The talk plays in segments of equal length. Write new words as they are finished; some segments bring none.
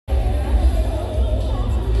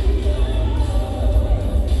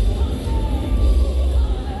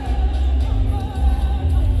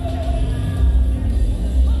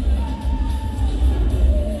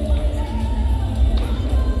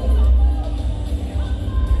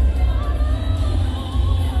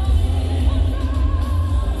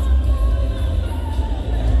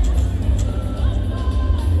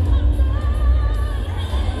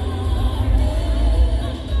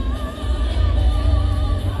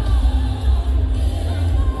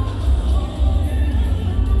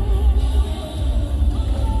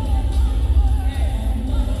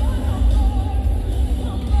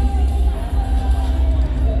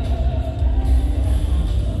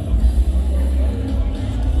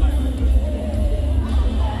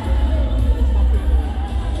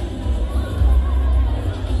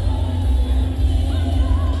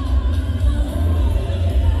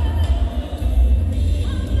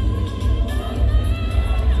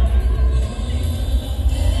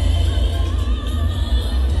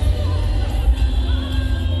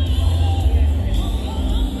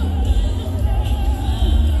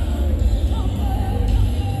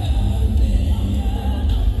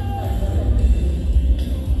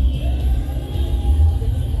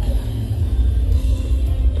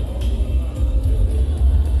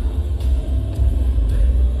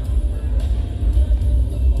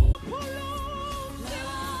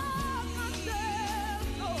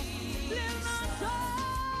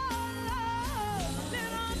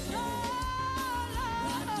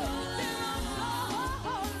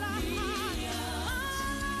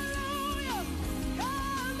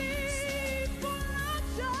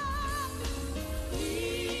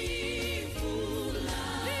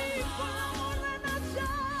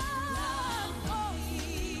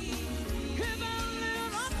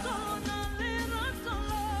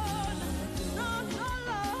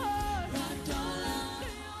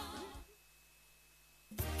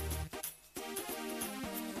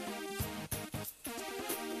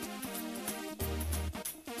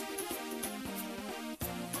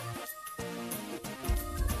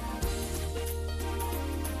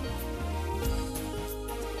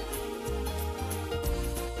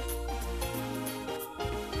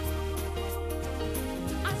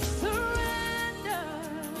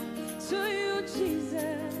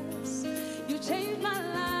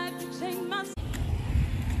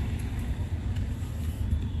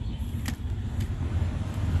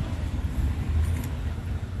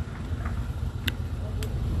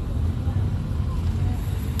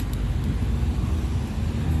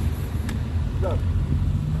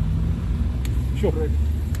Sure.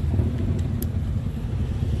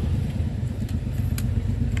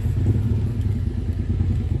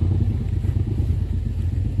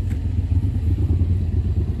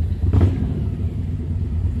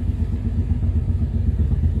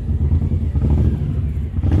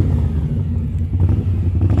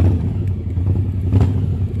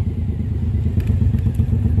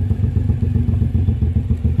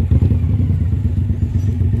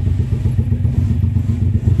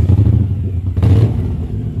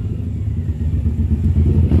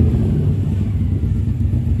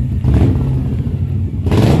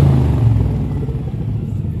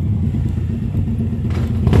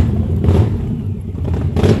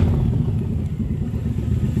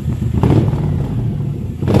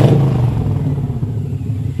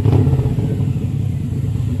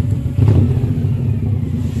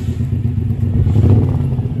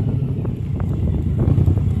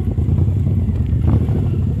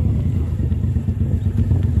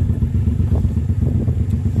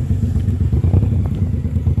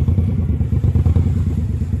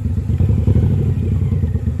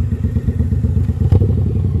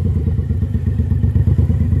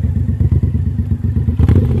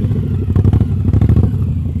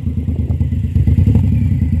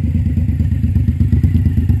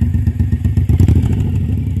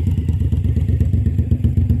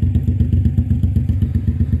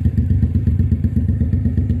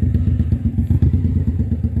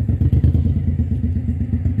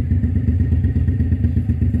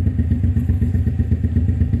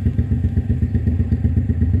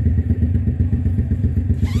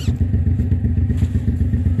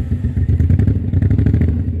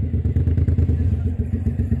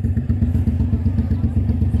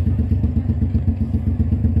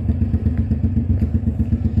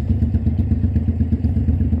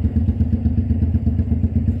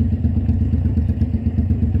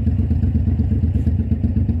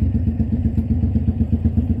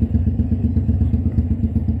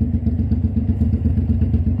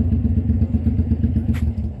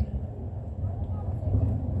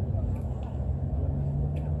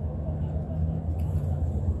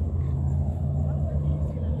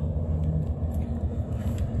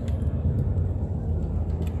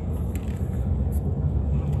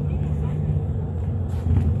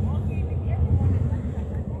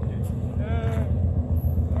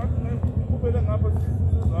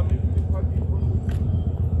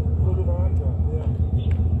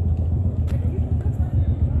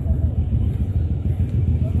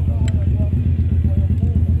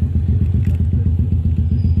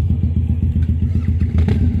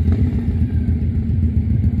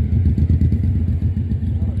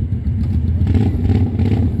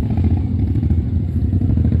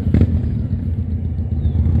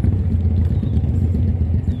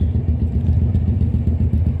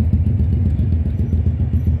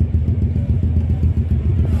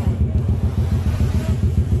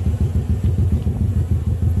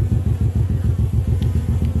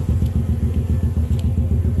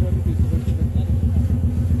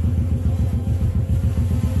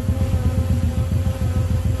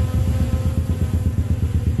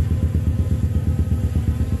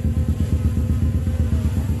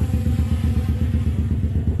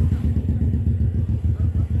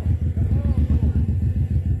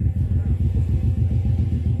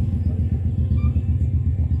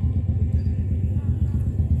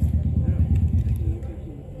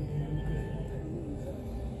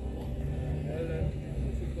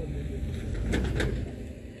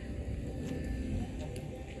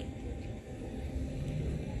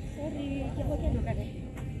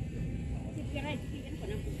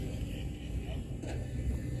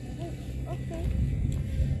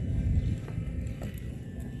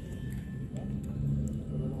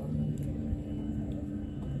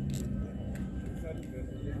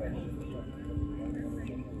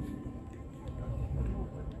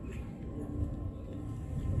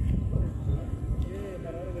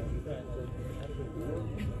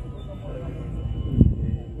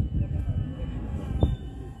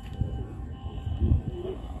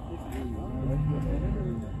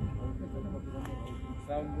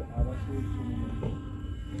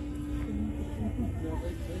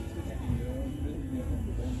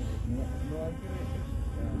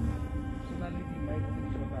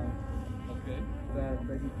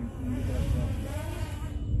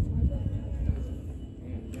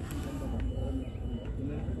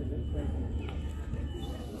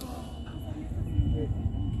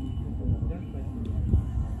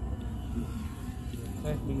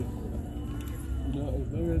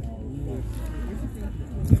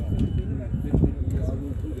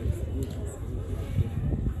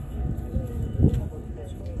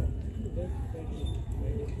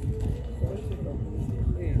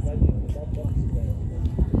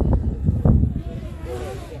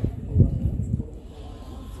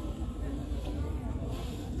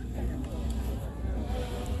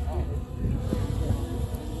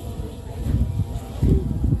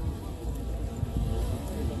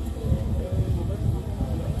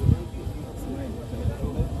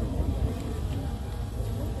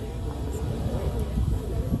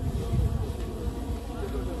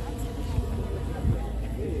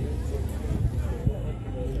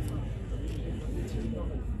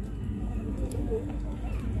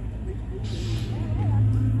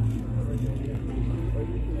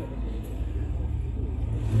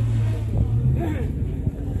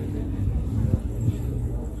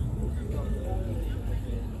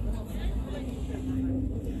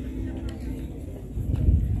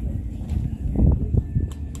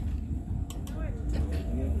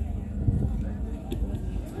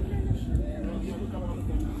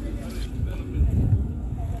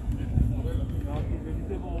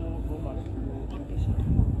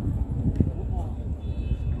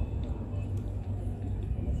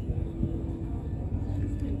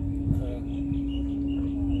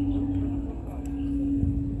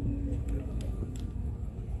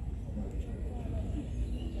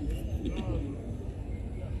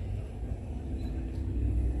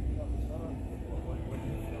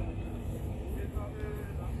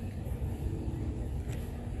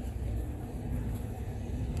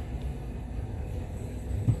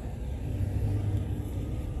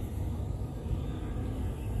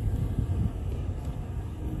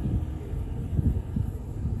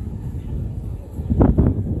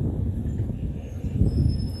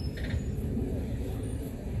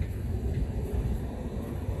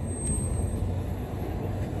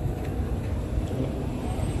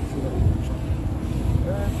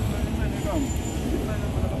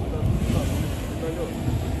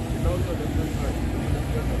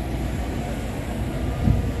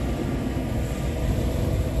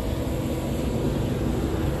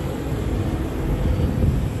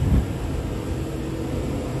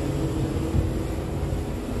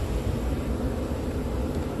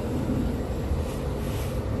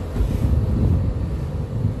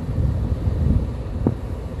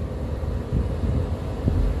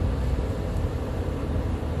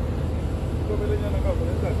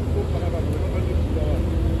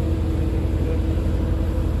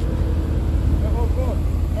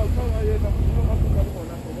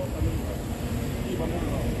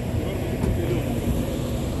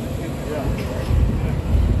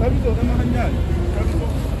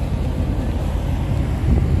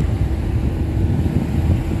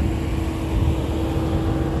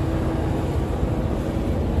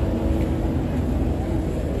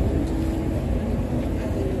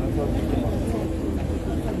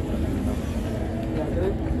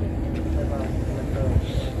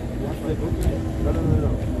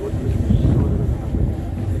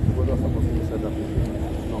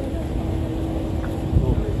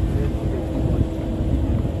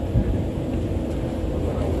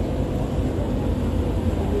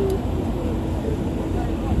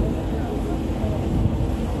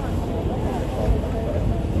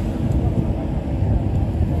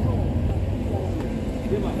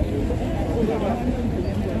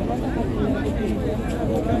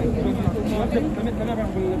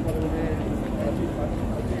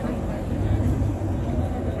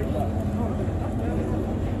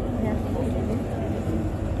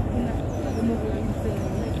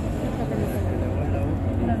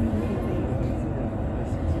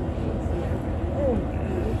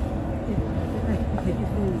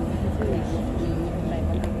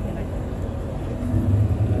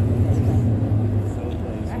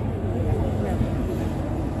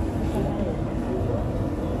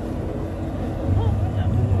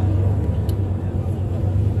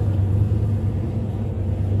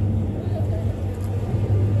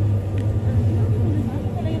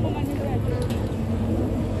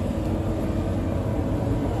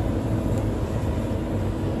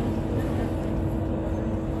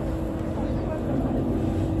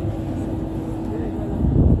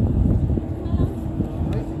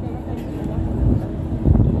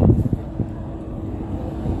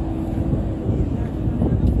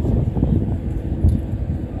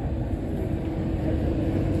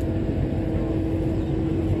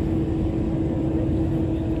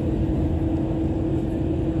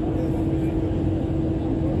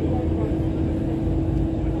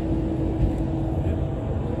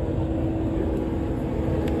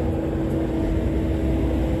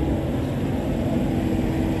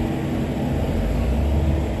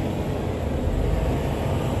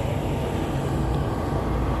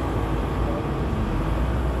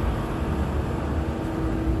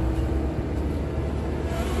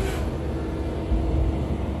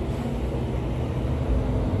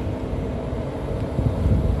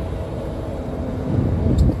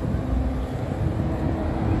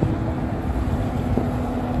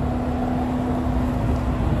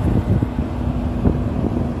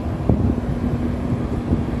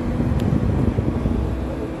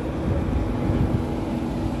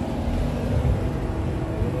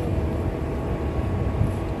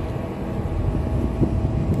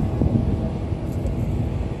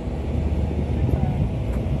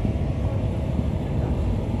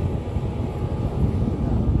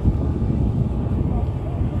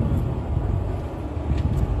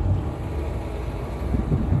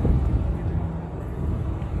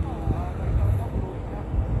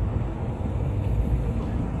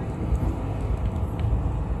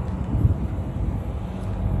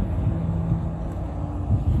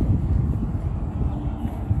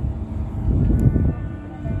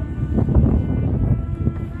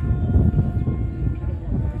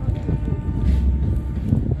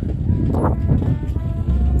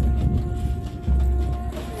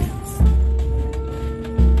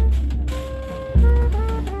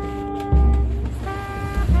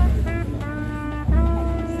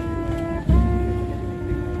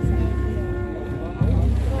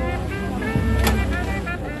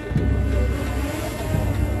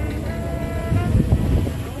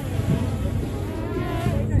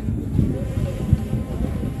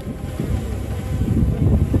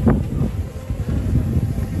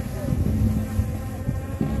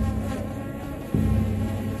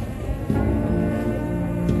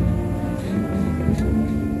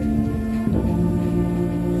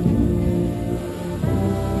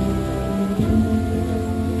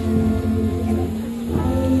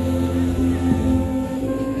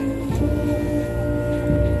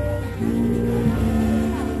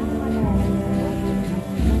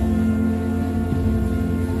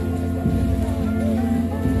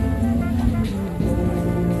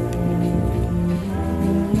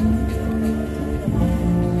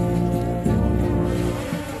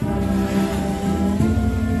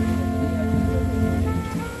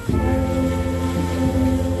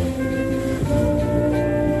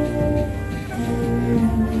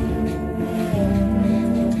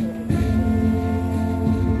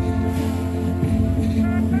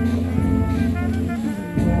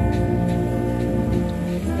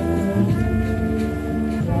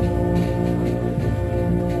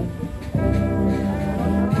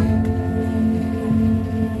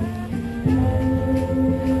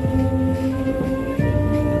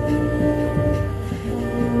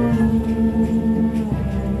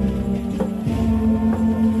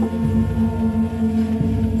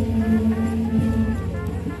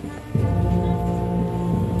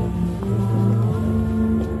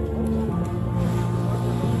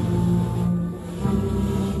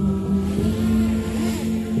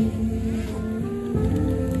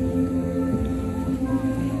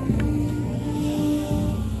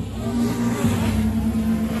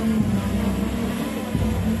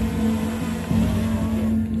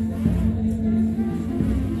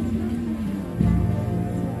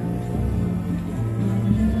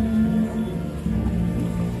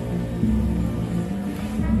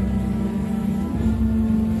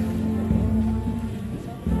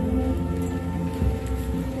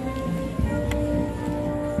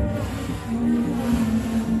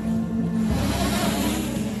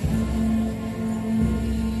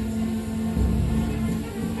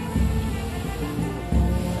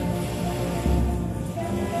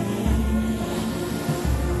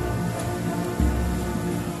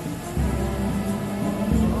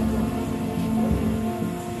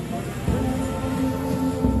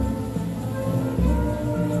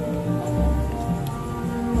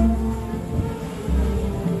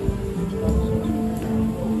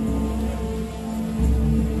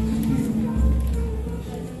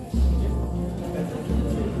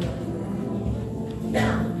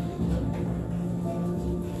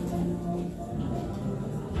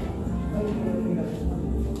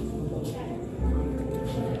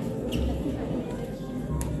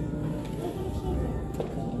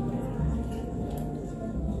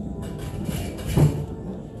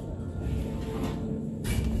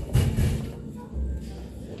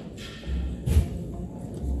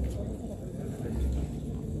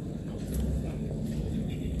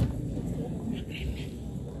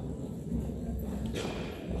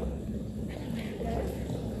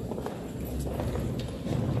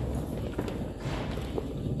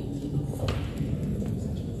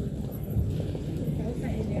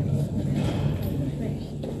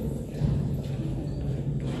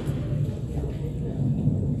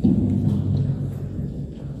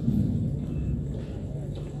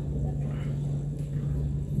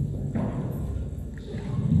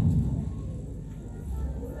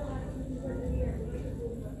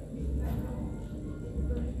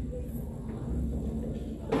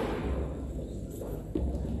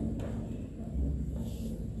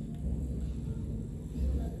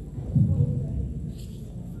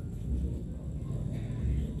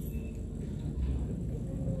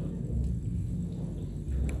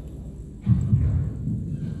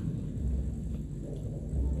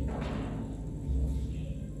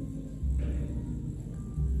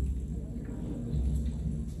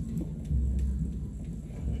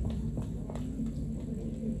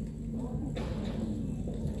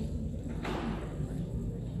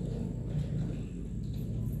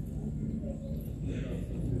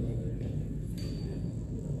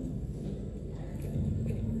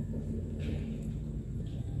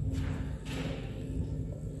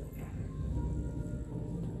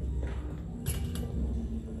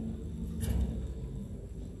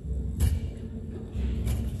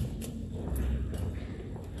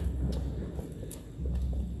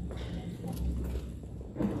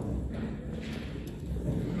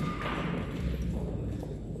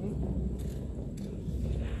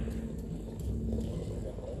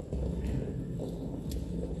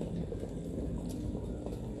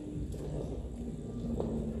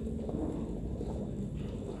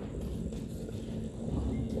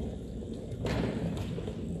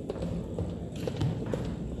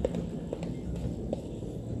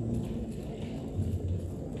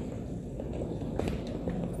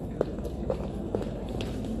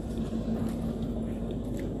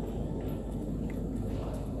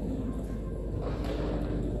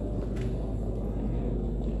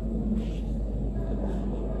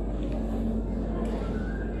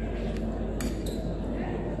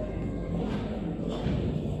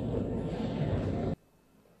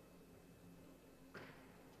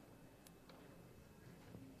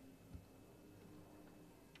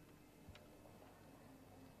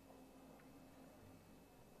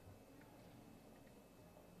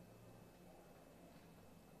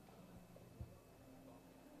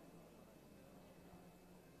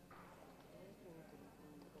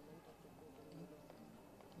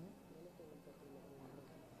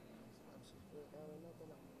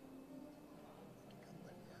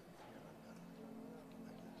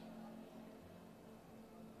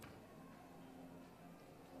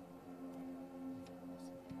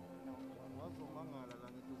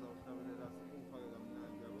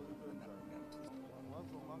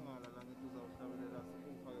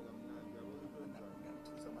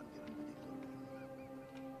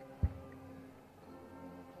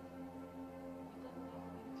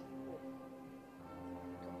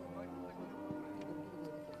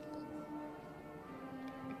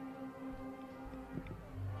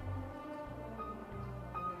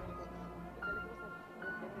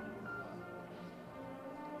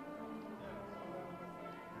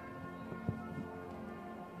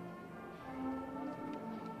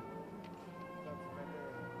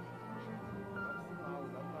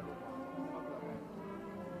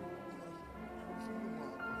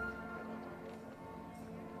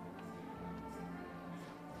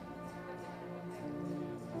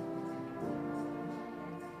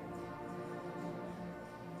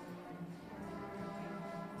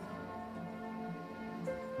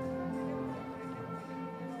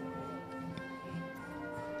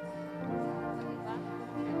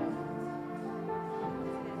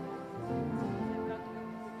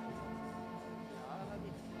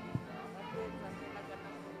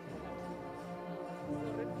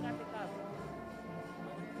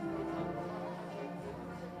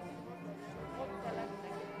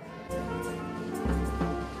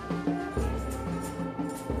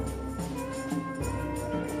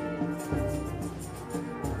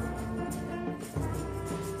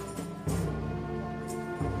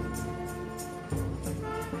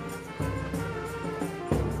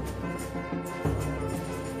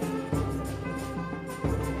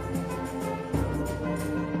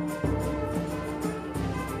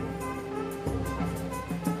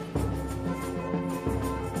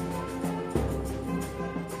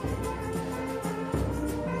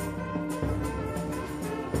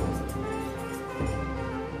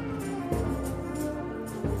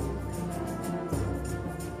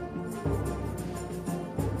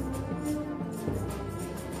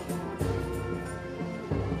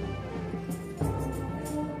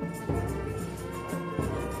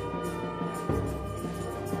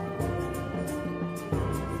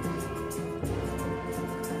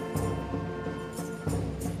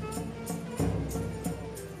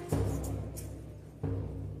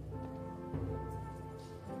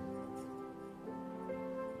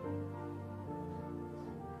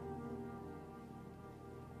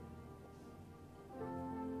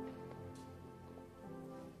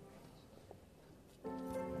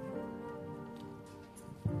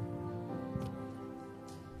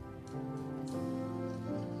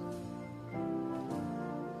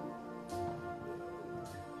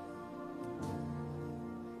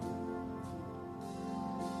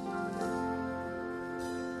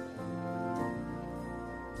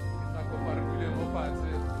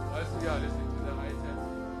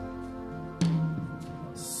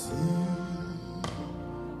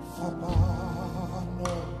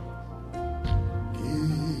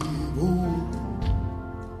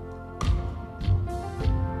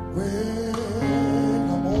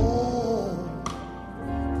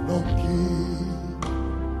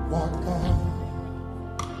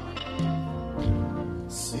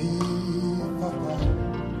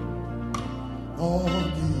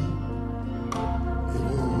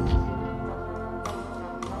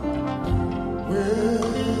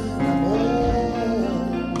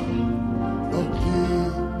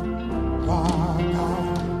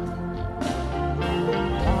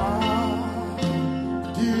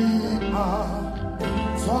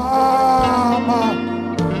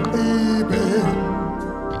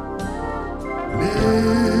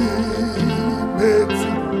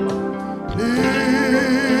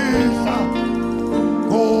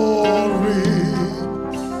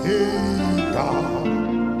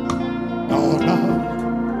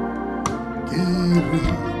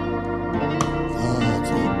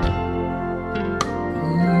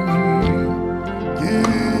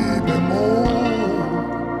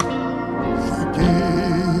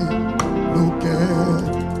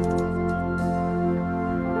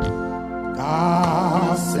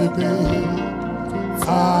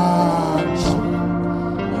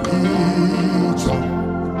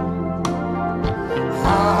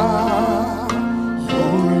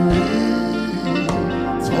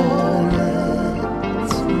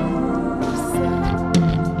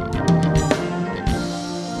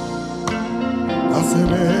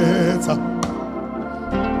 sebetsa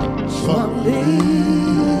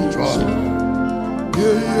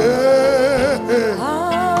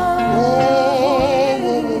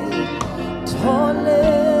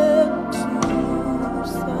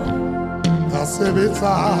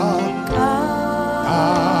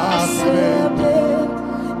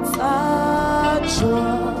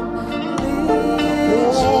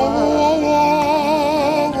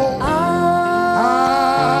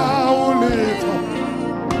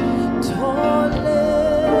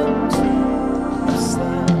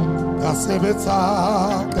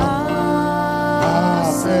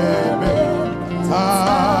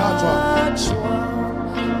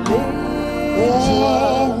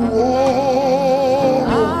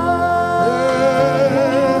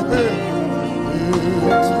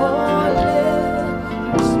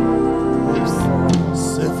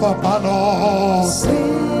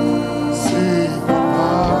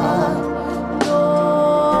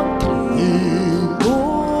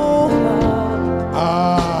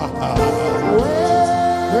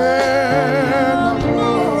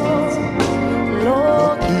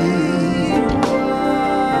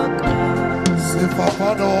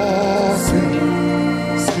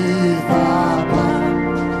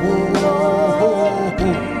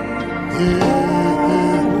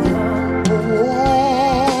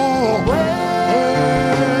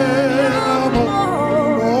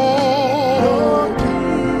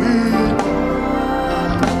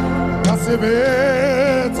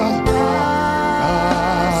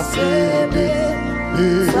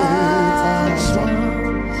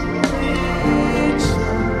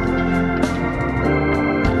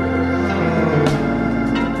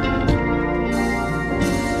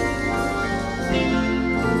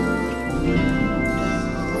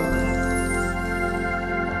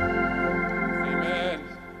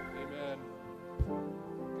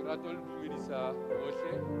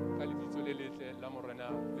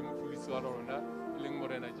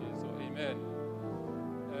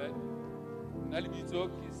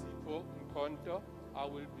I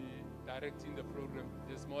will be directing the program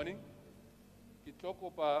this morning.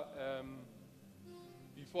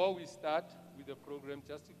 Before we start with the program,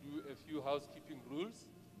 just to do a few housekeeping rules.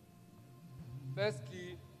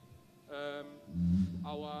 Firstly,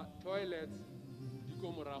 our toilets,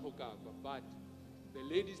 but the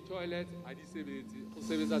ladies' toilets are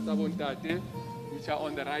which are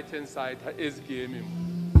on the right-hand side.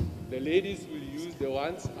 The ladies will use the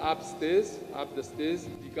ones upstairs, up the stairs.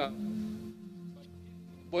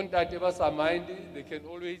 They can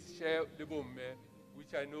always share the boom,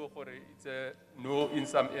 which I know for it's no in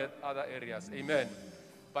some other areas. Amen.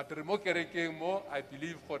 But more, I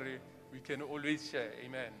believe for we can always share.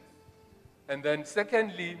 Amen. And then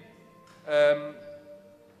secondly,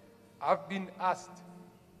 I've been asked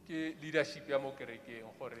leadership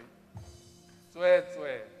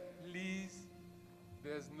please,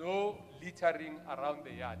 there's no littering around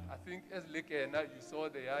the yard. I think as Lekena, you saw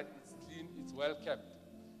the yard, it's clean, it's well kept.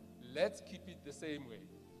 Let's keep it the same way.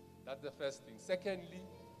 That's the first thing. Secondly,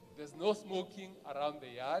 there's no smoking around the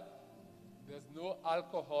yard. There's no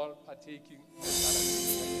alcohol partaking.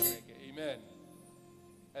 Amen.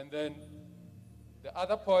 And then the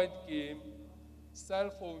other point came, cell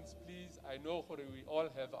phones, please. I know we all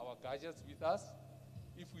have our gadgets with us.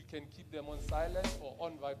 If we can keep them on silent or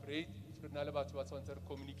on vibrate, if we're not about to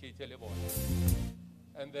communicate.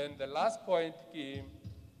 And then the last point came,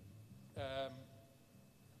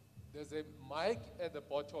 there's a mic at the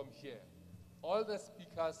bottom here. All the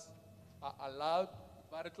speakers are allowed,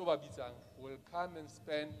 will come and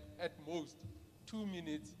spend at most 2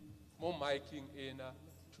 minutes more miking in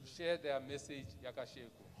to share their message.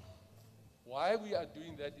 Why we are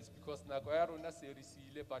doing that is because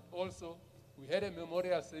but also we had a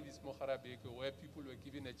memorial service where people were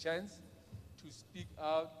given a chance to speak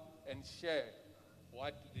out and share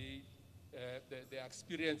what their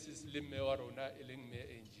experiences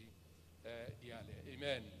ANGIE. DIALE.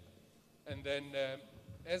 Amen. And then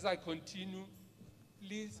as I continue,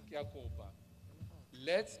 please,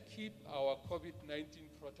 let's keep our COVID-19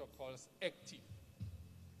 protocols active.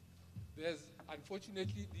 There's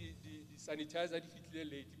unfortunately the sanitizer is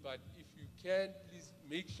late, but if you can, please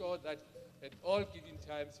make sure that at all given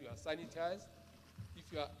times you are sanitized.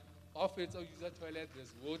 If you are off it or use a toilet,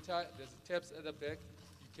 there's water, there's taps at the back.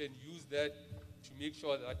 You can use that to make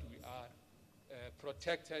sure that we are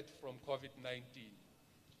protected from COVID-19.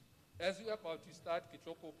 As we are about to start,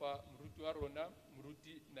 Kitlokopa Mruti Arona,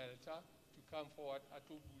 Mruti Nelta, to come forward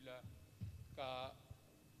Atubula Ka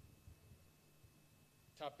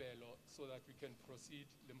Tapelo, so that we can proceed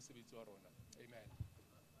Lemsebitu Arona. Amen.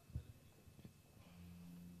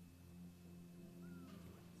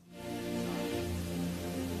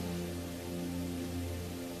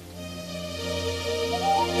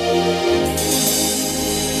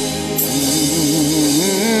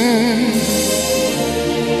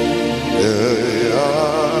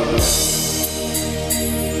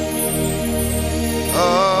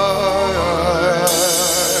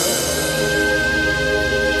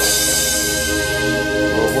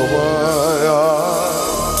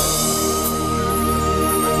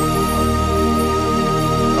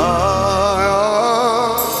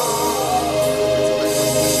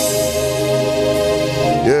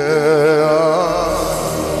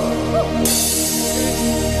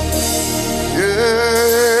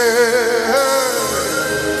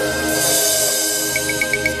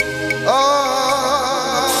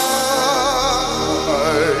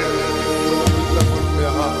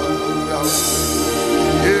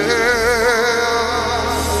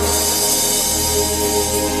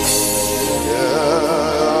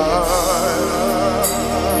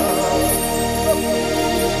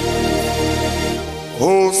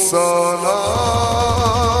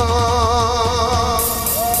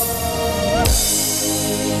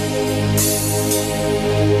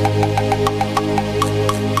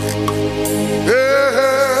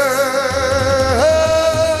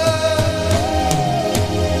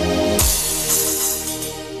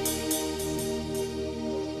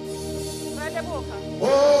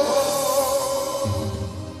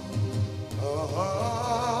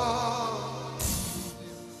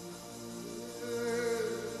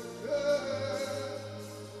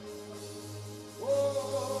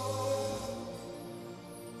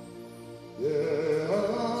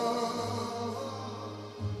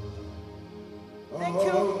 Thank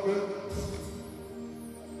you.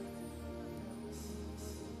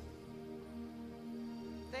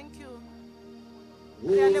 Thank you.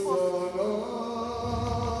 Re a leboga.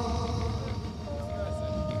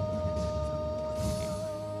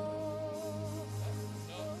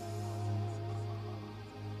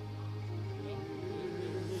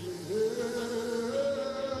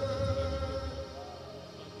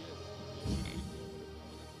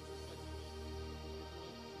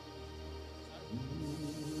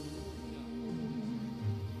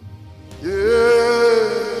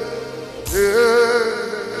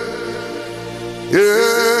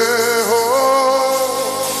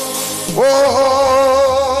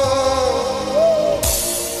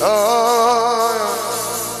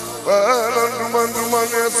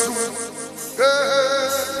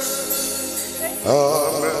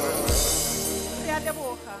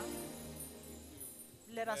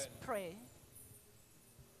 Let us pray.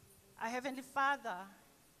 Our Heavenly Father,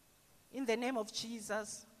 in the name of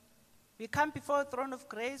Jesus, we come before the throne of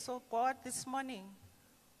grace, oh God, this morning.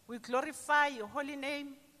 We glorify your holy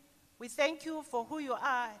name. We thank you for who you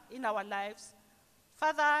are in our lives.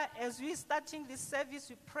 Father, as we're starting this service,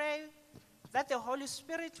 we pray that the Holy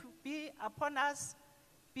Spirit will be upon us,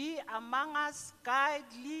 be among us, guide,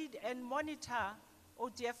 lead, and monitor, oh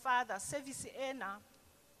dear Father, service ena.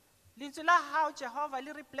 Lintula how Jehovah,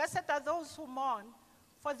 blessed are those who mourn,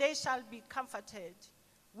 for they shall be comforted.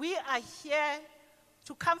 We are here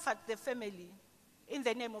to comfort the family in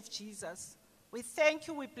the name of Jesus. We thank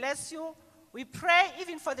you, we bless you. We pray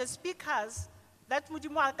even for the speakers that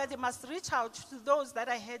they must reach out to those that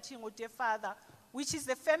are hurting, oh dear Father, which is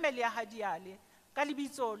the family of DIALE.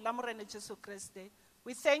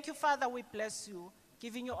 We thank you, Father, we bless you,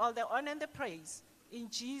 giving you all the honor and the praise. In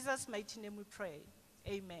Jesus' mighty name we pray.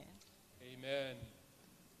 Amen. Amen.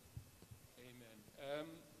 Amen.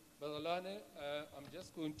 Brother Lane, I'm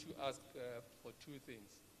just going to ask for two things.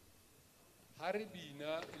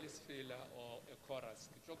 Haribina ilisfela or a chorus.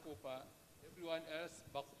 Everyone else,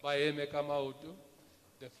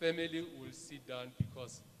 the family will sit down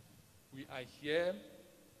because we are here.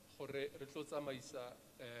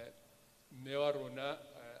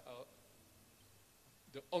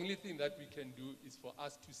 The only thing that we can do is for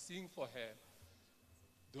us to sing for her.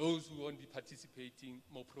 Those who won't be participating,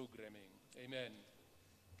 more programming. Amen.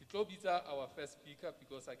 Kitlobita, our first speaker,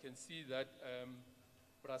 because I can see that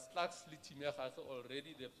Braslax Litimecha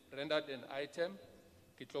already they've rendered an item.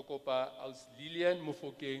 Kitlokopa aus Lilian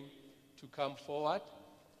Mufokeng to come forward,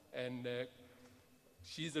 and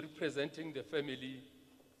she's representing the family.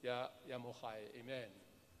 Yamochai. Amen.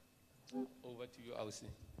 Over to you, Ausi.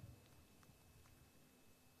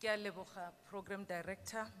 Kia leboga Program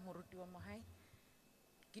Director Moruti wa Mohai.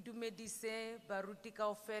 Kidumedise baruti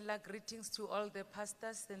kaofela, greetings to all the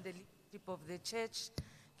pastors and the leadership of the church.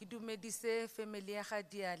 Kidumedise family ya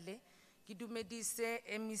DIALE. Kidumedise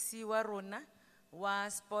MEC wa rona wa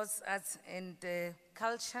sports, arts and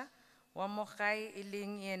culture. Wa Mohai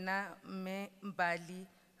iling yena me mbali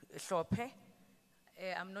Hlophe.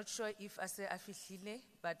 I'm not sure if I say afihlile,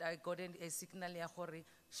 but I got a signal ya hore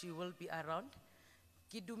she will be around.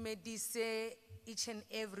 Kidumedise each and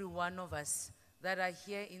every one of us that are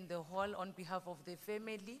here in the hall on behalf of the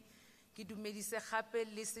family. Kidumedise gape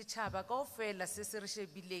le setšhaba kaofela se se re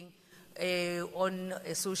shebileng on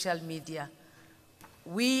social media.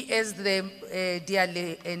 We as the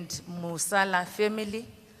DIALE and Musala family,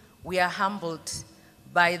 we are humbled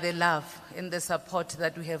by the love and the support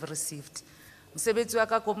that we have received.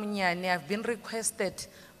 I've been requested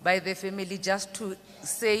by the family just to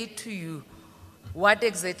say to you what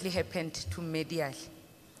exactly happened to DIALE.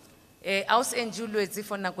 Aus enjulwetsi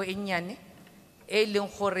for nako e nyane e leng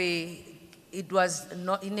gore it was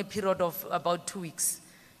not in a period of about 2 weeks.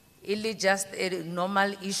 It just a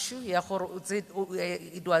normal issue.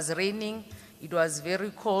 It was raining, it was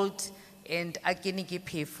very cold, and akeni ke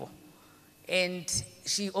phefo. And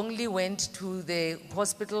she only went to the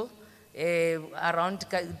hospital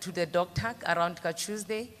to the doctor around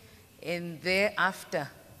Tuesday, and thereafter,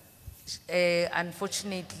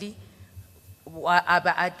 unfortunately,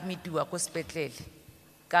 aba admitiwa ko sepetlele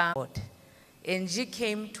ka God. ANGIE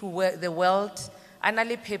came to the world,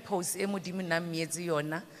 anale purpose e Modimo na mmietse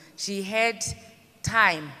yona. She had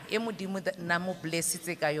time e Modimo na mo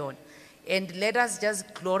blessitse ka yona. And let us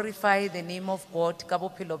just glorify the name of God ka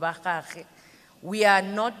bophelo ba gagwe. We are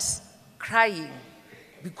not crying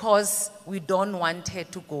because we don't want her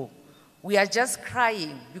to go. We are just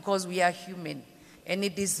crying because we are human, and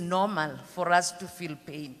it is normal for us to feel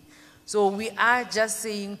pain. So we are just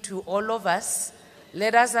saying to all of us,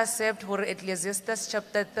 let us accept for Ecclesiastes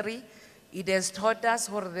chapter 3. It has taught us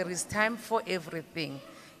where there is time for everything.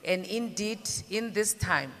 And indeed, in this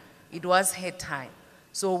time, it was her time.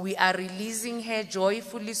 So we are releasing her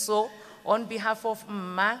joyfully so on behalf of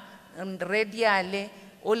Mma, DIALE,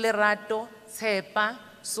 Olerato, Tsepa,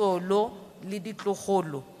 Solo,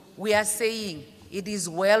 Liditlogolo. We are saying it is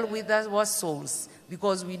well with our souls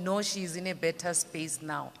because we know she is in a better space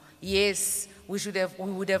now. Yes, we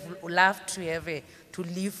would have loved to have her to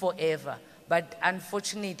live forever, but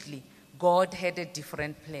unfortunately, God had a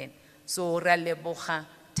different plan. So, ra leboga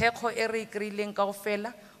thekgo e re krileng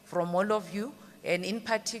kaofela from all of you, and in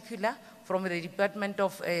particular from the Department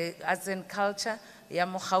of Arts and Culture, ya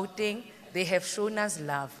mo Gauteng. They have shown us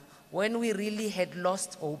love. When we really had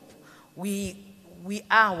lost hope, we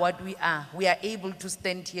are what we are. We are able to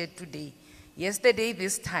stand here today. Yesterday,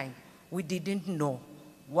 this time, we didn't know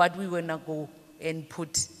what we were going to go and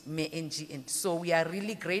put ANGIE in. So we are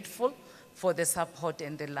really grateful for the support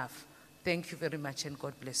and the love. Thank you very much, and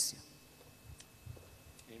God bless you.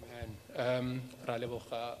 Amen.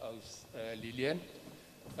 Raleboga Lillian.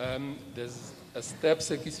 There's a step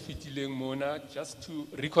sekis fitiling Mona just to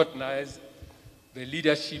recognize the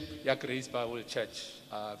leadership ya Grace Bible Church.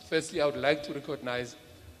 Firstly, I would like to recognize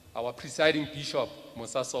our presiding bishop,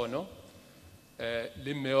 Mosasono,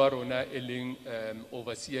 le Mewarona Eling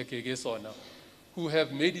overseer Kegesona, who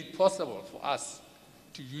have made it possible for us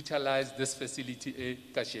to utilize this facility e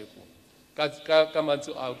Kasheko. And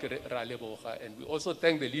we also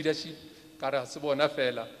thank the leadership, Kara Subona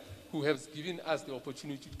Fela, who has given us the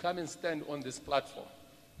opportunity to come and stand on this platform.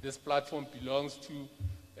 This platform belongs to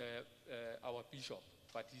our bishop,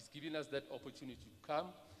 but he's given us that opportunity to come.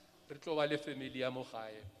 Ritlowale familia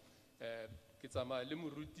mogae. Kitsama le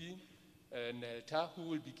moruti Nelta, who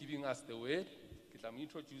will be giving us the word. Kitla mo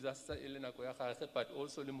introduce us Elena ko ya gagwe, but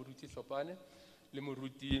also le moruti Hlopane, le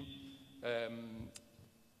moruti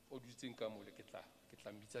odutseng ka mole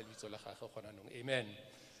kitla mbitsa litso la gagwe gona nong. Amen.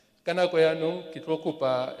 Kana ko ya nong ke tlo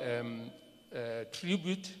kopa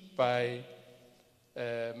tribute by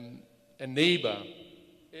a neighbor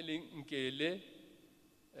eling Nkele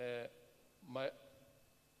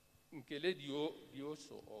Nkele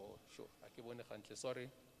Dioso or sure ake bone gantle sorry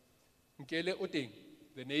Nkele Oteng,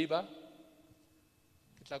 the neighbor.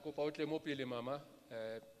 Ke tla kopa o tle mo pele mama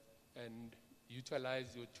and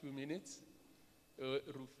utilize your 2 minutes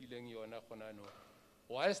rufileng yona gona no.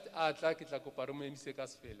 Whilst atla ke tla kopa re mo emise ka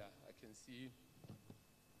sefela. I can see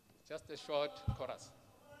just a short chorus.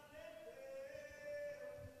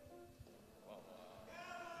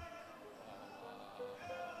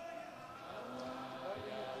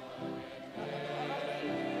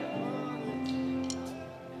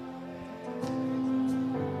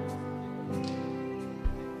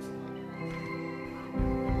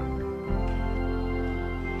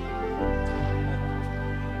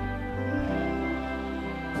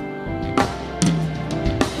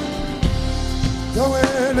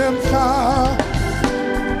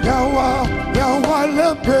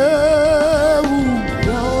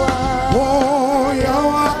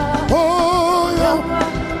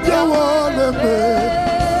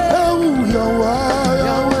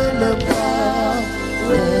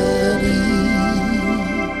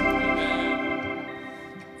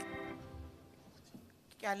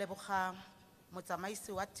 Ke a leboga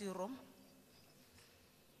motsamaisi wa tiro.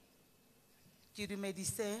 Ke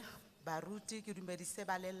dumedise baruti, ke dumedise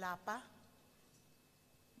ba lelapa,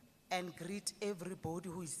 and greet everybody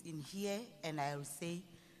who is in here, and I will say,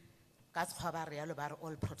 ka tshwaba re yalo ba re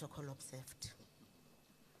all protocol observed.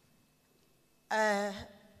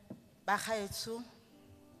 Ba gaetso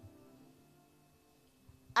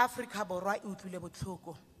Africa borwa e utlwile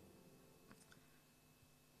botlhoko.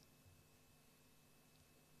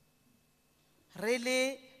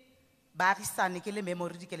 Really, baagisane ke le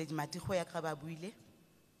memory di ke le dimati go ya ka ba buile.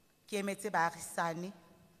 Ke emetse baagisane.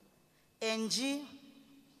 ANGIE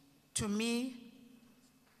to me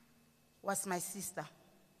was my sister.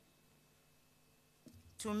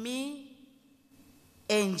 To me,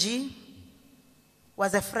 Angie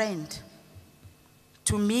was a friend.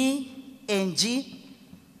 To me, Angie,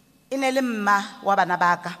 inele mma wa bana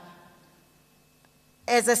baka.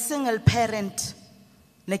 As a single parent,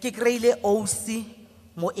 ne ke kreile OC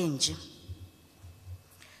mo Angie.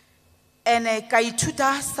 And ka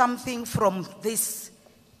ithuta something from this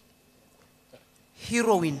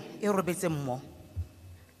heroine, e robetse mo.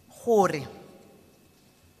 Gore,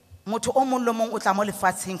 motho o mong le mong o tla mo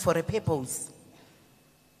lefatsheng for a purpose.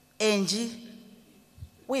 Angie,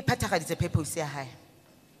 o iphathakaditse purpose ya hae.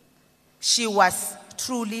 She was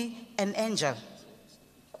truly an angel.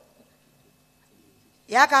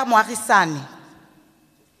 Ya ka moagisane,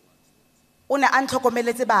 o ne a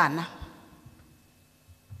ntlhokomeletse bana.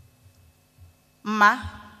 Ma,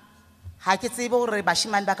 ha ke tsebe hore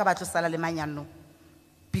bashimane ba ka ba tlo sala le manyano.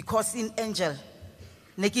 Because in angel,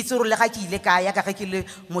 ne ke itse gore le ga ke ile ka ya ka ge ke le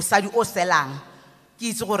mosadi o selang, ke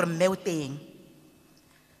itse gore mme o teng.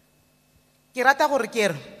 Ke rata gore ke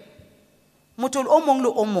re, motho o mong le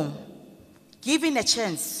o mong, given a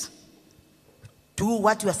chance, do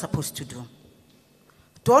what you are supposed to do.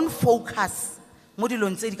 Don't focus mo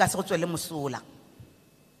dilong tse di ka se go tswele mosola.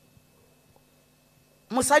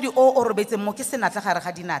 Mosadi o robetse mo ke senatla gare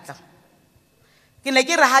ga dinatla. Ke ne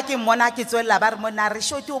ke re ha ke mmona ke tswela ba re mona re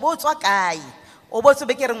shoti o bo tswa kae. O bo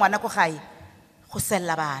tswe ke re ngwana ko gae go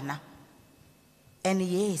sella bana. And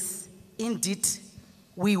yes, indeed,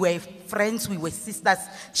 we were friends, we were sisters.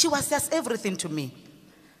 She was just everything to me.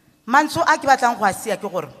 Manso a ke batlang go a sia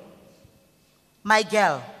ke gore, my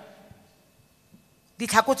girl,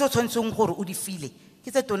 ditlhako tse o tshwanetseng gore o di file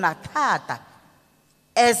ke tse tona thata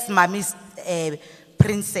as mommy's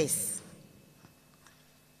princess.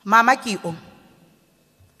 Mama Kio,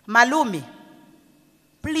 Malumi,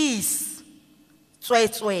 please,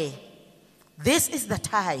 tswe. This is the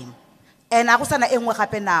time. And a go sana engwe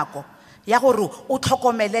gape nako ya gore o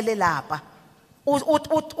tlhokomele lelapa. O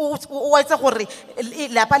etsa gore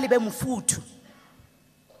lelapa le be mofuthu.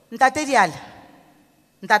 Ntate Diale,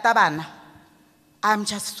 ntata bana, I'm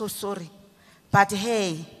just so sorry. But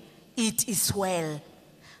hey, it is well.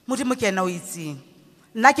 Modimo ke ena o itseng.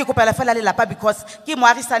 Nna ke kopela fela lelapa because ke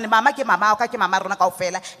moagisane mama ke mama ka ke mama rona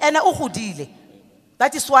kaofela. Ene o godile.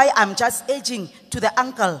 That is why I'm just urging to the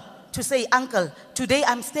uncle to say, uncle, today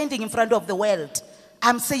I'm standing in front of the world.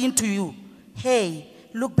 I'm saying to you, hey,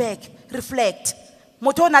 look back, reflect.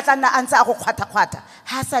 Motho na tla nna antse a go khwata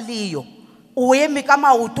ha sa leyo. O eme ka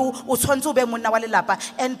maoto o tshwantse o be monna wa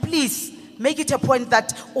lelapa, and please make it a point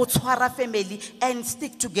that o tshwara family and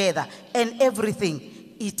stick together and everything.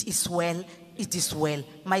 It is well, it is well.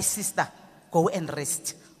 My sister, go and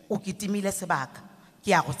rest. O kitimile sebaka, ke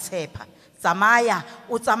a go tshepa. Tsamaya,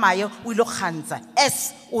 o tsamaye o ilo kgantsa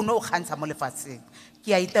as o no kgantsa mo lefatsheng.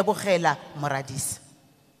 Ke a itebogela moradisi.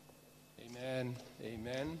 Amen,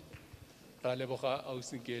 amen. Ra leboga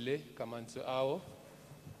ausinkele ka mantswe ao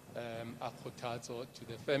a kgothatso to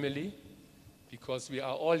the family, because we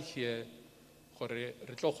are all here gore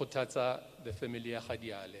re tlo kgothatsa the family ya ga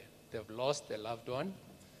Diale. They've lost a loved one.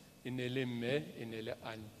 Inele mme, inele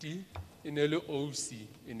auntie, inele OC,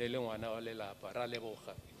 inele ngwana wa lelapa. Ra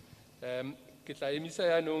leboga. Ke tla emisa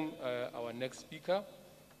yanong our next speaker,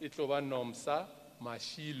 e tlo ba Nomsa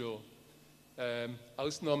Mashilo.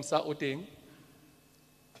 Aus Nomsa o teng?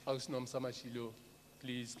 Aus Nomsa Mashilo,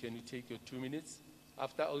 please, can you take your 2 minutes?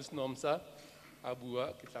 After Aus Nomsa,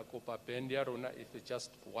 Abua, ke tla kopa band ya rona if it's just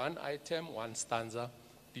one item, one stanza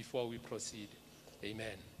before we proceed.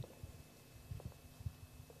 Amen.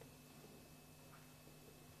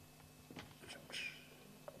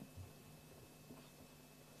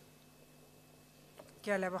 Ke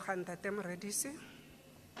a leboga ntate Moredisi.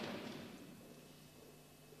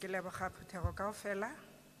 Ke leboga phuthego kaofela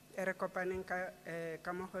e re kopaneng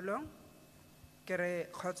ka mogolong. Ke re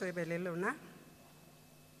kgotso e be le lona.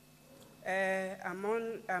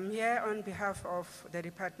 I'm here on behalf of the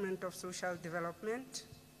Department of Social Development.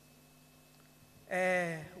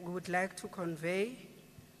 We would like to convey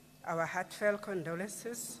our heartfelt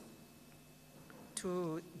condolences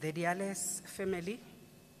to the Diales family,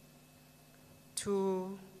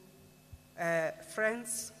 to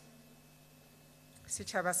friends,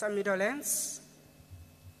 Sitjhaba sa Meadowlands,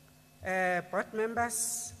 board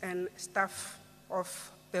members and staff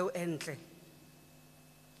of Peu Entle.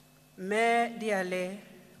 Me Diale,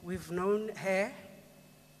 we've known her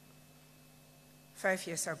 5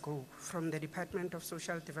 years ago from the Department of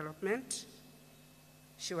Social Development.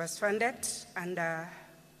 She was funded under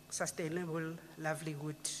Sustainable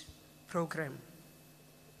Livelihood Program.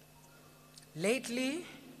 Lately,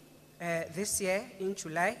 this year in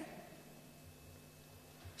July,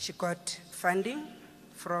 she got funding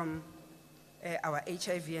from our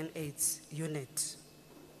HIV and AIDS unit.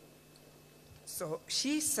 So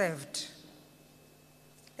she served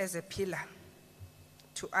as a pillar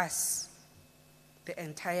to us, the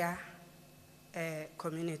entire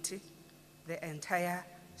community, the entire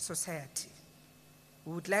society.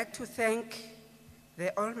 We would like to thank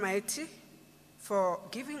the Almighty for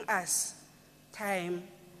giving us time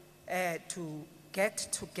to get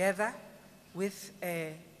together with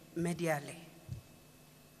DIALE.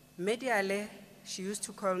 DIALE, she used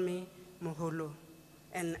to call me Moholo,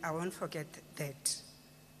 and I won't forget that.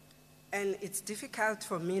 And it's difficult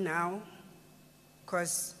for me now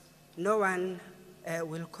because no one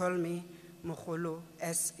will call me Moholo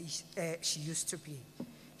as she used to be.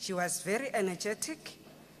 She was very energetic.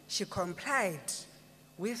 She complied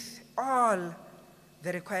with all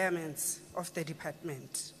the requirements of the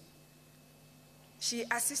department. She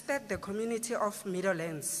assisted the community of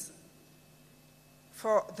Meadowlands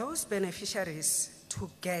for those beneficiaries to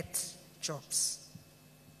get jobs.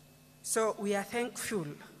 So we are thankful,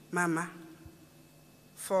 Mama,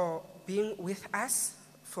 for being with us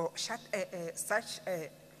for such a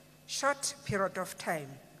short period of time.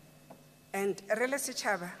 And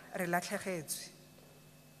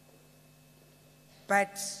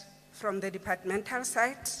but from the departmental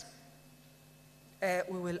side,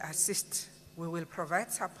 we will assist. We will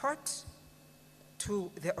provide support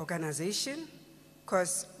to the organization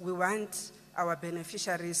because we want our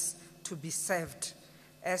beneficiaries to be served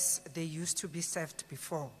as they used to be served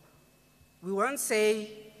before. We won't say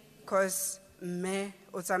because me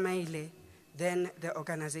otsamaile, then the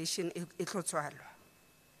organization itlotswalwa.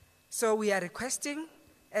 So we are requesting,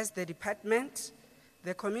 as the department,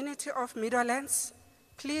 the community of Meadowlands,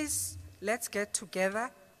 please let's get together,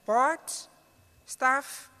 board,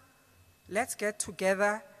 staff, let's get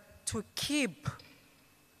together to keep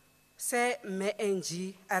se me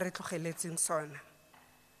ANGIE a re tlogeletseng sona.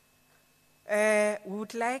 We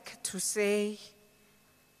would like to say,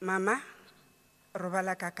 Mama,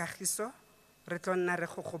 robala ka kagiso, re tlo nna re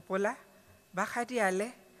go gopola, ba ga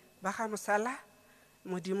DIALE, ba ga Mosala,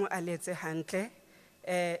 Modimo a letse hantle.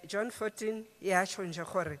 John 14 ya tshonje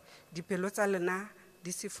gore dipelo tsa lena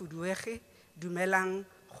di se fuduege, dumelang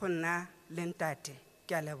go nna le ntate.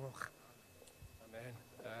 Ke a leboga. Amen.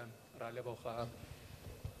 Ra leboga.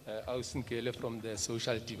 Ausinkele from the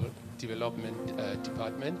Social Development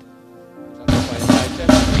Department.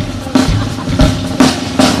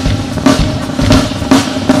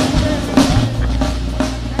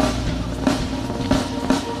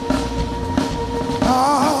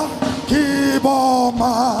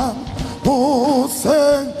 Kiboman,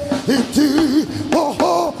 Hussein, Iti,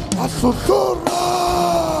 Oho, Asusura,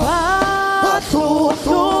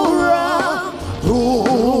 Asusura,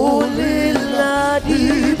 Rulila,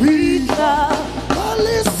 Dibika,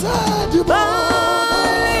 Alisa, Dibika.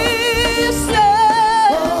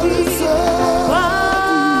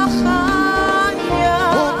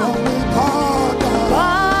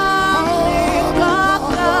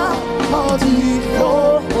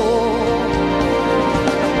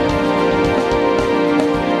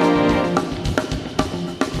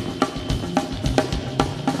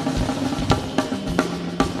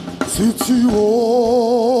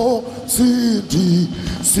 Sitio, Sidi,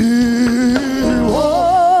 Siwo,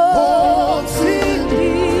 Sidi,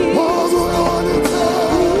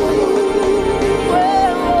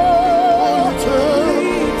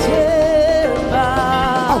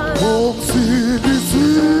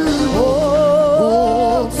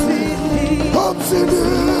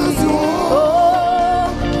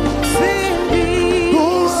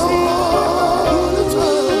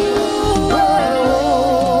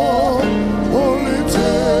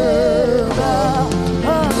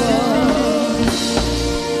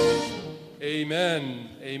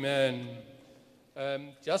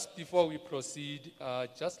 Just before we proceed,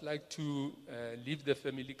 I'd just like to leave the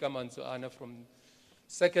family Kamanzoana from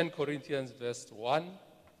 2 Corinthians verse 1,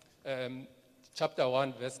 chapter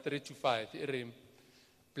 1, verse 3 to 5.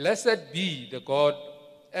 Blessed be the God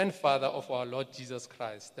and Father of our Lord Jesus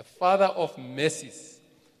Christ, the Father of mercies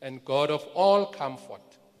and God of all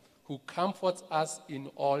comfort, who comforts us in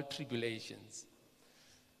all tribulations.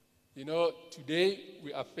 You know, today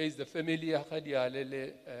we are faced, the family of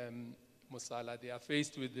DIALE, Mosala, they are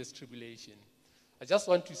faced with this tribulation. I just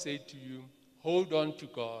want to say to you, hold on to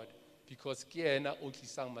God, because He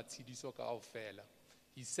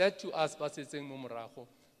said to us,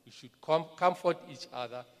 we should comfort each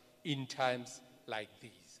other in times like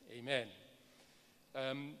these. Amen.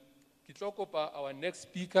 Our next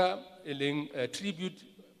speaker, a tribute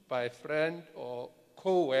by a friend or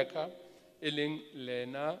co-worker,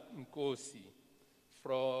 Lena Nkosi,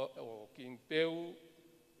 from King Peu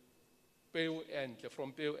Entle,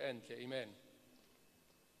 from Peu Entle. Amen.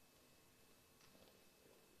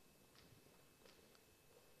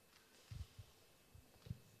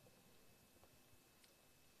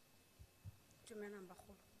 Dumelang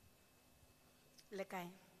bagolo. Le kae?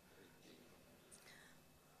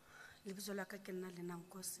 Lebitso la ka ke nna Lena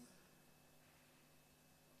Nkosi.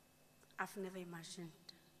 I've never imagined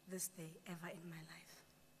this day ever in my life.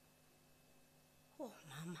 Oh,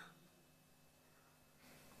 Mama.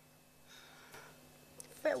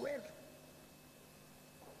 Farewell.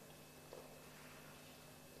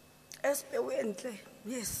 As Entle,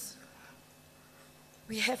 yes,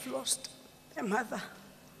 we have lost a mother,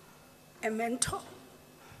 a mentor.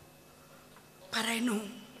 But I know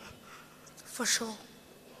for sure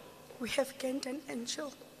we have gained an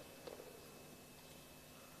angel.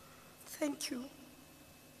 Thank you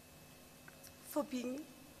for being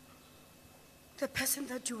the person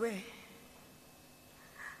that you were.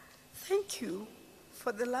 Thank you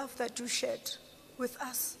for the love that you shared with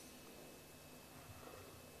us.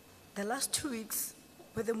 The last 2 weeks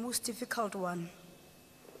were the most difficult one.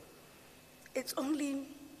 It's only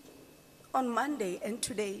on Monday and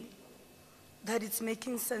today that it's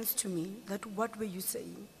making sense to me that what were you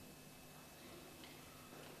saying?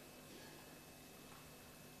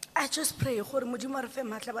 I just pray gore Modimo a re fe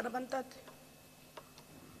maatla bana ba ntate.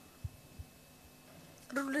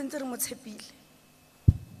 Re dule ntse re mo tshepile.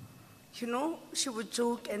 You know, she would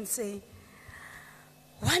joke and say,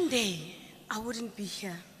 one day I wouldn't be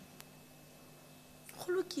here.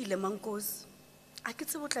 Go lokile Mankosi. A ke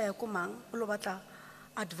tsebe o tla ya ko mang o lo batla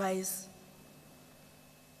advice.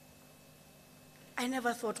 I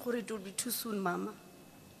never thought gore it would be too soon, Mama.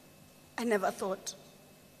 I never thought.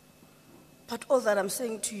 But all that I'm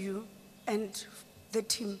saying to you and the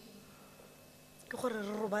team, ke gore re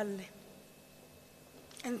roballe.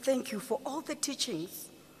 And thank you for all the teachings.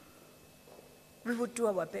 We would do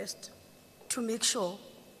our best to make sure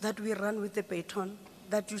that we run with the baton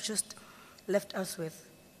that you just left us with.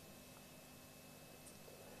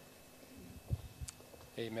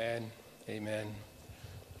 Amen. Amen.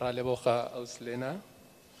 Ra leboga Auslena.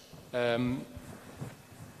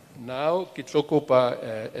 Now, ke tlo kopa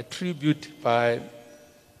a tribute by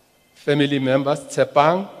family members.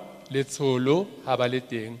 Tshepang le Tsholo ha ba le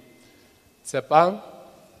teng. Tshepang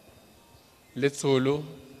le Tsholo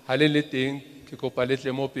ha le le teng, ke kopa le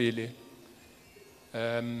tle mo pele.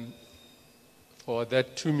 For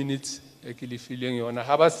that 2 minutes, ke le fileng yona.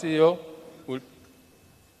 Ha ba seyo,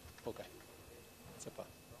 okay. Tshepang.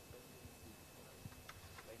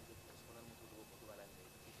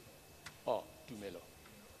 Oh, Tumelo.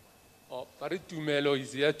 Oh, Pari Tumelo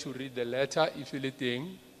is here to read the letter. If you're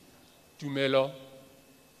listening, Tumelo,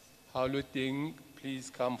 how you think, please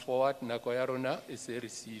come forward. Nakoya rona is a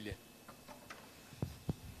resile.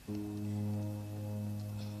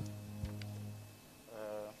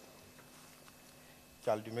 Ke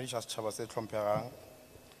a le dumedisa setšhaba se tlhomphegang,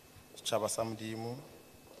 setšhaba sa Modimo.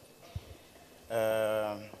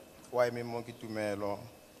 Wa emeng mo ke Tumelo.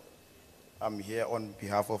 I'm here on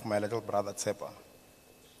behalf of my little brother Tshepa.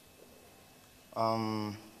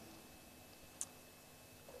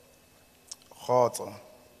 Khotso,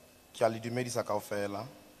 ke a le dumedisa kaofela.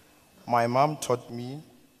 My mom taught me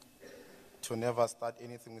to never start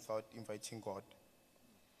anything without inviting God.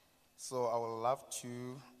 So I would love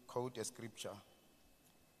to quote a scripture.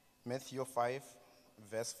 Matthew 5,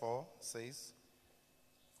 verse 4 says,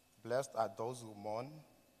 "Blessed are those who mourn,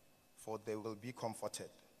 for they will be comforted."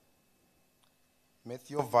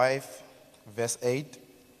 Matthew 5, verse 8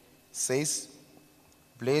 says,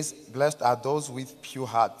 "Blessed are those with pure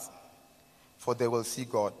hearts, for they will see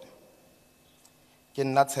God." Ke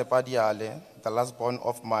nna Tshepa DIALE, the last born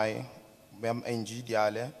of my mom ANGIE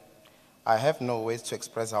DIALE. I have no words to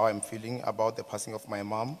express how I'm feeling about the passing of my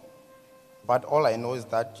mom, but all I know is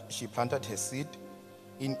that she planted her seed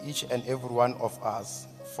in each and every one of us.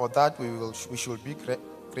 For that, we should be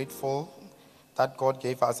grateful that God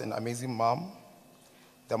gave us an amazing mom,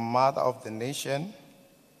 the mother of the nation.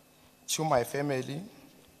 To my family,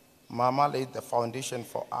 Mama laid the foundation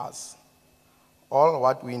for us. All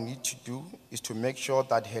what we need to do is to make sure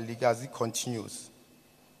that her legacy continues.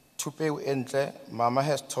 Tupe Entle, Mama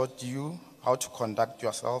has taught you how to conduct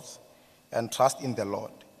yourselves and trust in the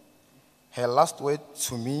Lord. Her last word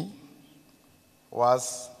to me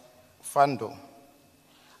was, "Fando,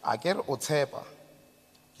 akere o tshepa,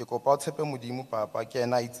 ke kopa o tshepe Modimo Papa, ke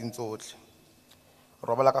ena a itseng tsotlhe.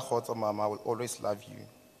 Robala ka kgotso, Mama, I will always love you."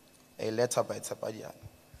 A letter by Tshepa DIALE.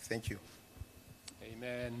 Thank you.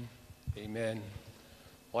 Amen. Amen.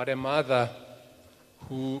 What a mother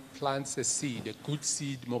who plants a seed, a good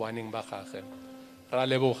seed mo baneng ba gagwe. Ra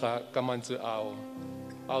leboga ka mantswe ao.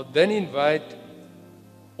 I'll then invite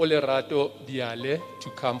Olerato DIALE to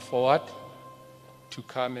come forward to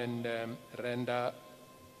come and render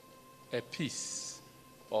a piece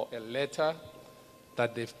or a letter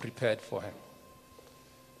that they've prepared for him.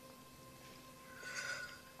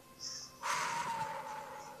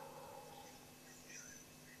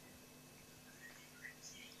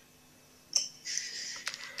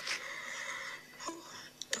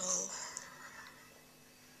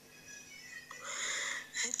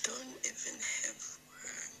 I don't even have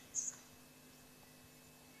words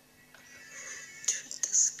to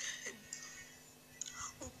describe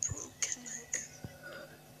how broken I am.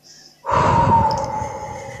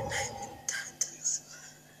 I'm in tatters.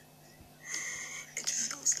 It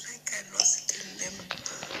feels like I lost a limb.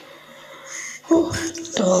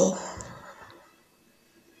 Doll.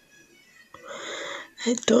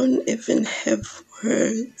 I don't even have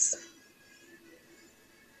words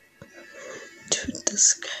to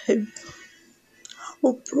describe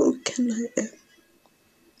how broken I am.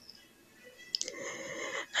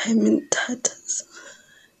 I'm in tatters.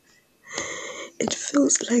 It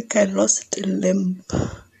feels like I lost a limb,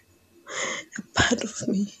 a part of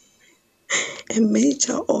me, a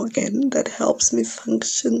major organ that helps me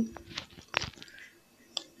function.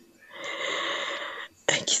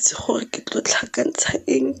 I kitse gore ke tlo tlhakantsha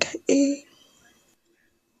eng ka eng.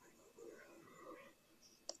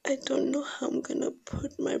 I don't know how I'm gonna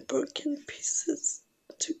put my broken pieces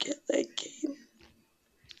together again.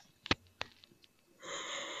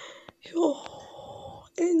 Yo,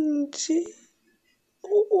 Angie.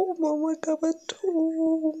 Oh, Mama Kabato.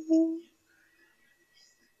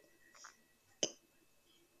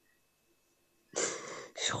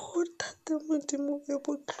 Yo, Tate Modimo e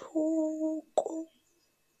botlhoko.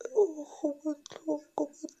 Oh,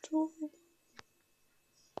 botlhoko.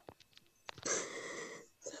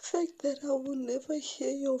 The fact that I will never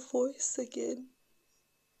hear your voice again.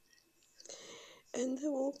 And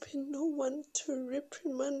there will be no one to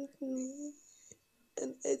reprimand me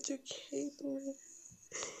and educate me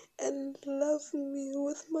and love me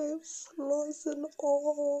with my flaws and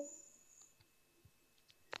all.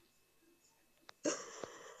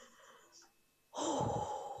 Oh,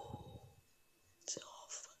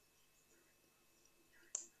 Jehovah.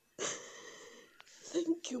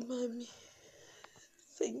 Thank you, Mommy.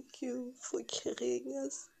 Thank you for carrying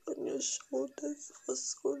us on your shoulders for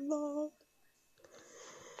so long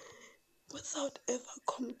without ever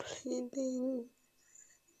complaining.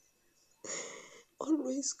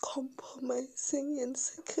 Always compromising and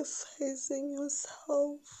sacrificing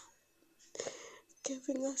yourself,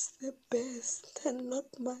 giving us the best and not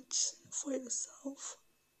much for yourself.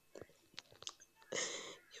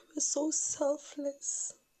 You were so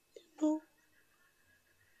selfless, you know.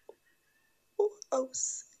 Oh,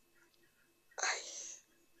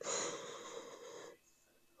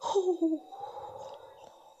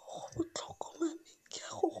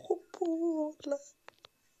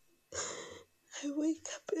 I wake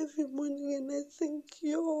up every morning and I think,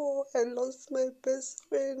 yo, I lost my best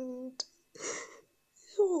friend.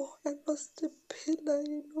 Yo, I lost a pillar,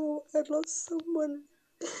 you know. I lost someone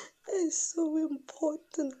that is so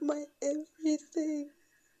important, my everything.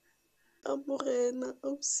 Amorena,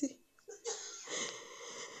 Ausi.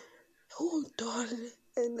 Oh, darling.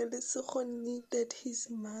 And Eliseo needed his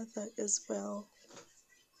mother as well.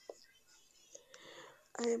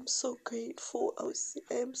 I am so grateful, Ausi.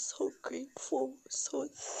 I am so grateful, so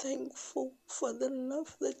thankful for the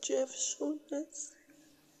love that you have shown us.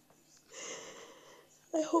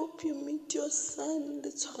 I hope you meet your son,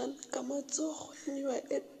 Letshorana Kamatsogo, and you are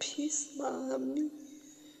at peace, Mommy.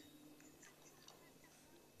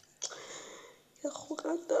 Ke go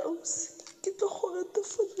rata, Ausi. Ke tlo go rata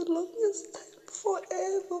for the longest time,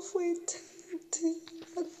 forever, for eternity,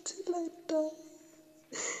 until I die.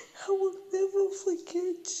 I will never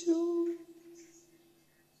forget you.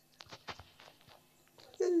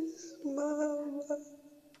 Yes, Mama.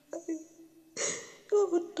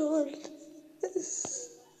 Oh, darling. Yes.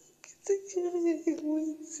 Ke tse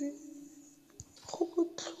ngwetsi. Go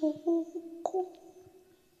botlhoko.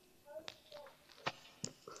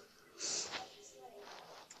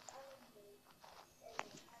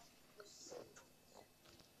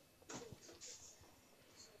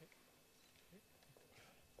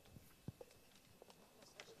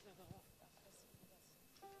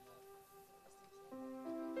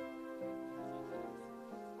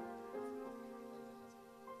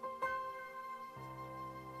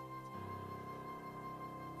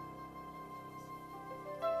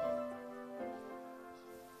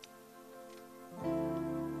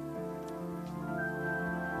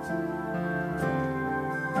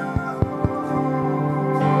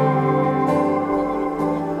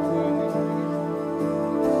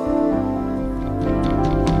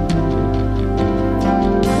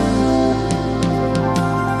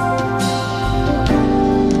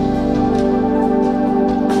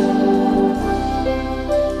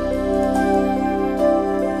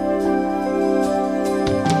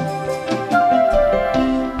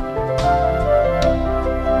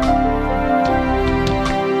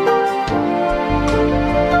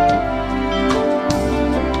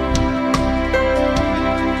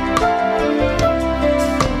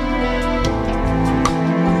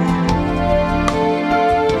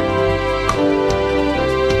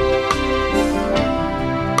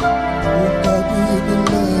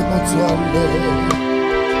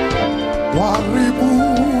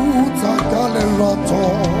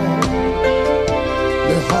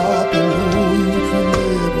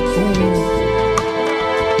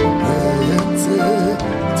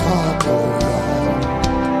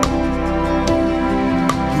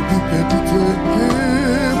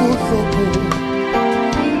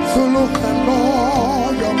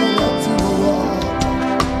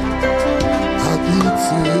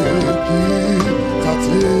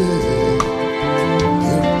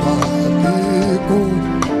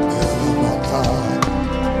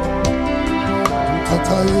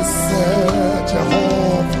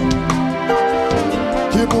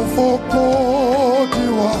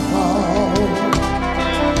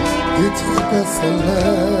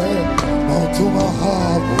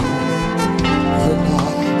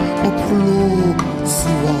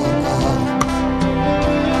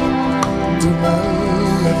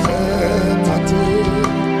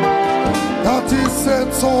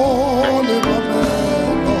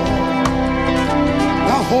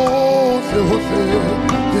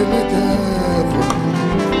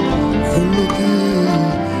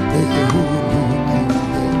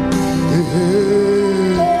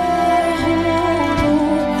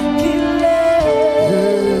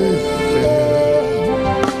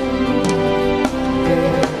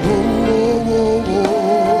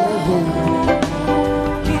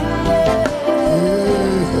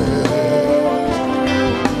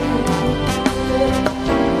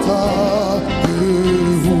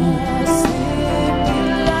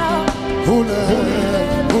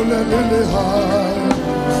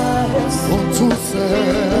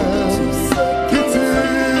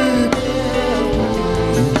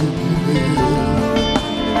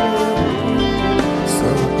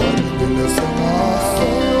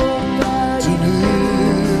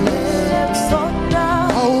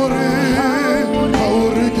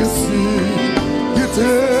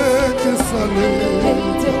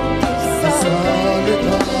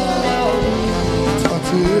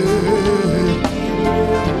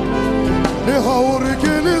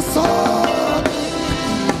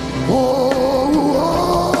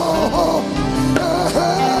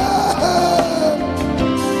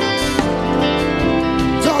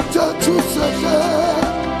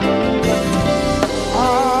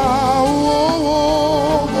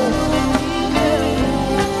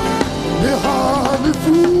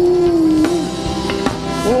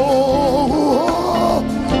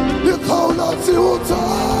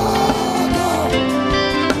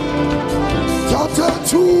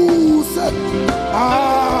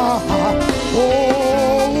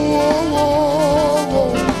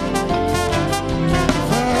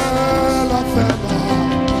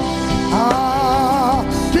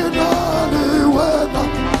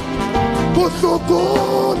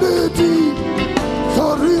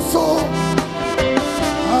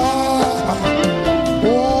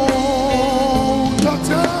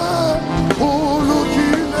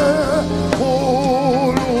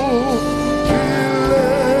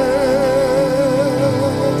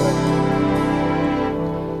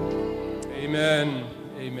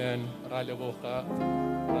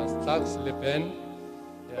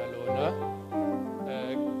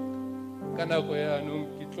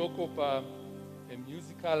 A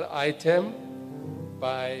musical item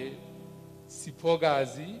by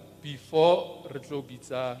Sipogazi before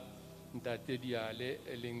Retlobitsa Ntate DIALE,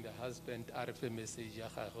 eleng the husband, RF message.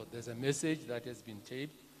 There's a message that has been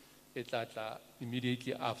taped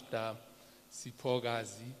immediately after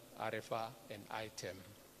Sipogazi, RFA, and item.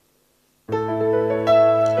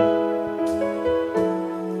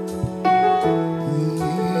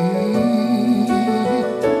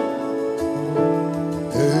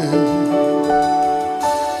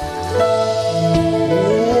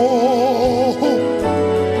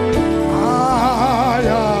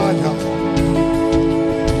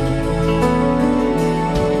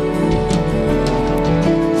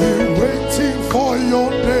 For your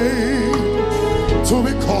name to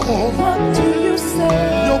be called. What do you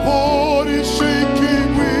say? Your body shaking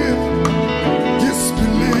with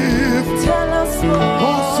disbelief. Tell us, Lord.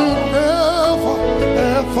 Cause you never,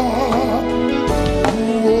 ever.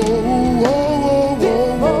 Whoa, whoa, whoa,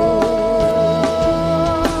 whoa, whoa.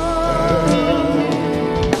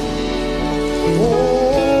 Oh,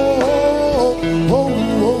 oh, oh.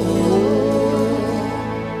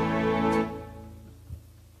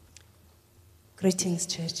 Greetings,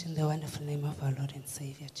 church, in the wonderful name of our Lord and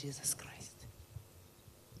Savior, Jesus Christ.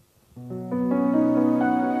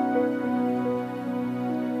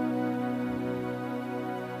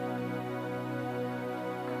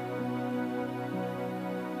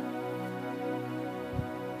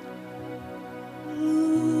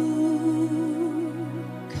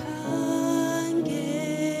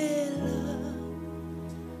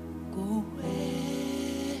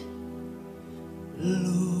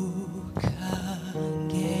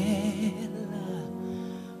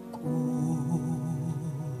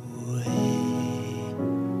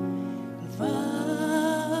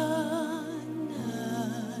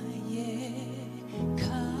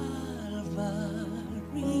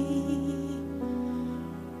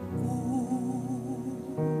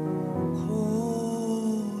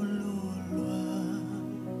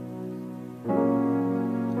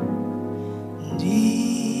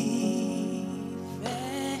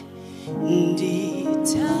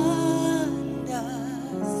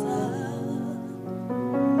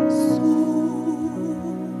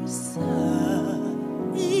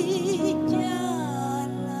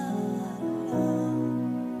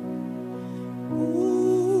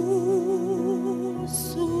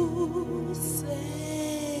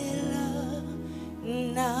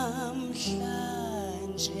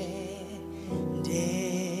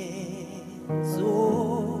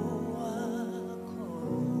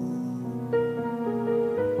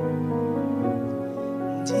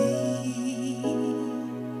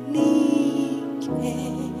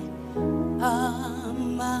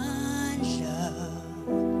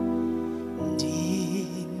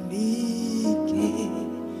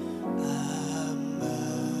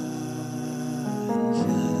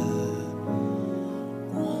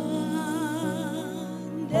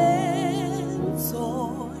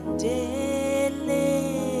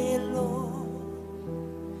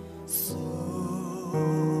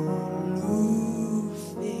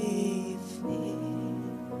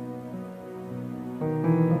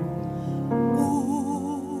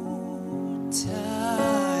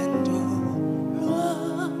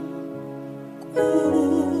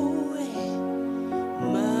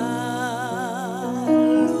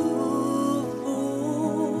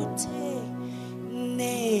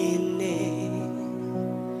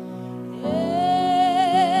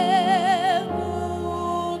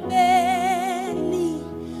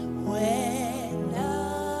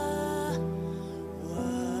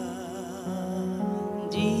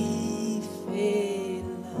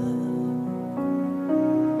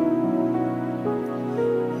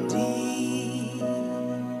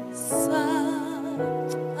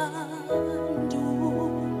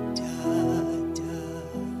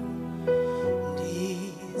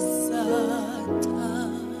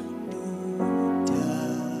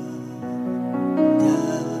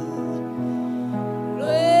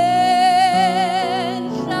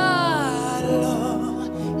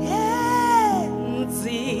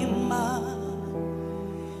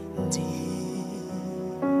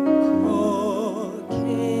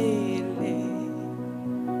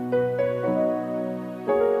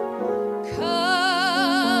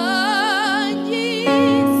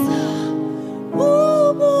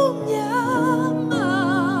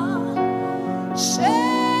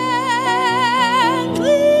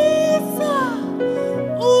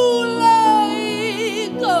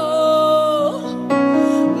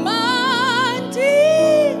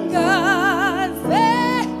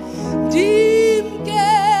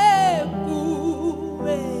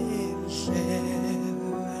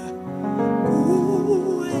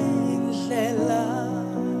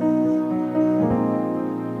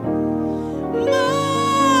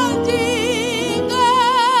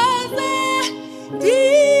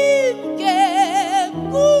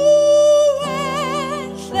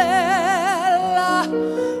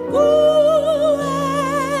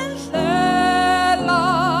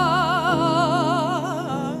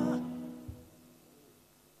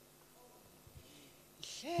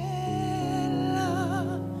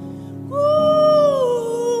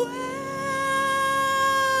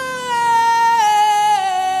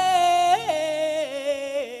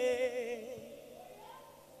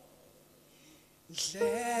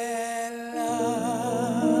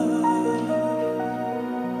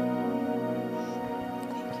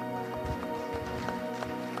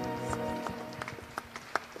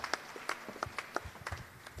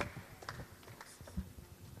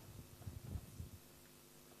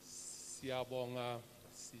 Siyabonga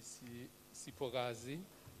Sipogazi.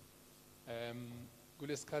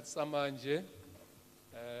 Kulesikhathi samanje,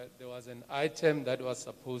 there was an item that was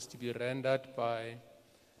supposed to be rendered by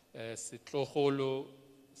Sitloholo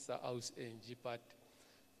sa aus ANGIE, but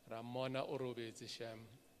Ramona Orobetse Shem,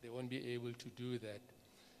 they won't be able to do that.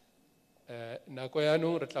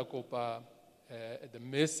 Nakoyano Retlakopa, the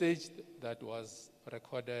message that was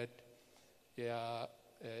recorded, yeah,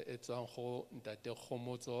 it's on that the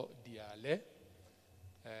Homozo DIALE.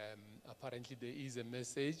 Apparently there is a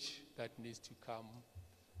message that needs to come.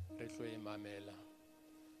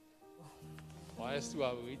 Whilst we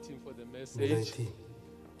are waiting for the message,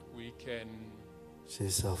 we can.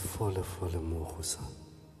 She's a full mohusa.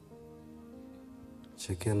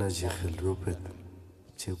 She can ajihilupet.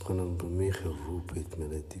 She can be rupet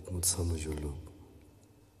meletic mutsamujulu.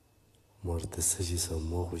 Morte says a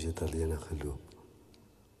mohuj Italiana hilup.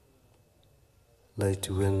 Like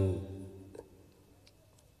when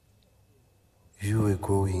you were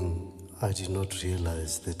going, I did not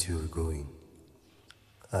realize that you were going.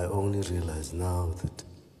 I only realize now that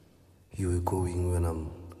you were going when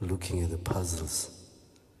I'm looking at the puzzles.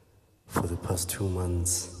 For the past 2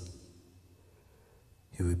 months,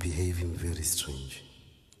 you were behaving very strange.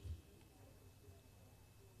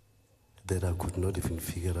 That I could not even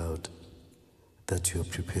figure out that you are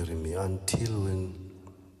preparing me until when,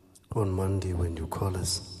 on Monday, when you call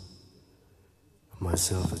us,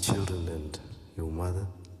 myself, the children, and your mother,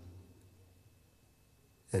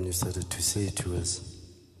 and you started to say to us,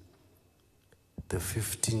 the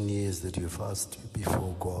 15 years that you've asked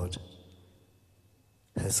before God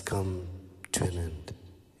has come to an end.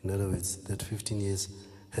 In other words, that 15 years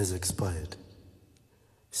has expired.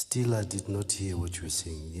 Still, I did not hear what you were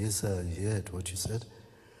saying. Yes, I heard what you said,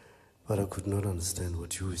 but I could not understand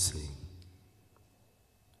what you were saying.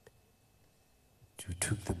 You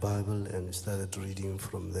took the Bible and you started reading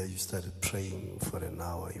from there. You started praying for an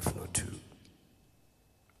hour, if not 2.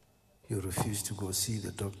 You refused to go see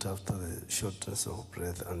the doctor after the shortness of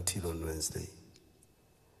breath until on Wednesday.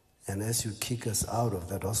 And as you kick us out of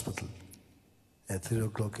that hospital at 3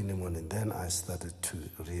 o'clock in the morning, then I started to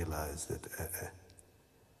realize that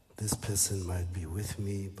this person might be with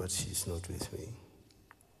me, but she's not with me.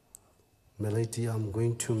 Melody, I'm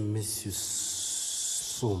going to miss you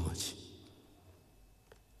so much.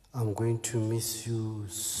 I'm going to miss you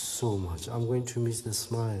so much. I'm going to miss the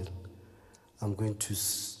smile. I'm going to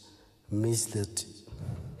miss that,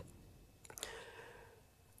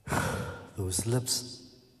 those lips,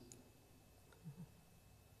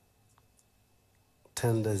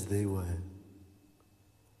 tender as they were.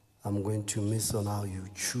 I'm going to miss on how you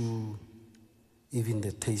chew even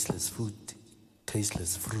the tasteless fruits.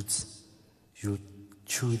 You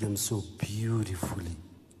chew them so beautifully,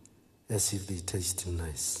 as if they taste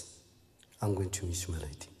nice. I'm going to miss you, my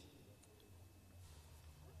lady.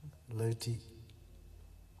 Lady,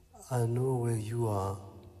 I know where you are.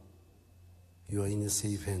 You are in the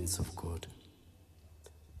safe hands of God,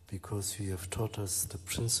 because you have taught us the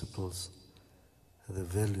principles, the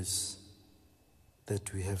values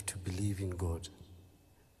that we have to believe in God,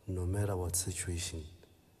 no matter what situation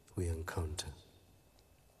we encounter.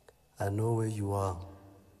 I know where you are.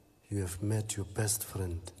 You have met your best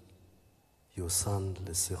friend, your son,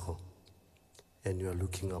 Lesego, and you are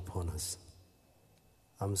looking upon us.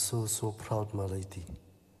 I'm so, so proud, my lady,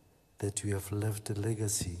 that you have left a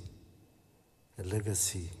legacy, a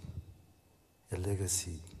legacy, a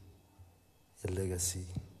legacy, a legacy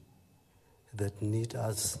that need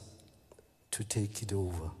us to take it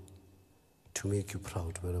over, to make you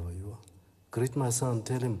proud wherever you are. Greet my son,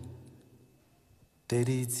 tell him,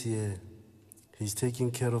 Daddy, it's here. He's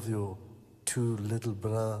taking care of your 2 little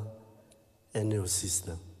brother and your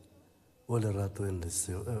sister, Olerato and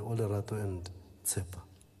Tsepa.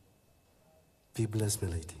 Be blessed, my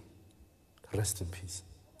lady. Rest in peace.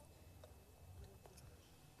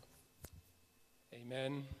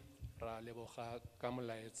 Amen. Ra leboga ka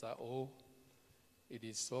molaetsa o. It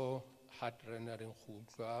is so heart-rendering go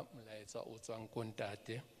utlwa molaetsa o tswang ko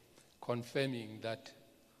ntate, confirming that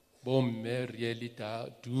bomme really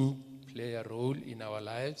do play a role in our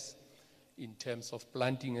lives in terms of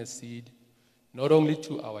planting a seed, not only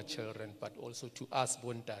to our children, but also to us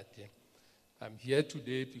bontate. I'm here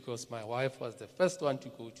today because my wife was the first one to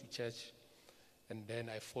go to church, and then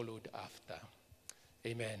I followed after.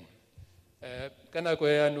 Amen. Kana ko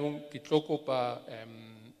ya nung kitlokopa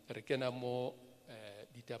rekena mo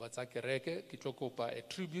ditaba tsa kereke, kitlokopa a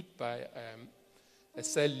tribute by a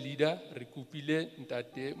cell leader, Rekupile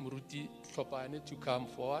Ntate Muruti Tlhopane, to come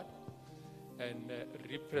forward and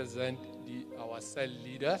represent our cell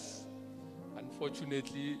leaders.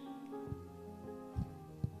 Unfortunately,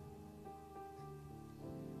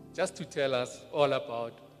 just to tell us all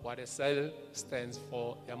about what a cell stands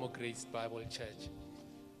for, Yamo Grace Bible Church.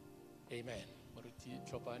 Amen. Moruti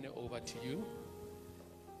Tlhopane, over to you.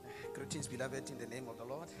 Greetings, beloved, in the name of the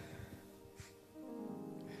Lord.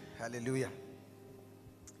 Hallelujah.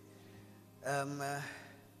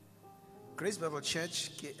 Grace Bible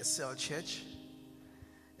Church, a cell church.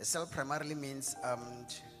 A cell primarily means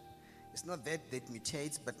it's not that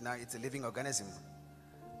mutates, but now it's a living organism.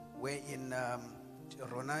 Where in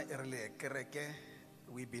Rona Kereke,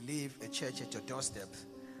 we believe a church at your doorstep.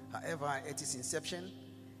 However, at its inception,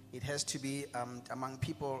 it has to be among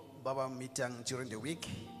people Baba meeting during the week,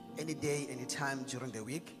 any day, any time during the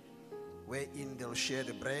week, wherein they'll share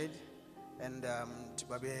the bread and to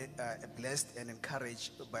be blessed and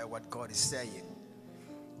encouraged by what God is saying.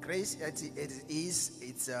 Grace,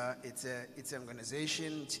 it's an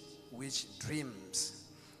organization which dreams.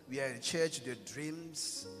 We are a church that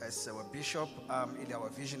dreams, as our bishop, our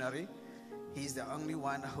visionary. He's the only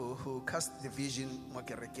one who cast the vision,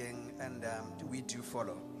 and we do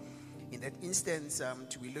follow. In that instance,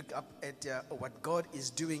 we look up at what God is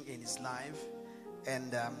doing in his life,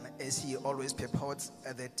 and as he always purports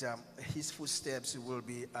that his footsteps will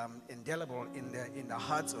be indelible in the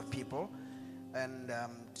hearts of people, and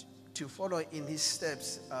to follow in his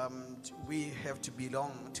steps, we have to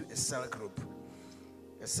belong to a cell group.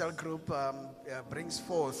 A cell group brings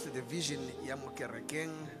forth the vision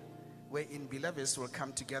wherein believers will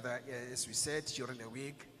come together, as we said, during the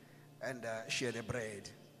week and share the bread.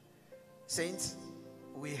 Saints,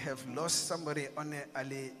 we have lost somebody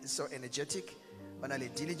so energetic,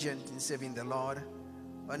 diligent in serving the Lord,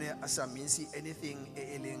 anything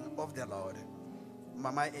of the Lord.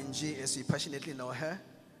 Mama ANGIE, as we passionately know her,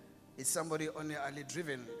 is somebody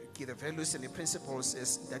driven to the values and the principles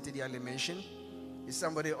as that DIALE mentioned. Is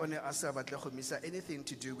somebody anything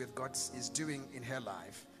to do with God is doing in her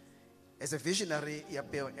life. As a visionary,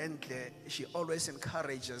 she always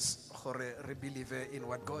encourages her believe in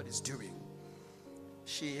what God is doing.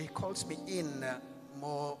 She calls me in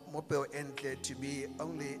more to be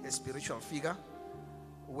only a spiritual figure,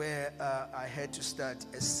 where I had to start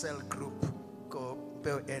a cell group called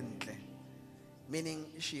meaning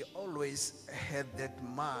she always had that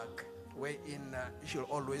mark wherein she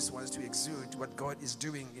always wants to exude what God is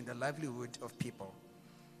doing in the livelihood of people.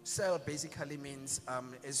 Cell basically means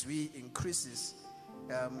as we increases,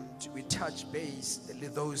 we touch base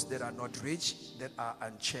with those that are not rich, that are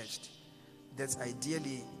unchurched. That's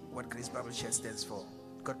ideally what Grace Bible Church stands for.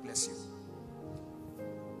 God bless you.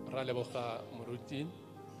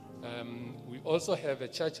 We also have a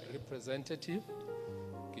church representative,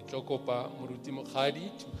 Kitlokopa Muruti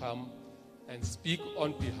Mukhadi, to come and speak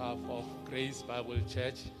on behalf of Grace Bible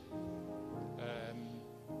Church.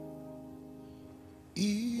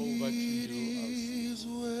 Over to you.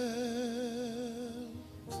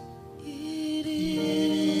 It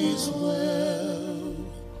is well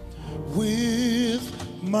with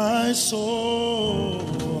my soul.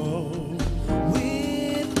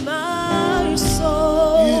 With my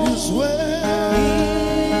soul. It is well.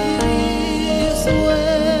 It is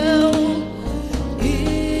well. It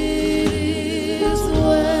is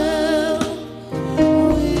well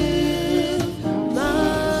with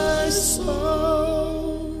my soul.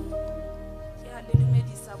 Ya le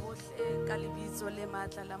dumedisa bohle ka lebitso le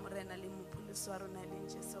matla la morena le mopholosi wa rona le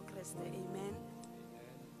Jesu Kriste. Amen.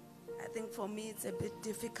 I think for me it's a bit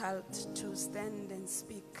difficult to stand and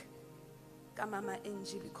speak ka Mama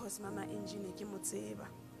ANGIE because Mama ANGIE ne ke mo tseba.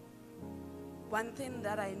 One thing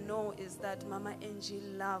that I know is that Mama ANGIE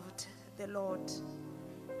loved the Lord.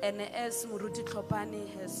 And as Muruti Tlhopane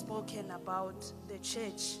has spoken about the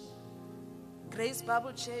church, Grace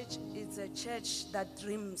Bible Church is a church that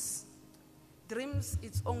dreams. Dreams,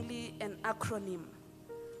 it's only an acronym.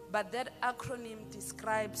 But that acronym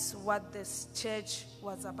describes what this church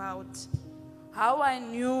was about. How I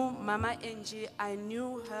knew Mama ANGIE, I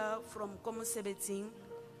knew her from Komusebeting,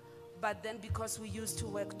 but then because we used to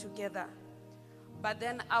work together. But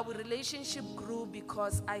then our relationship grew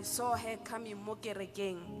because I saw her coming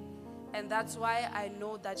Mokerekeng. And that's why I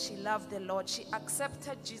know that she loved the Lord. She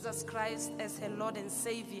accepted Jesus Christ as her Lord and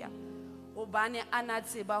Savior. Obane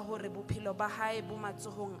anatseba hore bophelo ba hae bo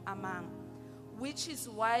matsohong a mang. Which is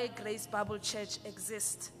why Grace Bible Church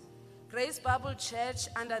exists. Grace Bible Church,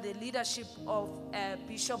 under the leadership of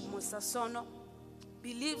Bishop Musasono,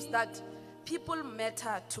 believes that people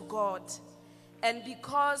matter to God. And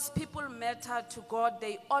because people matter to God,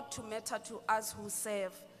 they ought to matter to us who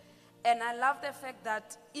serve. And I love the fact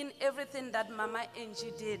that in everything that Mama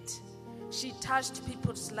ANGIE did, she touched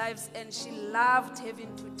people's lives and she loved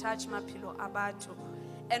having to touch Mapilo Abato.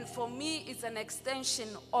 And for me, it's an extension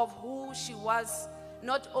of who she was,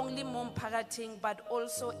 not only Mompagating, but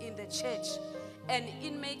also in the church. And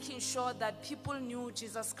in making sure that people knew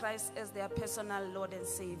Jesus Christ as their personal Lord and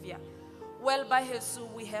Savior. Well, by Jesu,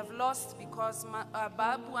 we have lost because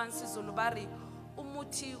Babu and Sizulubari,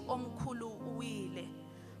 umuti omkulu uwile.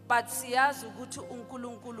 But siyazi ukuthi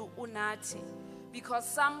uNkulunkulu unati. Because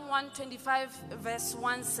Psalm 125 verse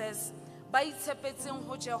 1 says, Baitshepetseng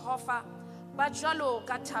ho Jehova, ba jwalo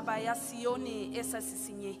ka thaba ya Sione e sa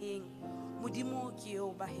sisinyeheng. Modimo ke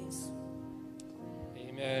eo ba heso.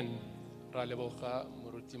 Amen. Ra leboga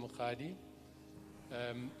moruti mogadi.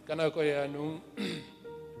 Kana ko ya nung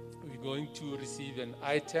we're going to receive an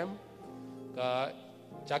item ka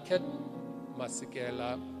jacket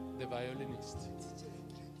Masikela, the violinist.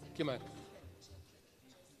 Kiman?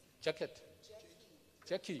 Jacket.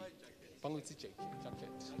 Jackie. Pangutsi Jackie.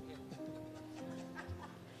 Jacket.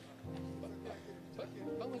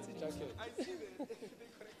 Pangutsi jacket. I see they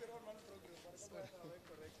corrected on one program.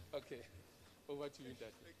 Okay. Over to you,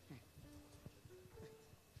 Daddy.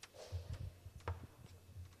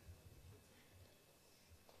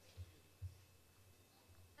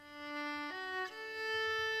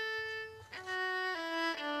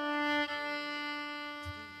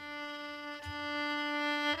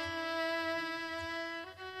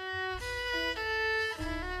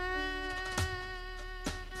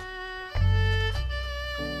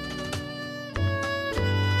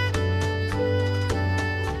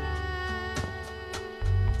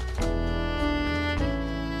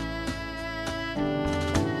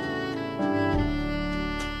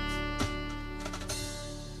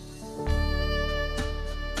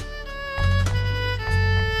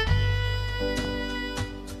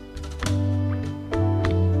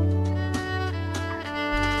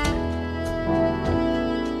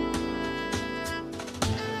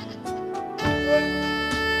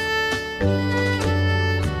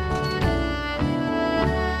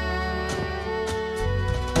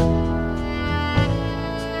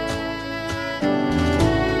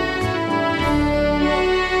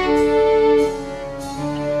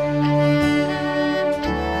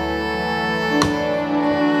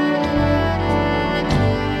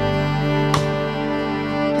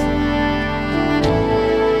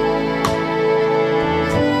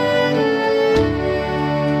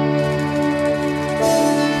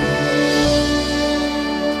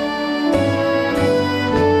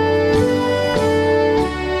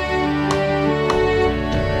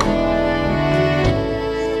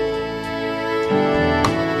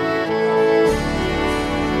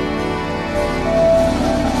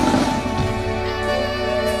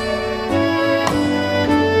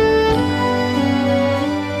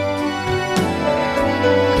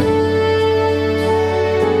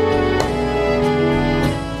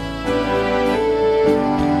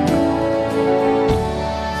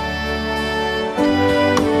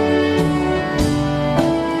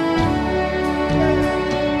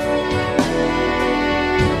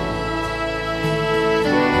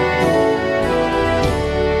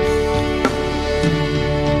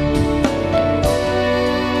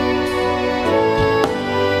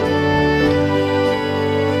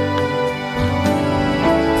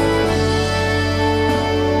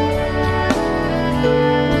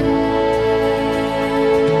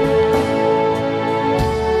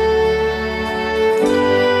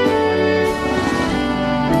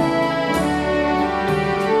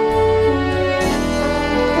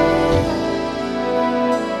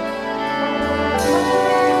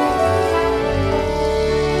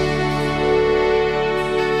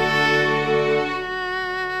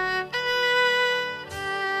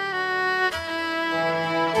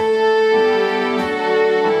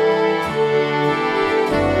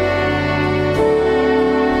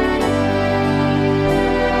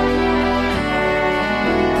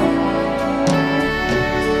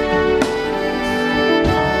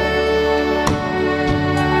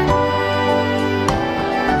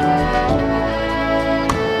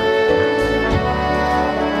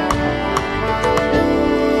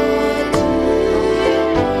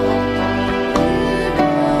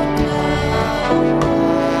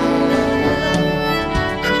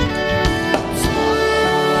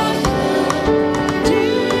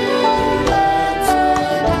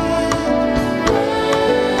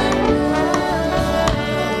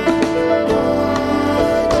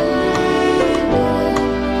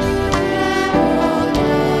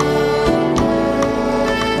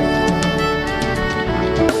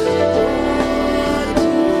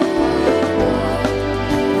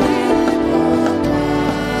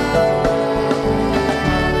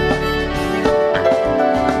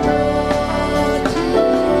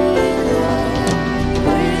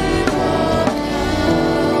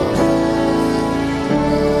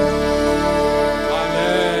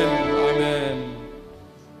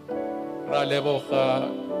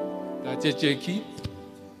 Jackie,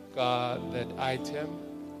 got that item.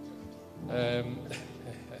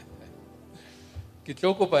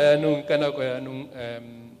 Kitloko bayanung kana ko yanung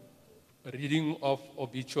reading of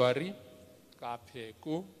obituary ka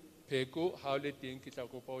pheko how le teng kitla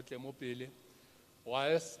go pa o tle mo pele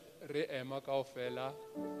whilst re ema kaofela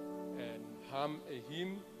and hum a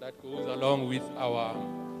hymn that goes along with our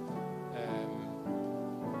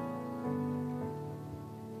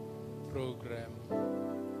program.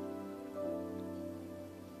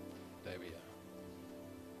 There we are.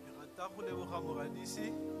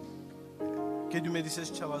 Ke dumedise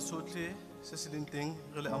setšhaba sotlhe se se leng teng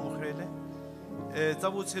re le amogele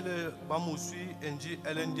tsa botshele ba moswi ANGIE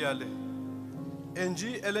DIALE.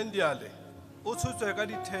 ANGIE DIALE o tshotswe ka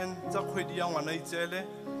di 10 tsa kgwedi ya Ngwanaitseele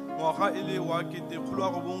ngwaga e le wa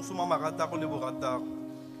 1996.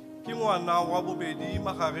 Ke ngwana wa bobedi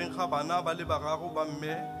magareng ga bana ba le bararo ba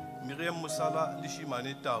mme Miriam Musala le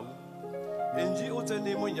Shimane Tau. ANGIE o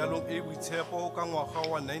tsene mo nyalong e boitshepo ka ngwaga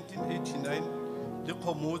wa 1989 le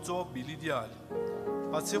Khomotso Billy DIALE.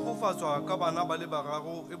 Ba tshegofatswa ka bana ba le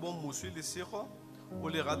bararo e bong moswi Lesego o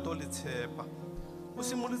Lerato le Tshepa. O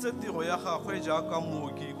simolotse tiro ya gagwe jaaka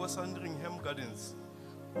mooki kwa Sandringham Gardens.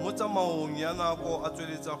 Mo tsamaong ya nako a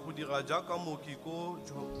tsweletsa go dira jaaka mooki ko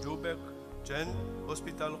Joburg Gen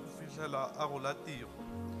Hospital go fitlhela a rola tiro.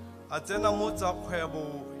 A tsena mo tsa kgwebo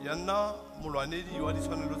ya nna molwanedi wa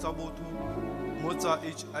ditshwanelo tsa botho mo tsa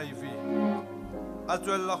HIV. A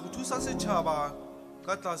tswelela go thusa setšhaba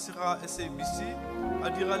ka tlase ga SABC a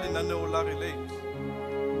dira lenaneo la Relate.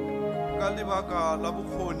 Ka lebaka la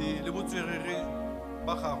bokgoni le botswerere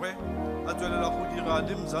ba gagwe a tswelela go dira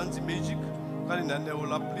le Mzansi Magic ka lenaneo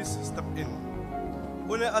la Please Step In.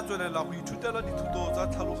 O ne a tswelela go ithutela dithuto tsa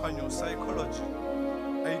tlhaloganyo psychology.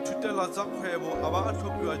 A ithutela tsa kgwebo a ba a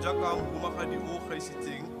tlhophiwa jaaka mohumagadi o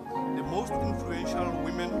gaisitseng the most influential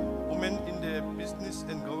women in the business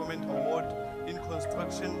and government award in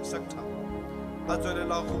construction sector. A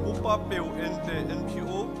tswelela go bopa peo entle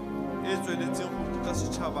NPO e tsweletseng go ruta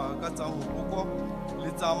setšhaba ka tsa moroko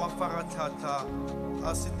le tsa mafaratlhatlha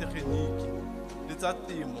a setegeniki le tsa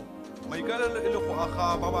temo. Maikalelo e le go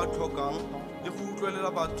aga ba ba tlhokang le go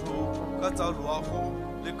utlwelela batho ka tsa loago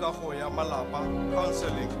le kago ya malapa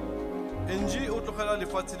counseling. ANGIE o tlogela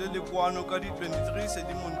lefatshe le le kwano ka di 23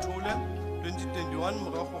 Sedimonthole 2021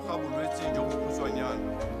 morago ga bolwetse jo bo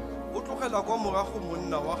khutshwanyana. O tlogela kwa morago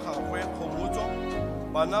monna wa gagwe Khomotso,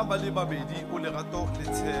 bana ba le babedi o Lerato le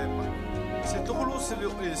Tshepa. Setlogolo se le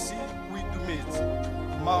esi o itumetse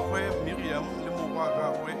mmagwe Miriam le morwa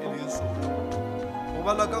gagwe e leng Solo. Go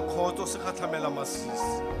bala ka kgotso se kgatlhamela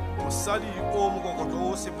masisi mosadi o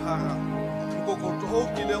mokokotlo o sephara mokokotlo o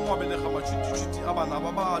kileng wa belega matšhitšhitši a bana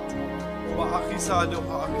ba batho go ba agisa le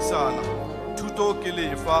go agisana thuto ke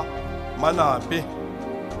lefa manape.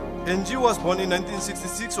 ANGIE was born in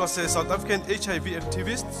 1966, was a South African HIV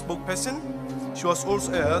activist, spokesperson. She was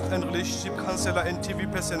also a health and relationship counselor and TV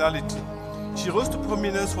personality. She rose to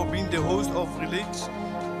prominence for being the host of Relate,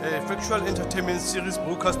 a factual entertainment series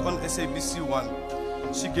broadcast on SABC1.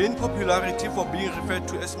 She gained popularity for being referred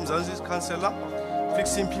to as Mzansi's counselor,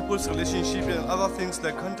 fixing people's relationships and other things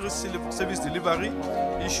like country service delivery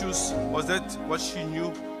issues. Was that what she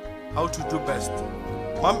knew how to do best?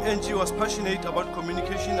 Mom ANGIE was passionate about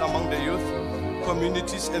communication among the youth,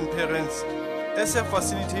 communities and parents. As a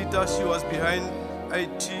facilitator, she was behind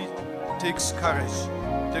IT Takes Courage.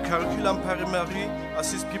 The curriculum primarily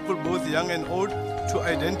assists people both young and old to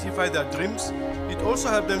identify their dreams. It also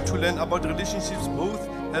helps them to learn about relationships both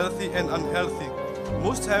healthy and unhealthy.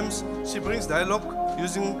 Most times, she brings dialogue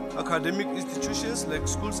using academic institutions like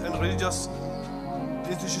schools and religious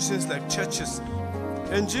institutions like churches.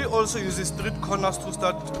 ANGIE also uses street corners to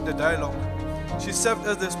start the dialogue. She served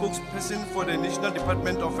as the spokesperson for the National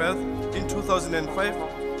Department of Health in 2005.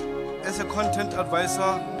 As a content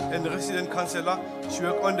advisor and resident counselor, she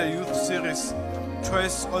worked on the youth series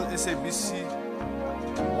Choice on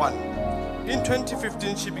SABC1. In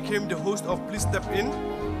 2015, she became the host of Please Step In,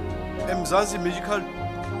 a Mzansi medical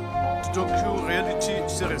docu-reality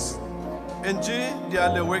series. ANGIE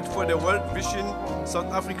DIALE worked for the World Vision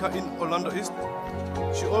South Africa in Orlando East.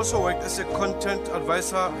 She also worked as a content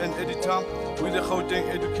advisor and editor with the Gauteng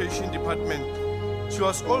Education Department. She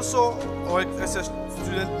was also worked as a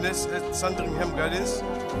student nurse at Sandringham Gardens.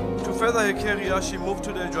 To further her career, she moved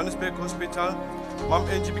to the Johannesburg Hospital. Mom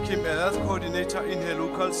ANGIE became a health coordinator in her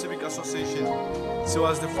local civic association. She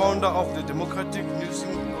was the founder of the Democratic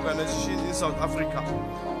Nursing Organization in South Africa.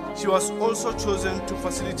 She was also chosen to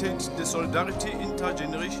facilitate the Solidarity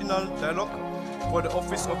Intergenerational Dialogue for the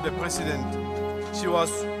Office of the President. She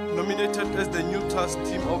was nominated as the new task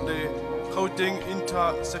team of the Gauteng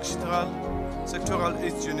Intersectoral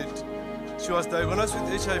AIDS Unit. She was diagnosed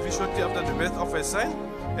with HIV shortly after the birth of her son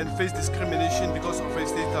and faced discrimination because of her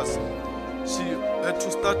status. She had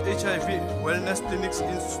to start HIV wellness clinics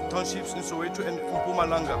in townships in Soweto and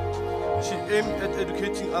Mpumalanga. She aimed at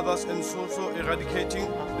educating others and also eradicating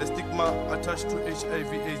the stigma attached to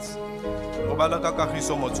HIV/AIDS.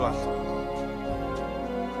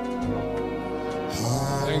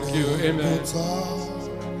 Thank you, amen.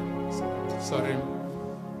 Sorry.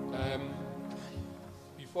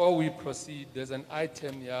 Before we proceed, there's an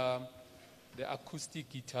item here, the acoustic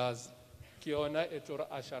guitars. Kiona etora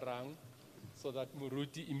asharang, so that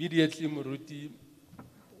Muruti,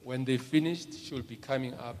 when they finished, she'll be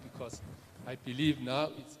coming up, because I believe now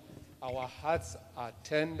our hearts are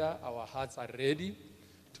tender, our hearts are ready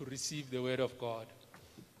to receive the word of God.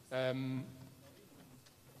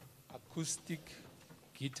 Acoustic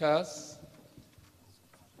guitars,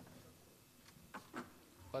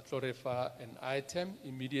 Batlorefa an item.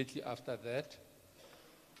 Immediately after that,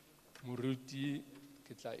 Muruti,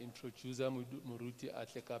 Kitla introducer Muruti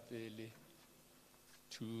Atlekapele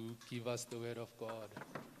to give us the word of God.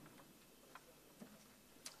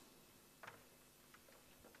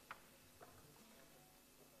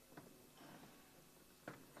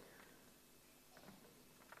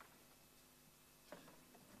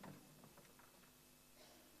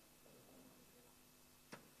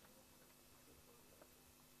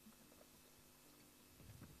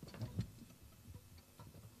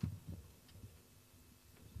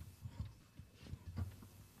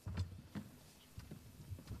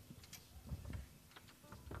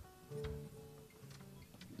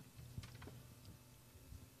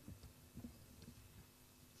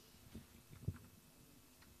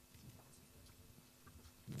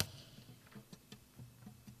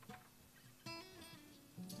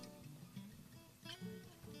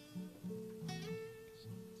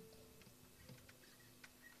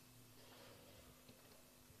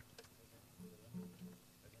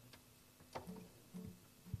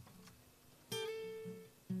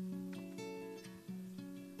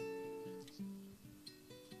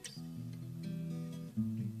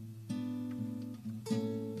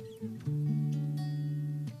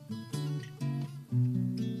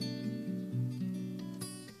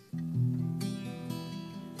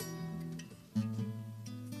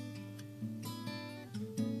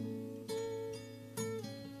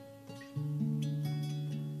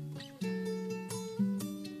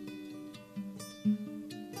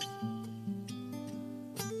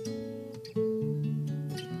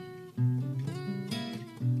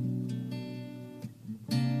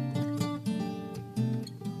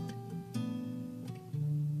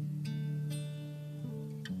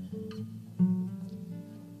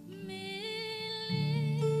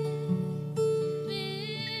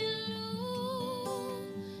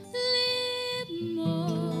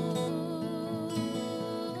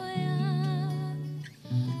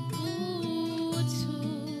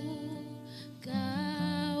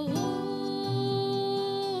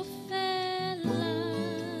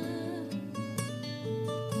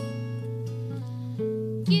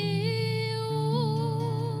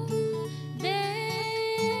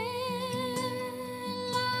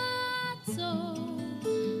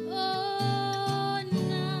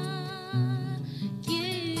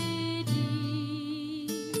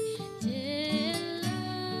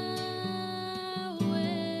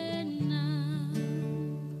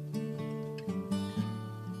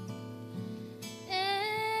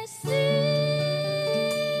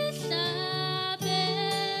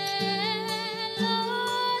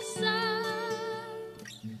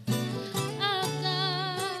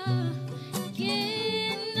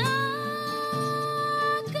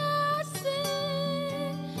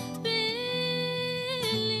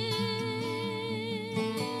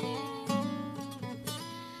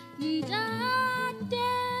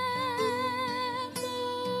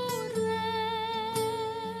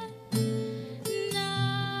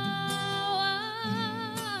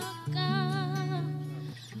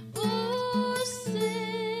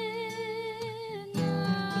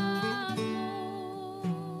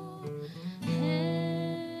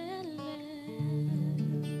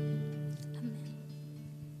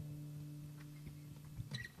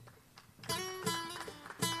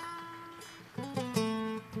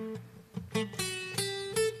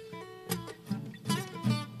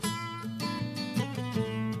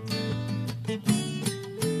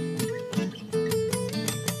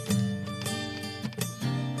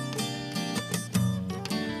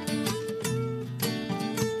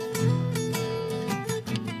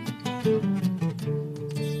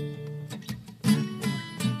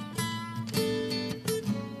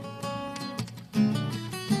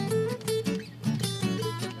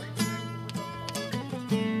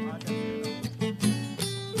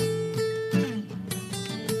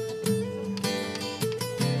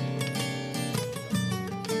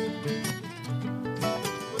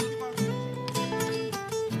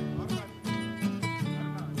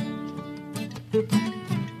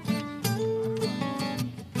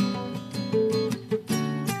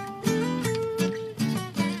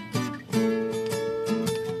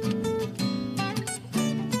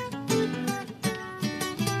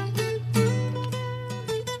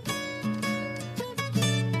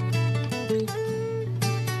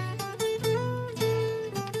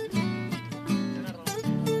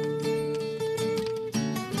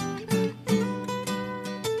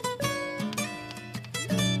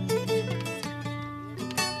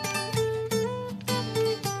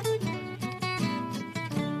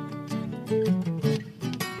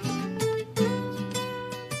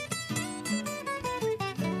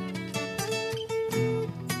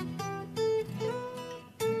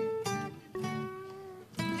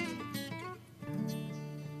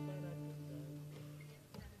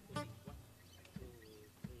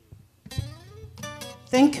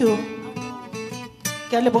 Thank you.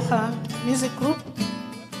 Ke a leboga, music group.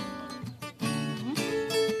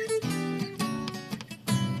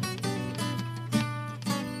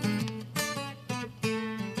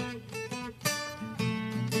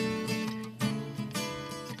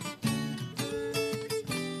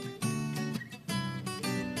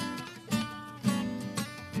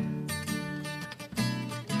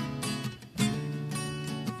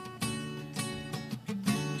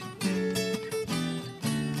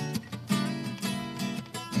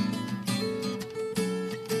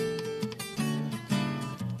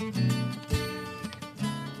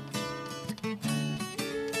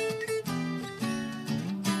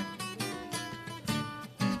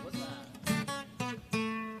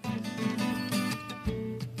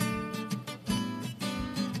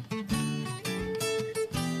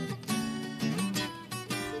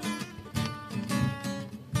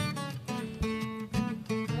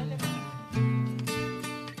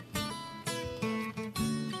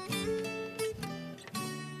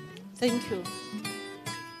 Thank you.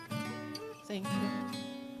 Thank you.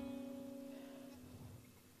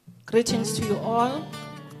 Greetings to you all.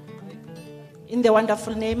 In the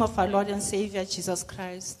wonderful name of our Lord and Savior, Jesus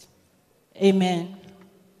Christ. Amen.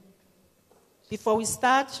 Before we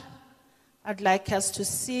start, I'd like us to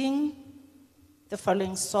sing the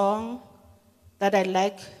following song that I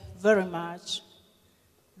like very much,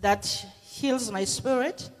 that heals my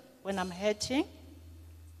spirit when I'm hurting,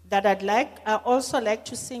 that I also like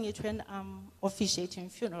to sing it when I'm officiating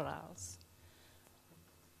funerals.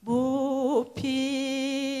 Bupilo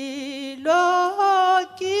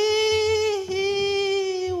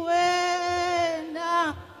ki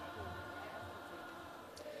wena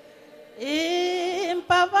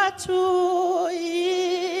impa batu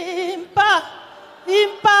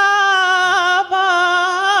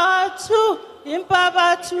impa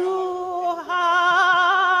batu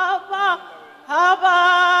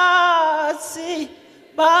habasi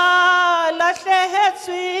ba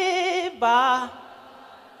lahlehetswe ba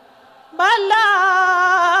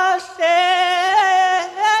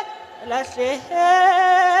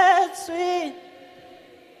lahlehetswe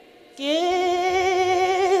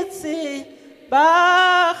kitsi ba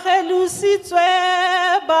kgelusitswe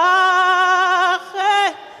ba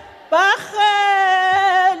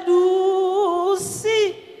kgelusi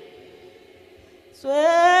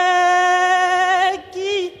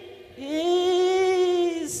tsweki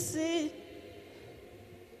isi.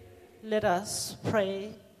 Let us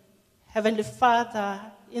pray. Heavenly Father,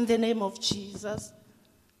 in the name of Jesus,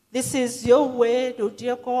 this is your word, oh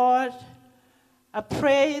dear God. I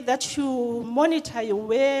pray that you monitor your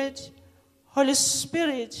word. Holy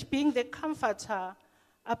Spirit, being the comforter,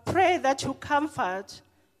 I pray that you comfort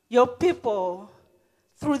your people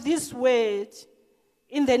through this word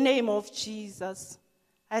in the name of Jesus.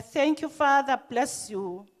 I thank you, Father, bless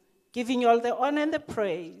you, giving you all the honor and the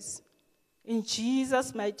praise. In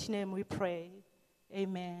Jesus' mighty name we pray.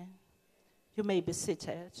 Amen. You may be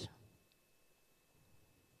seated.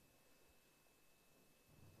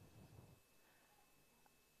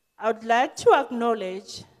 I would like to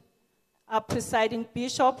acknowledge our presiding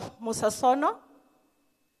Bishop, Musa Sono,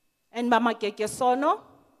 and Mama Keke Sono,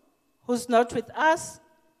 who's not with us,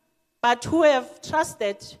 but who have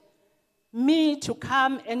trusted me to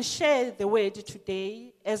come and share the word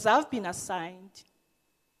today as I've been assigned.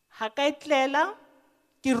 Hakaitlela,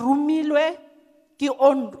 ki rumilwe, ki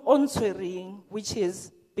ontwering, which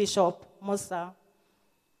is Bishop Musa.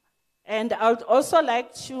 And I would also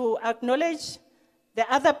like to acknowledge the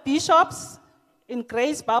other bishops in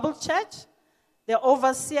Grace Bible Church, the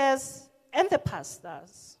overseers, and the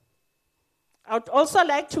pastors. I would also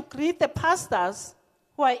like to greet the pastors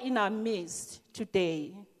who are in our midst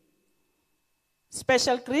today.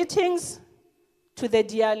 Special greetings to the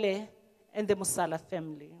DIALE and the Musala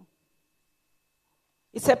family.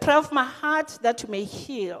 It's a prayer of my heart that you may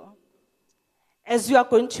heal as you are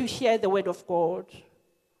going to hear the word of God.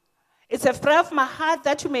 It's a prayer of my heart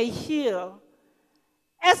that you may heal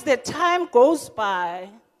as the time goes by,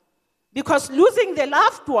 because losing the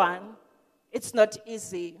loved one, it's not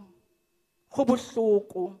easy.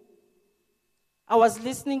 I was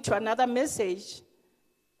listening to another message.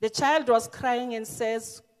 The child was crying and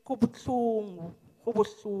says,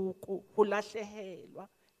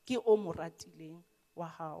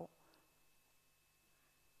 wow.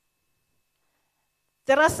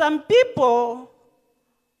 There are some people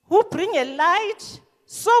who bring a light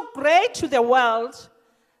so great to the world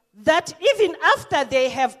that even after they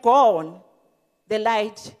have gone, the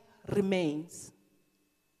light remains.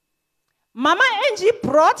 Mama ANGIE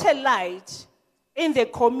brought a light in the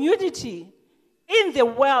community, in the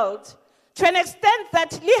world, to an extent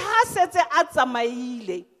that le ha setse a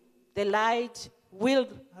tsamaile, the light will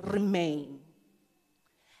remain.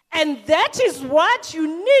 And that is what you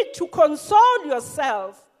need to console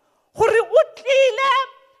yourself. Gore o tlile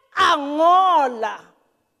a ngola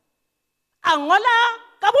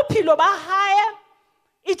ka bophelo ba hae.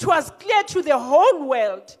 It was clear to the whole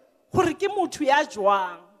world gore ke motho ya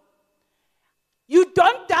jwang. You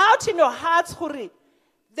don't doubt in your hearts gore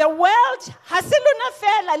the world ha se lona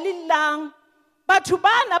fela le lang batho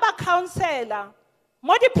bana ba counselor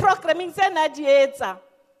mo di programming tsena di etsa,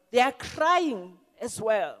 they are crying as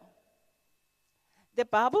well. The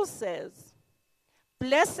Bible says,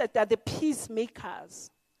 blessed are the peacemakers,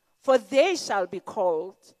 for they shall be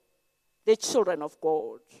called the children of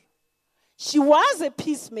God. She was a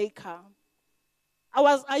peacemaker.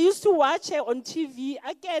 I used to watch her on TV.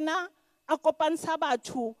 Akena a kopantsha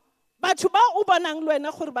batho ba o bonang le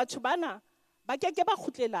wena gore batho bana ba keke ba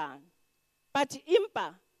khutlelang. But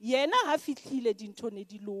impa yena ha fitlhile dintho ne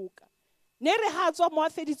di loka. Ne re ha tswa mo a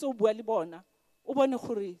feditse o bua le bona, o bone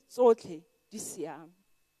gore tsotlhe di siame.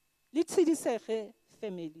 Le tshedisege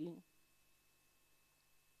family.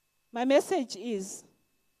 My message is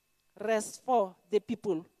rest for the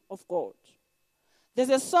people of God. There's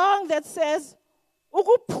a song that says,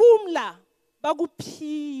 ukuphumla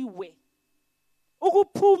bakuphiwe.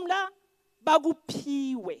 Ukuphumla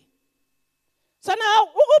bakuphiwe. So now,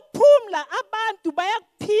 ukuphumla abantu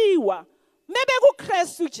bayakuphiwa. Maybe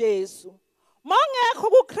kuKristu Jesu. Mongekho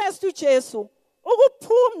kuKristu Jesu,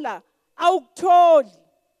 ukuphumla awukutholi.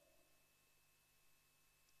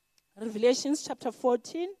 Revelations chapter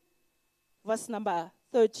 14, verse number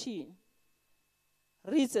 13,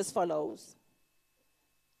 reads as follows.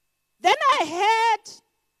 Then I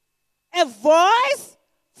heard a voice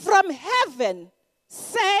from heaven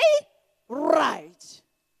say, write.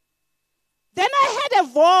 Then I heard a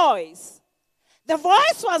voice. The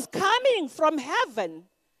voice was coming from heaven.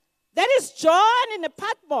 That is John in the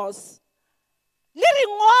Patmos.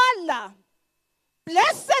 Liringola.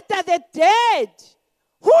 Blessed are the dead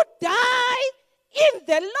who die in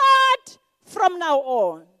the Lord from now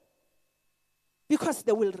on, because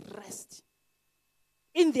they will rest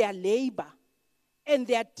in their labor and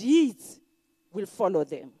their deeds will follow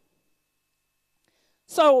them.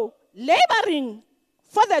 So, laboring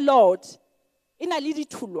for the Lord in a little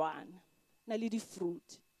tulwan, in a little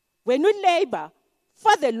fruit. When you labor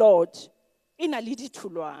for the Lord in a little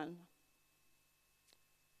tulwan,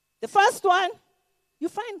 the first one, you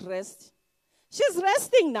find rest. She's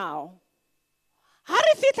resting now.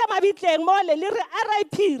 Harifita mabitleng mo le re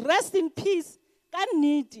RIP, rest in peace. Ka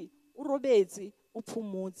nnete o robetse o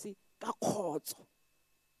phumotse ka khotso.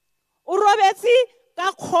 O robetse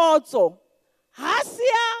ka khotso. Ha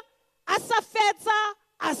sia a sa fetsa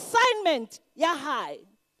assignment ya hae.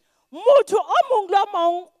 Motho o mong le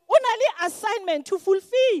mong o na le assignment to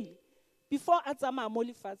fulfill before a tsamaya mo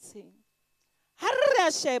lefatsheng. Ha re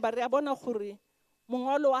a sheba re a bona gore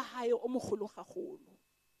mongolo wa hae o mogolo gagolo.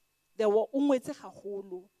 There were ungwetse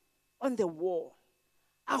gagolo on the wall.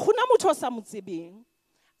 A gona motho o sa motsebeng.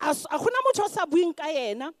 A gona motho o sa buing ka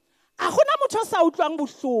yena. A gona motho o sa utlwang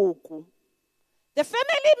bohloko. The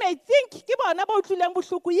family may think ke bona ba utlwileng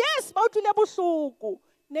bohloko. Yes, ba utlwile bohloko.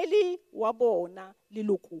 Neli wa bona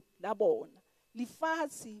leloko la bona.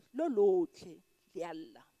 Lefatshe lo lotlhe le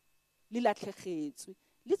alla. Le latlhegetswe.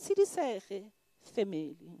 Le tshedisege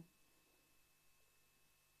family.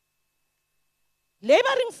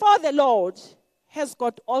 Laboring for the Lord has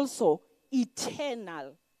got also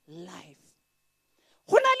eternal life.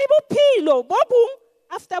 Go na le bophelo bo bong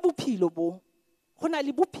after bophelo bo. Go na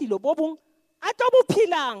le bophelo bo bong ato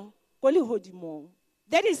bophilang go lehodimong.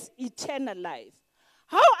 That is eternal life.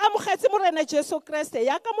 How amogetse morena Jesu Kriste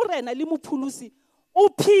ya ka morena le mophulusi o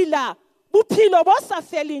phila bophelo bo sa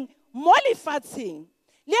feleng mo lefatsheng.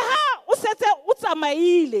 Le ha o setse o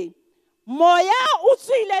tsamaile moya o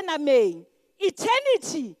tswile nameng.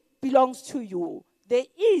 Eternity belongs to you. There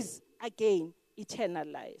is, again, eternal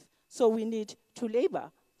life. So we need to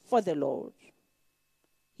labor for the Lord.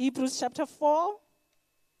 Hebrews chapter 4,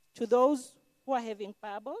 to those who are having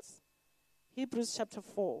Bibles. Hebrews chapter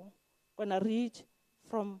 4. I'm going to read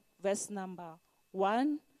from verse number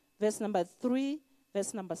 1, verse number 3,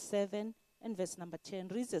 verse number 7, and verse number 10.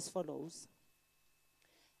 Reads as follows.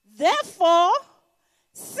 Therefore,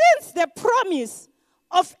 since the promise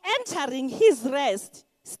of entering his rest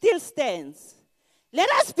still stands, let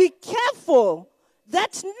us be careful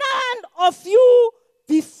that none of you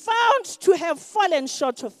be found to have fallen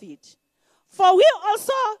short of it. For we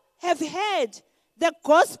also have heard the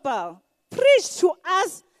gospel preached to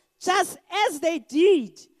us just as they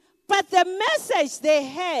did, but the message they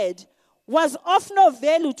heard was of no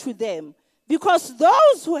value to them, because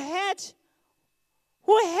those who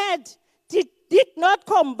did not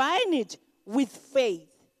combine it with faith.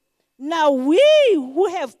 Now we who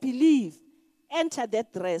have believed enter that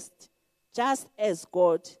rest, just as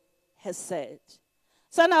God has said.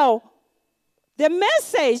 So now, the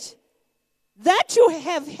message that you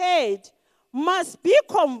have heard must be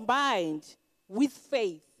combined with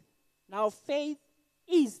faith. Now, faith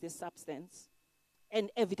is the substance and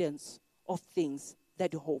evidence of things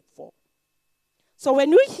that you hope for. So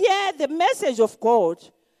when you hear the message of God,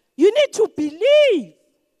 you need to believe.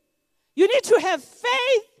 You need to have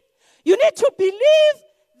faith. You need to believe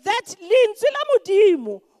that lentswe la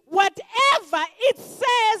Modimo, whatever it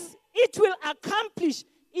says it will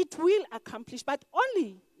accomplish, but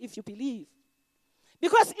only if you believe.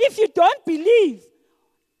 Because if you don't believe,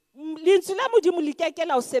 lentswe la Modimo le ke ke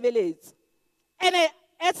la o sebeletsa. And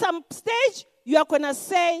at some stage, you are going to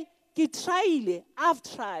say, I've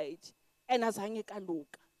tried, and azange ka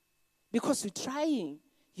loka. Because you're trying,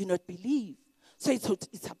 you not believe. So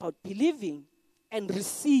it's about believing and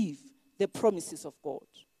receive the promises of God.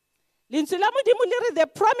 The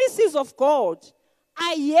promises of God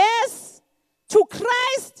are yes to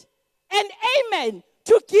Christ and amen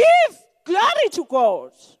to give glory to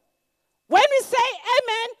God. When we say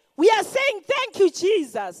amen, we are saying thank you,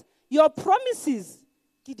 Jesus. Your promises,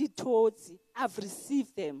 I've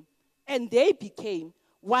received them, and they became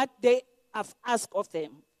what they have asked of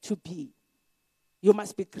them to be. You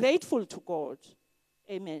must be grateful to God.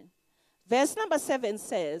 Amen. Verse number 7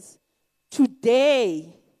 says,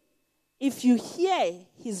 today, if you hear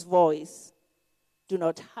his voice, do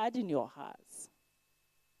not harden your hearts.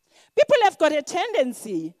 People have got a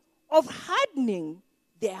tendency of hardening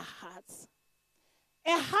their hearts.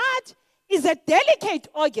 A heart is a delicate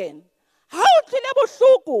organ.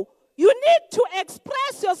 You need to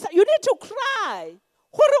express yourself. You need to cry.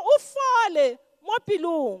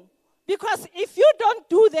 Because if you don't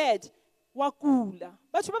do that, wakula.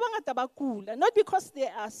 Not because they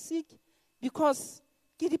are sick, because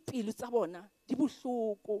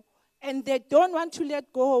and they don't want to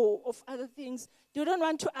let go of other things. They don't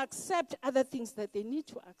want to accept other things that they need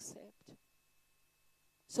to accept.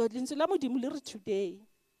 So today,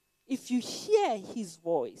 if you hear his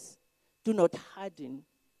voice, do not harden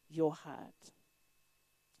your heart.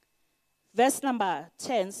 Verse number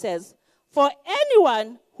 10 says, for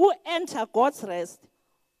anyone who enters God's rest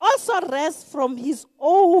also rests from his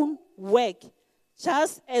own work,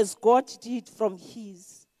 just as God did from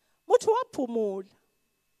his. Mutu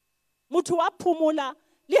wa phumula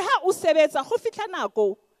le ha o sebetsa go fitla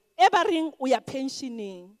nako e ba reng o ya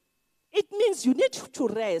pensioning. It means you need to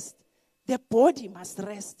rest. The body must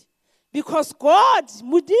rest. Because God,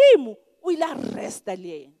 Modimo, o ila resta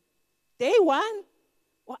le ena. Day 1,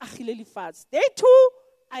 o agile lefatshe. Day 2,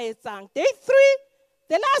 a etsang. Day 3,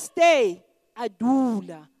 the last day, a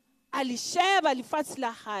dula. A le sheba lefatshe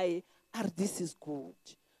la hae, this is good.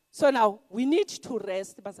 So now, we need to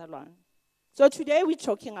rest, bazalwane. So today we're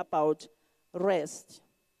talking about rest.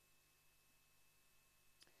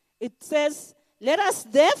 It says, let us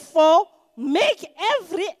therefore make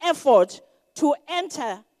every effort to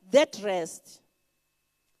enter that rest.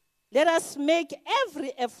 Let us make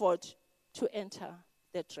every effort to enter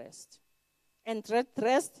that rest. And that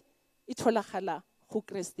rest, it tholagala go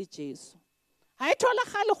Kristi Jesu. Ha e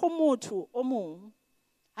tholagale go motho o mong.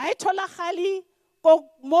 Ha e tholagale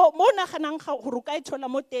mo naganang gore o ka e thola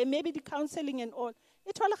mo teng, maybe the counseling and all.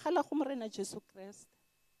 E tholagala go morena Jesu Kriste.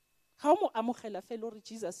 Ga o mo amogela fela gore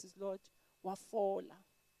Jesus is Lord, wa fola.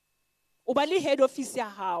 O ba le head office ya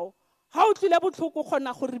hao. Ha o tlile botlhoko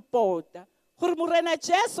kgona go reporta. Gore morena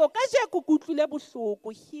Jesu ka je go kutlule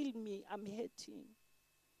botlhoko, heal me, I'm hurting.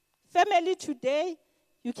 Family, today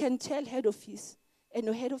you can tell head office, and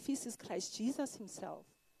your head office is Christ Jesus himself,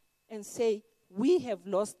 and say, we have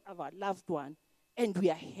lost our loved one and we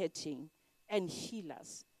are hurting, and heal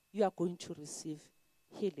us. You are going to receive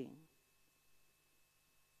healing.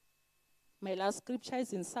 My last scripture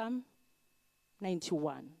is in Psalm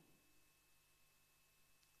 91,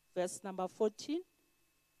 verse number 14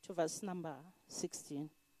 to verse number 16.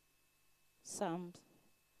 Psalm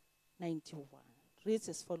 91 reads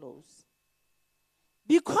as follows.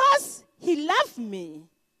 Because he loved me,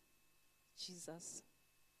 Jesus.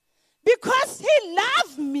 Because he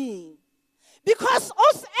loved me. Because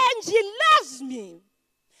us ANGIE loves me.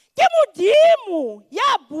 Ke Modimo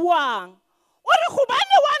ya buang. Ore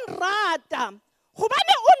gobane wa nrata.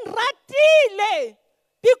 Gobane o nratile.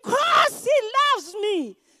 Because he loves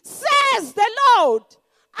me, says the Lord,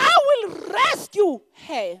 I will rescue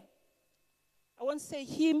her. I won't say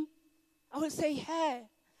him. I will say her.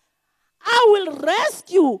 I will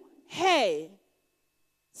rescue her,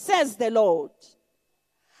 says the Lord.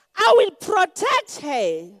 I will protect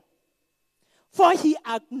her, for he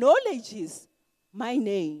acknowledges my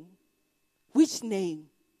name. Which name?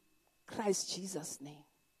 Christ Jesus' name.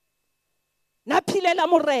 Naphilela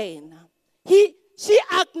morena. She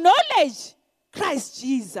acknowledged Christ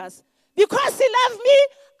Jesus. Because he loved me,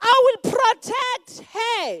 I will protect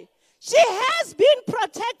her. She has been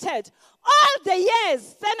protected all the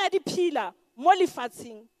years. Senadi Pila,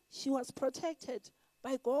 Molifatsing, she was protected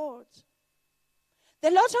by God.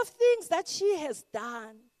 The lot of things that she has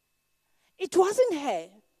done, it wasn't her.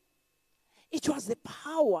 It was the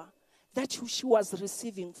power that she was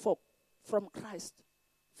receiving from Christ,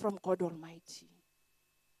 from God Almighty.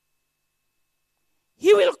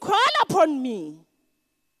 He will call upon me,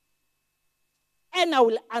 and I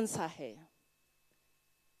will answer her.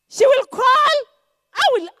 She will call, I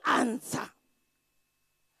will answer.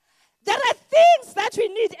 There are things that we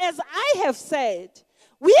need, as I have said.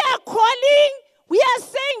 We are calling, we are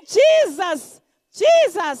saying,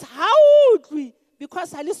 Jesus, how would we?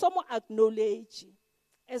 Because I someone acknowledge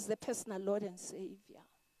as the personal Lord and Savior.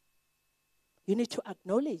 You need to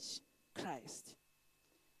acknowledge Christ.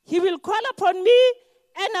 He will call upon me,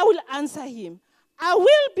 and I will answer him. I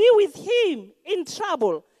will be with him in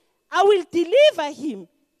trouble. I will deliver him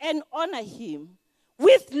and honor him.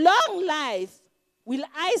 With long life will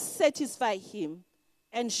I satisfy him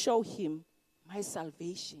and show him my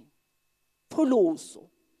salvation. Puluso.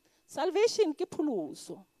 Salvation ke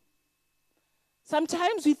puluso.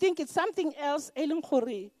 Sometimes we think it's something else.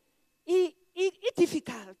 It's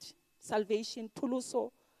difficult. Salvation,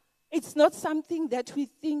 puluso. It's not something that we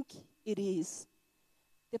think it is.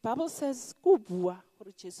 The Bible says,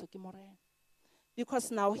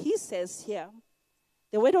 because now he says here,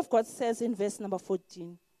 the word of God says in verse number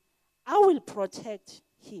 14, I will protect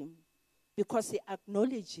him because he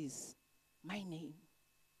acknowledges my name.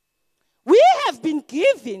 We have been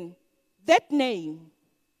given that name.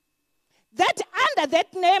 That under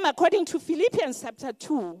that name, according to Philippians chapter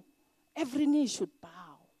 2, every knee should bow.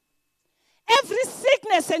 Every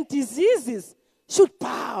sickness and diseases should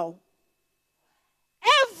bow.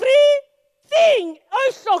 Everything,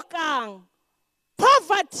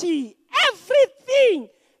 poverty, everything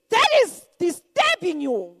that is disturbing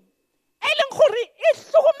you.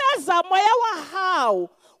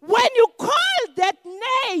 When you call that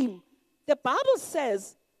name, the Bible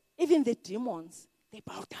says, even the demons, they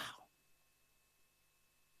bow down.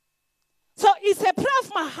 So it's a prayer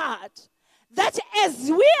of my heart that as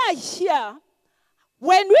we are here,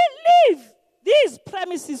 when we leave these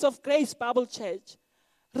premises of Grace Bible Church,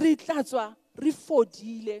 we understand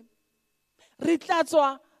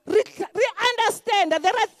that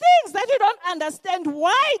there are things that we don't understand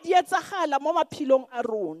why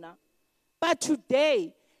but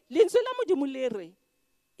today,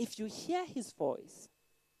 if you hear his voice,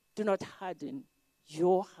 do not harden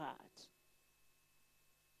your heart.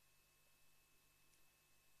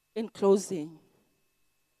 In closing,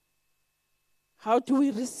 how do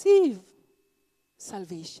we receive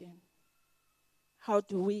salvation? How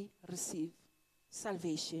do we receive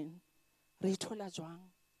salvation?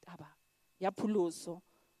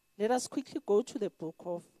 Let us quickly go to the book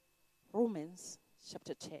of Romans,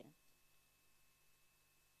 chapter 10.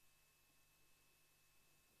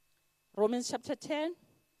 Romans chapter 10,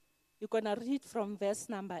 you're going to read from verse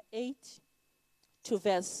number 8 to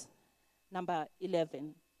verse number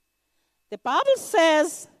 11. The Bible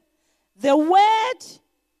says, the word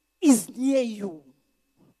is near you.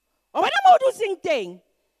 The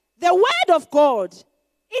word of God,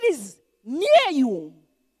 it is near you.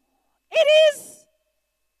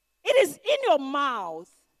 It is in your mouth.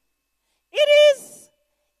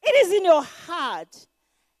 It is in your heart.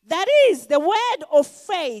 That is the word of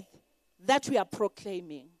faith that we are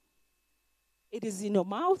proclaiming. It is in your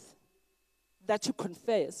mouth that you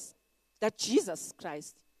confess that Jesus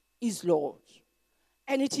Christ is Lord.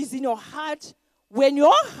 And it is in your heart. When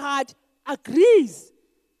your heart agrees,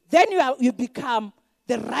 then you become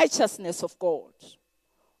the righteousness of God.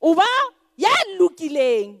 Uba ya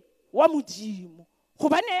lukileng wa modimo.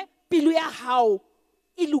 Hobane pilu ya hao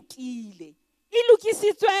ilukile.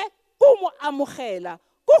 Ilukisitswe go mo amogela,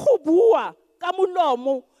 go go bua ka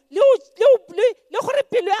molomo le gore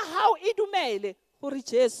pilu ya hao e dumele gore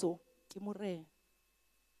Jesu ke morena.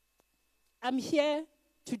 I'm here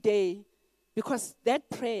today because that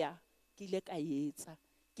prayer ke ile ka etsa.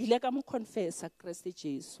 Ke ile ka mo confessa Christ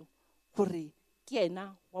Jesu gore ke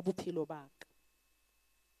ena wa bophelo ba ka.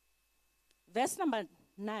 Verse number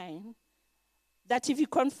 9, that if you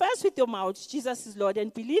confess with your mouth Jesus is Lord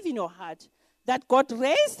and believe in your heart that God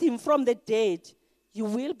raised him from the dead, you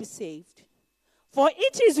will be saved. For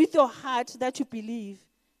it is with your heart that you believe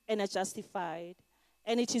and are justified,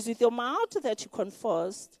 and it is with your mouth that you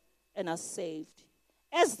confess and are saved.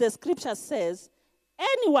 As the scripture says,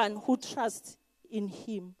 anyone who trusts in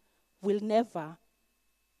him will never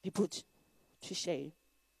be put to shame.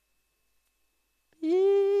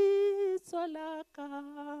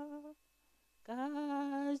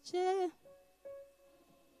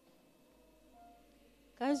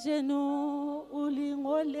 Kajeno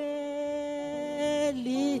ulingoleli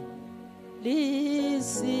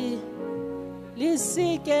lisi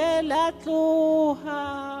ke la tloha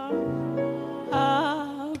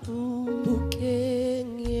abu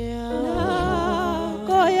bukeng ya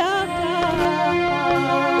nako ya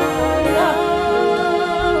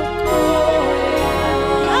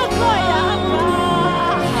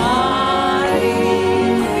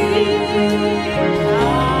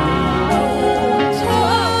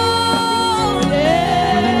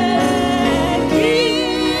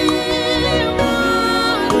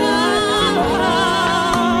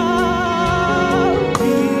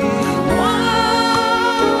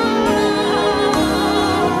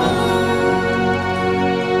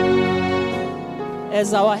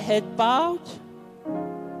as our head bowed,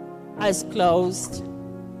 eyes closed,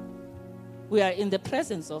 we are in the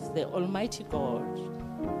presence of the Almighty God.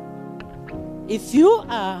 If you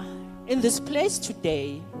are in this place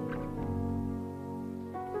today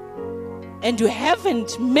and you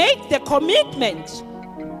haven't made the commitment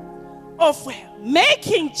of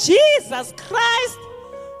making Jesus Christ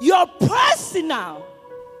your personal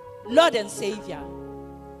Lord and Savior,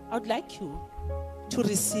 I would like you to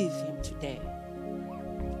receive him today.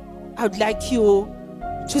 I would like you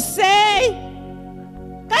to say,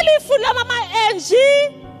 Kalifula mama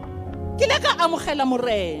Angie, kileka amukela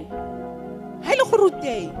mure. Haile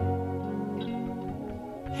khurute.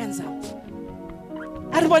 Hands up.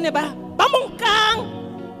 Aribone ba mongkang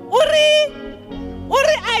uri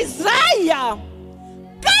Isaiah.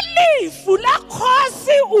 Kalifula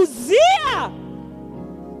khosi Uzia.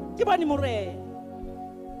 Ke bani mure.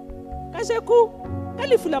 Kasheku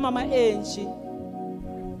kalifula mama Angie.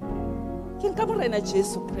 King ka morena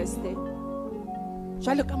Jesu Kriste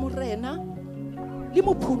jwale ka morena le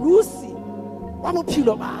mophulusi wa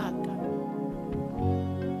bophelo baka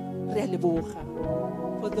re a leboga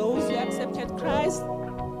for those who accepted Christ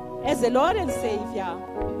as the Lord and Savior.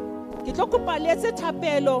 Ke tlo kopa letse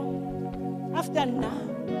thapelo after nna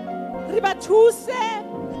re ba thuse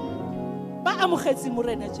ba amogetse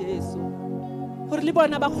morena Jesu gore le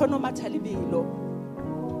bona ba kgone matha lebelo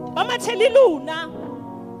ba mathele luna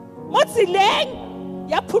motsileng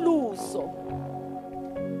ya phuluso.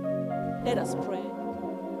 Let us pray.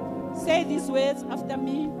 Say these words after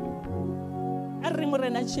me. Arri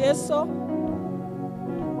morena Jesu,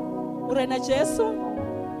 morena Jesu,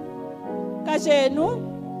 kajeno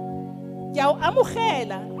ke a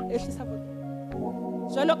amogela ehlisa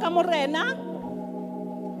jwalo ka morena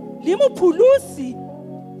le mophulusi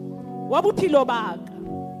wa bophelo baka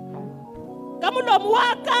ka molomo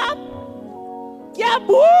wa ka ke a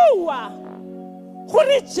bua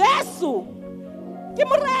gore Jesu ke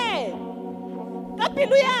morena ka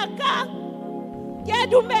pelo ya ka ke a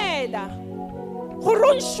dumela gore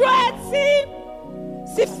o nshwetse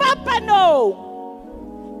sefapano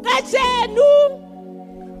ka jeno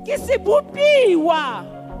ke sebupiwa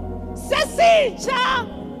se setšha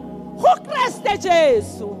go Kriste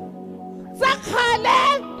Jesu tsa kgale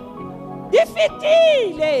di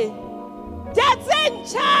fetile tša tse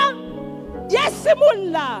ntšha di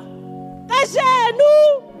simolola ka jeno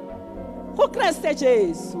go Kriste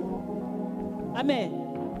Jesu. Amen.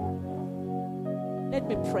 Let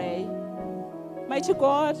me pray. Mighty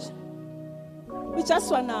God, we just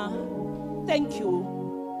want to thank you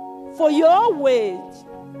for your word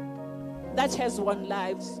that has won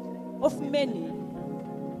lives of many.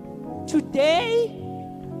 Today,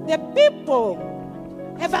 the people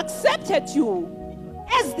have accepted you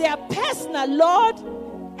as their personal Lord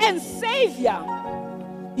and Savior.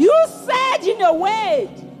 You said in your word,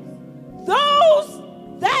 those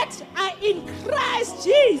that are in Christ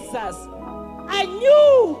Jesus are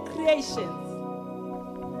new creations.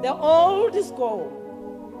 The old is gone,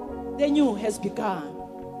 the new has begun.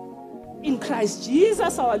 In Christ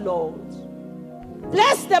Jesus our Lord.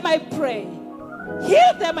 Bless them, I pray.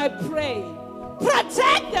 Heal them, I pray.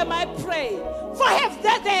 Protect them, I pray. For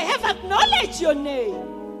that they have acknowledged your name.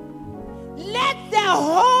 Let their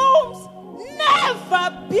homes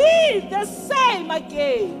never be the same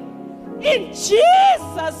again. In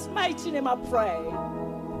Jesus' mighty name I pray.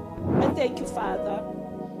 And thank you, Father.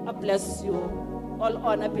 I bless you. All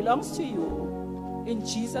honor belongs to you. In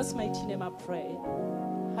Jesus' mighty name I pray.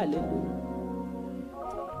 Hallelujah.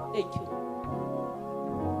 Thank you.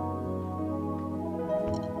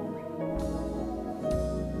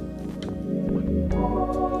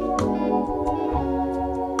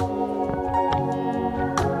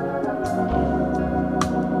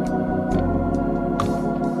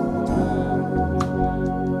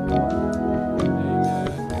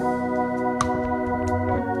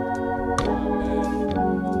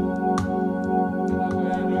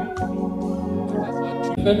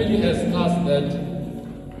 The family has asked that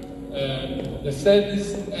the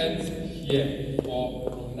service ends here for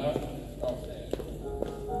Rona.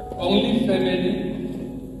 Only family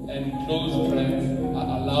and close friends are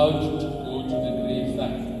allowed to go to the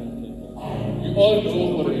graveside. We all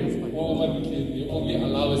know for it, they only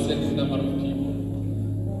allow a certain number of people.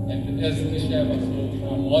 And as the share was we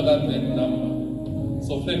are more than that number.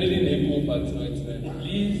 So family name over to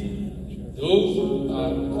please, those who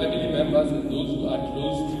are family members and those who are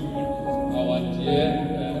close to our dear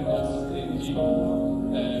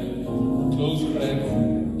close friends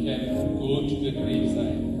can go to the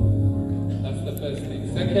graveside. That's the first thing.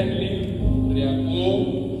 Secondly, Riago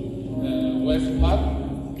West Park,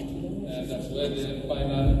 that's where the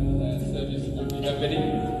final service will be happening.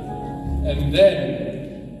 And then,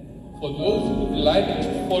 for those who would like to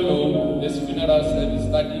follow this funeral service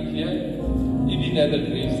starting here, even at the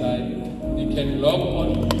graveside, they can log on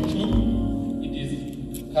to YouTube. It is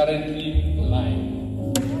currently live.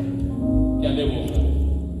 The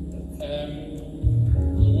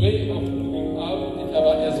way of moving out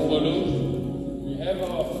is as follows. We have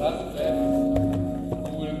our brass band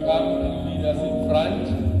who will come and lead us in front,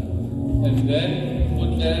 and then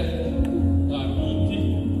Hotel Maruti,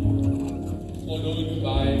 followed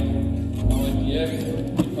by our dear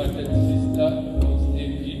departed sister,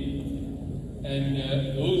 ANGIE, and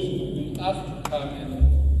those who will ask to come and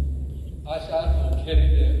usher or carry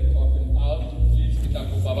the coffin out, please pick up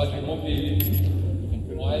Babaki Mobile,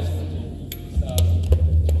 wife,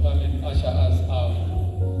 to come and usher us out.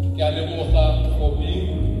 Kialemoha for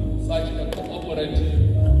being such a cooperative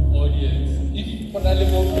audience. If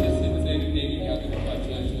Ponalemo is saying I'm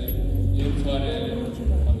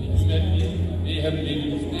a human being, I may have made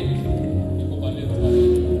mistakes.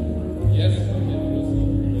 Yes, we can proceed.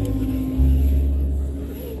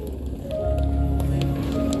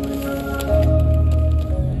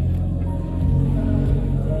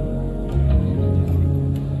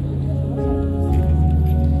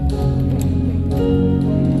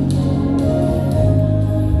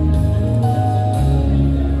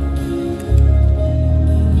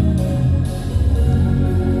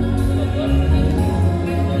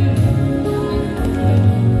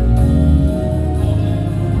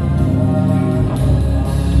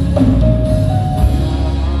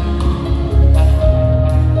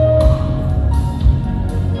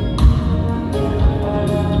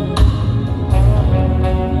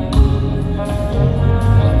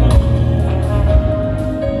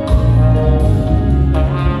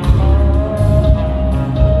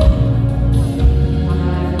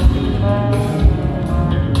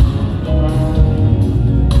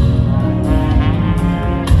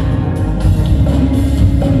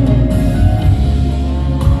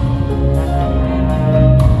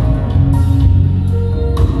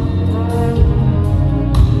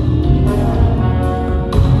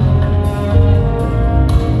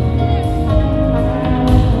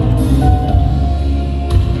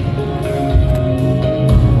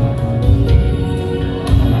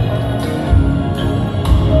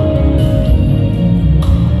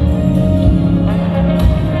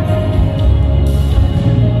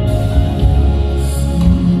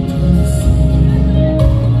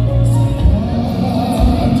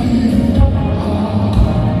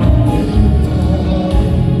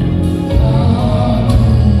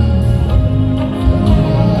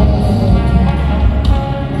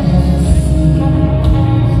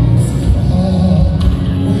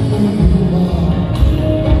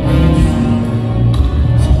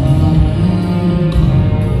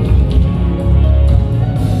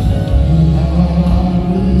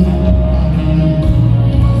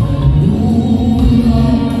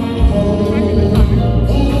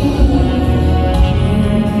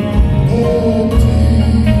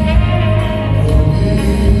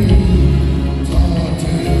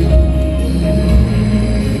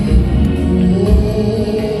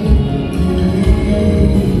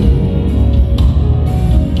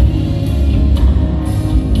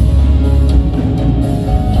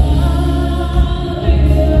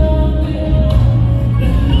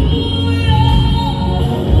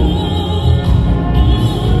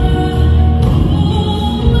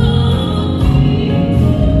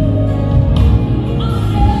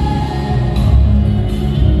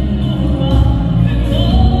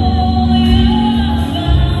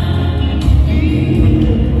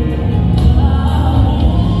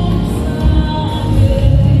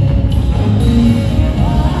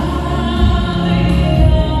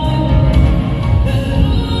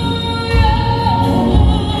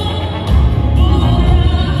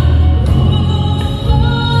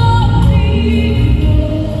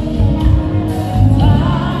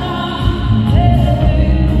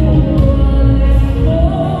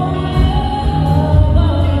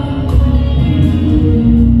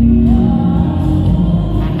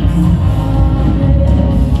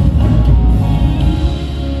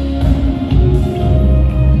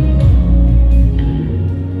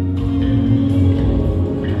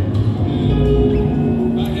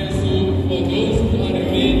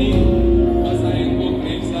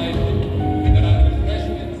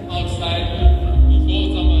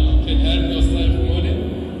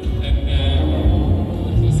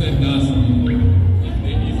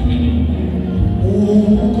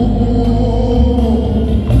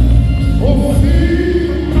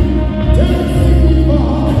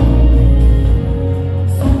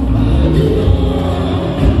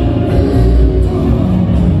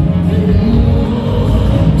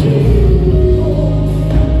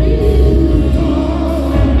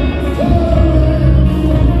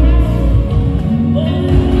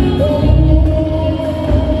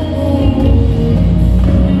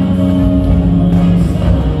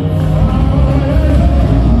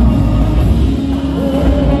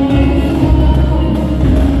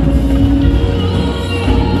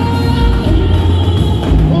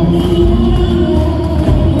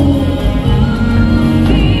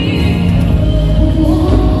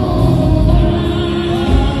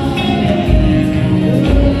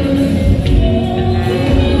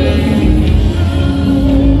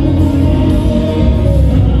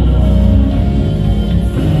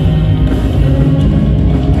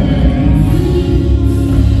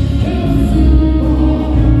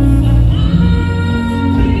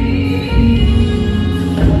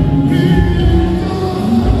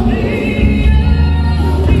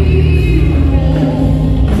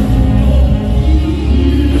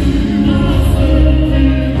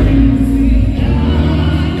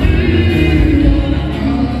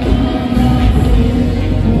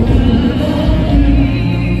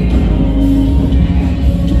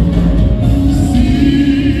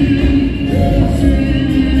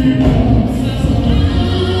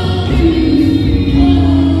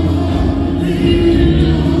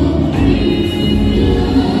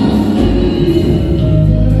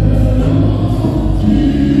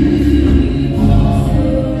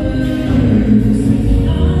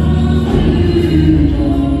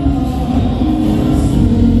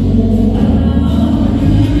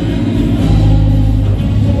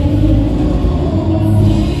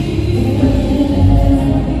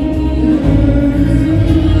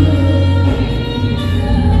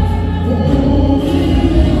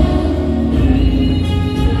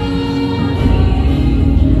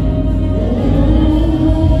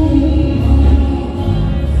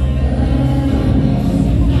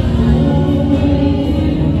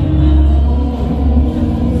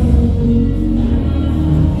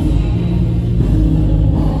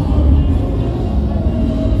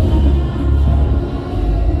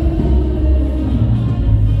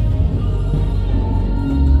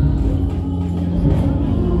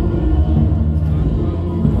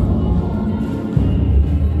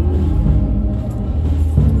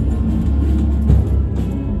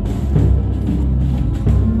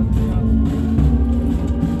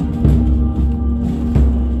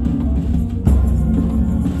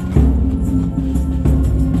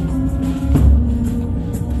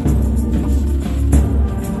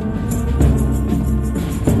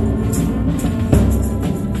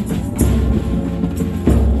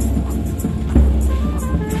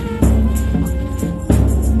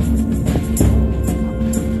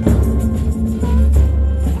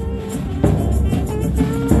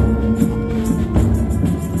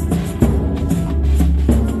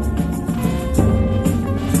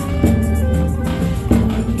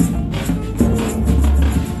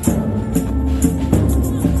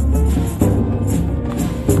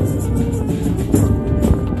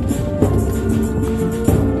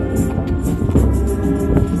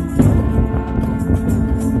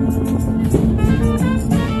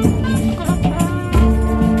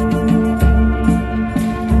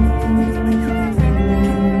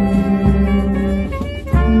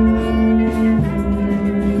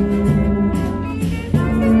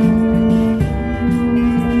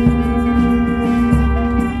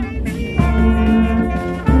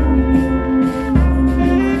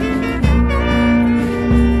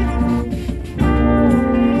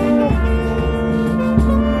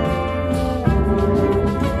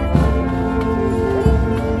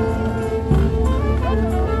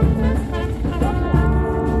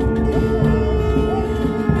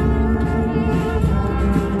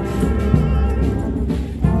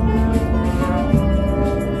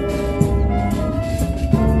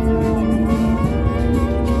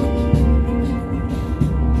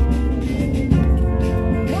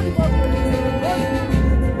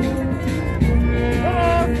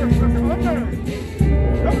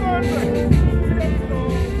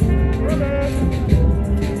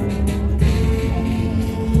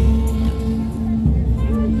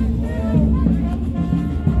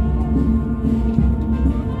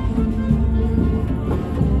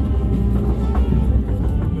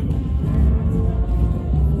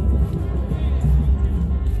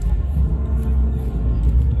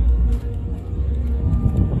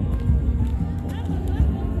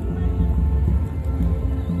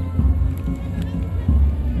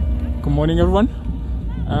 morning, everyone.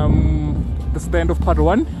 This is the end of part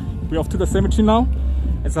 1. We're off to the cemetery now.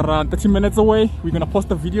 It's around 30 minutes away. We're going to post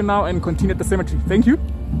the video now and continue at the cemetery. Thank you.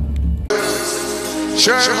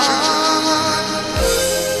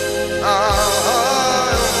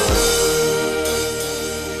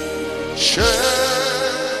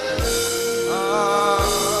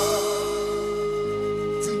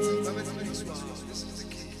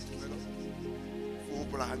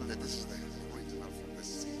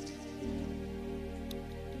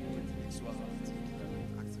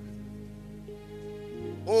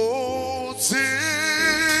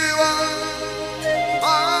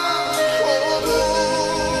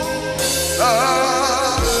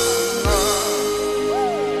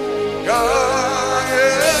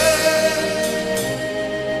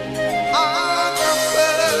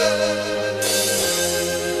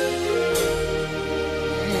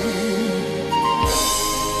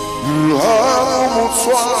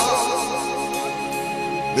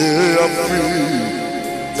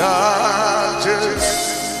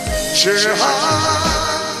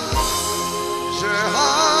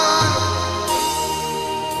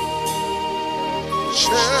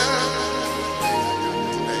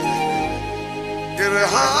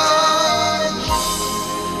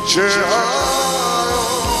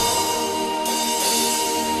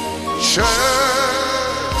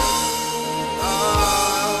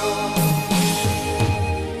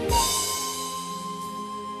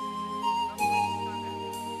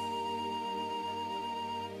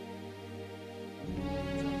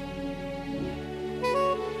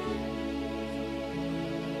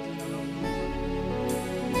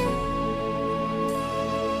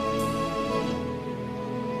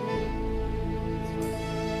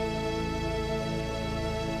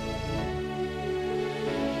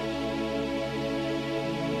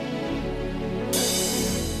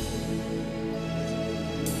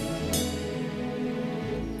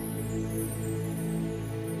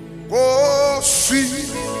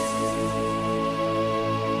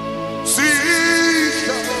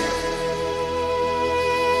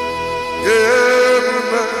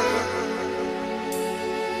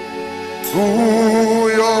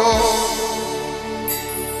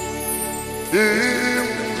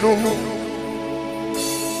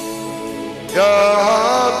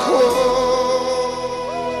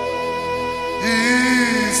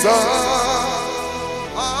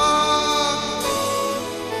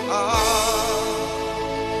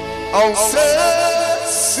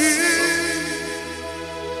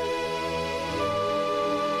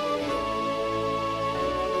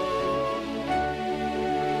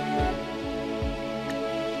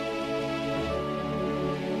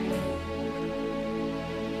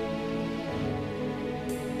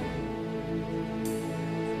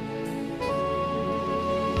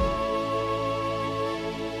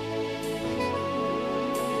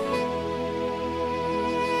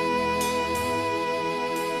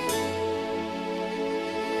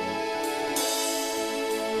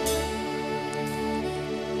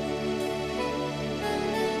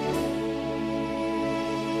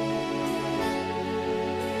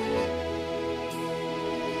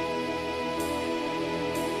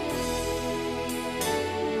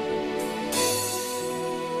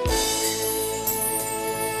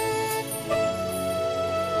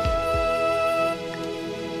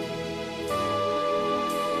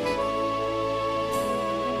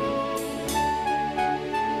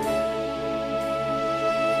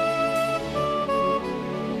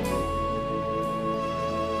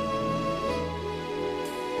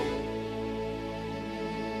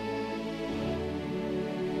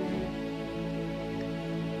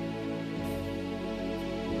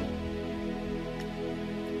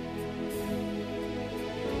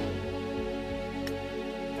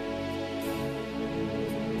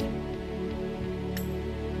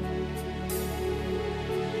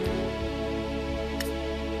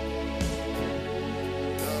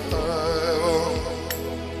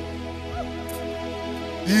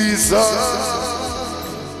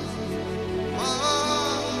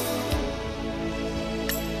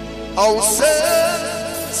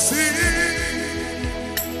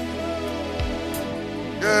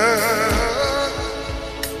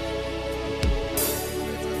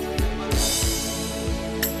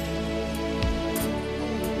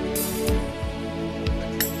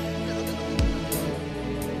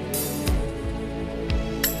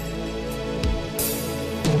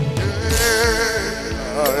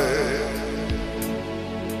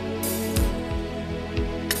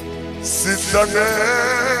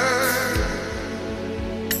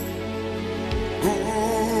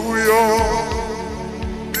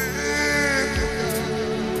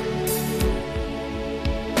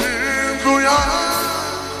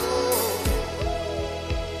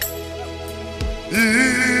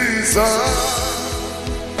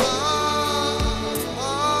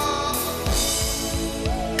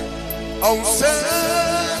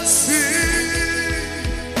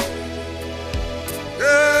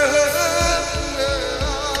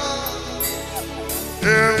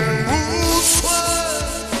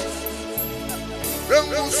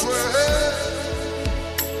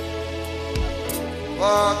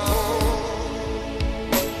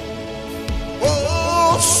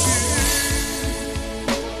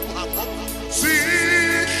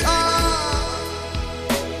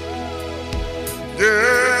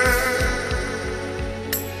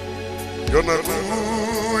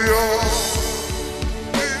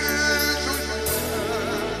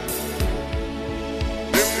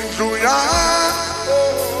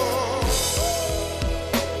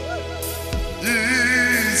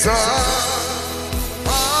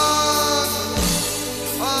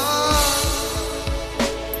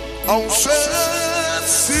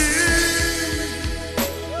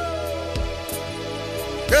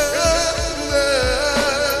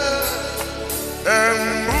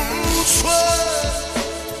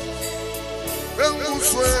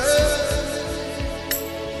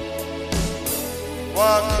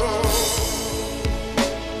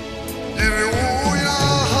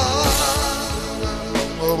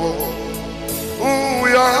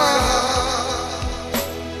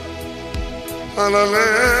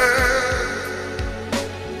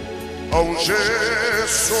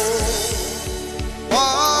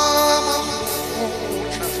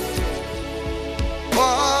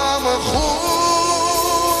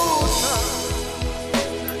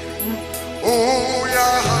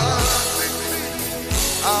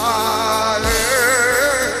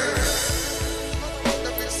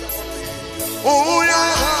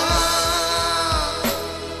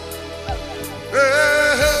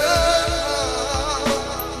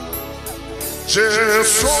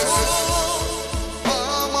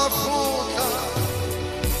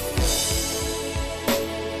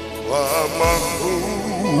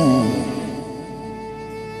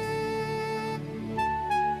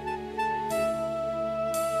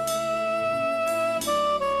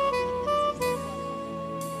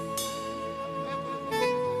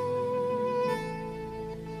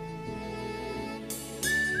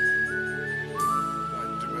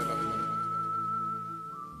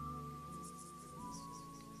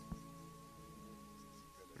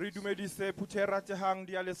 Re dumedise Phuthera Tehang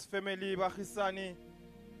DIALE's family bagisani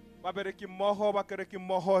ba bereki mmogo ba kereki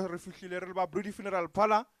mmogo re fihlile re ba Brudi Funeral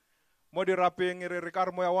Parlour mo di rapeng re ka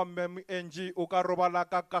re moya wa mme ANGIE o ka robala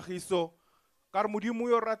ka kagiso ka re modimo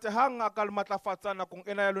yo ratehang a ka le matlafatsa nakong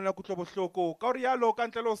ena ya lona kutlobohloko ka re yalo ka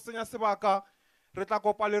ntle le ho senya sebaka re tla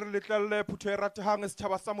kopa le re letlelle Phuthera Tehang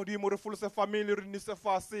setjhaba sa modimo re fulse family re nise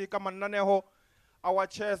fase ka mananeho. Our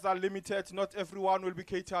chairs are limited, not everyone will be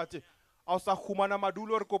catered. Au sa khumana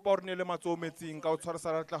madulo re kopa hore ne le matso metsing ka o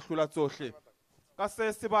tshwarisa tla hlola tsohle ka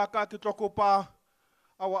se sebaka ke tlo kopa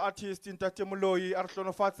our artist Ntate Moloi a re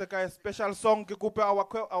hlonofatse ka special song ke kope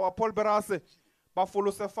our Paul Berase ba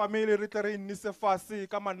folose family re tle re nise fase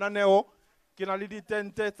ka mananeo ke na le di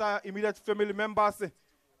tente tsa immediate family members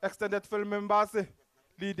extended family members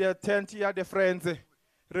le the tent ya the friends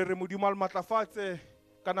re re modimo al matlafatse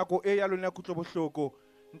ka nako e ya lona kutlobohloko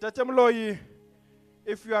Ntate Moloi.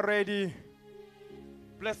 If you are ready,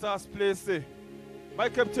 bless us, please. My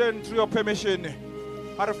captain, through your permission,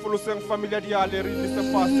 are following familia DIALE,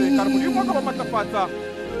 Mr. Fast,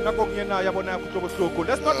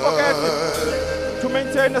 let's not forget to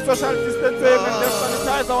maintain the social distancing and let's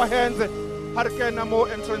sanitize our hands. Harkena mo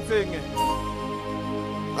entrancing.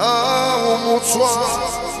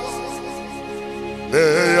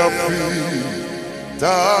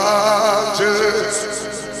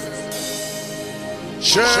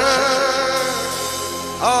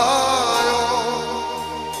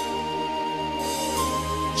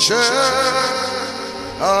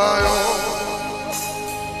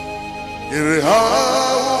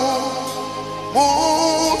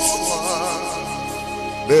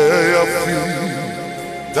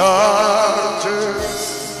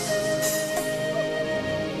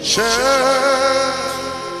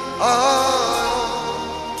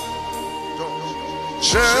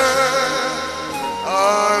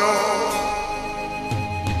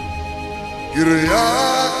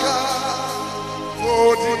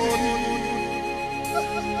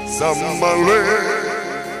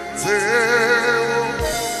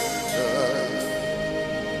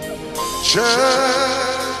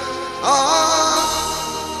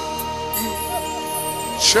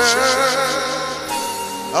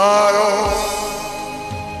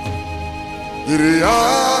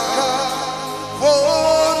 Iriaka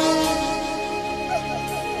Fori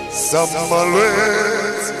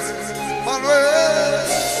Samalwez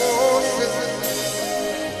Malwez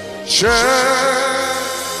She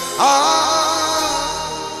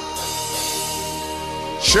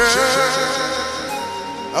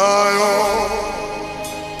Ayo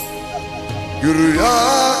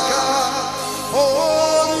Iriaka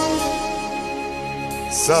Fori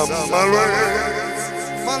Samalwez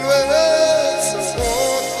Malwez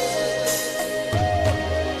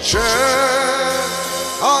She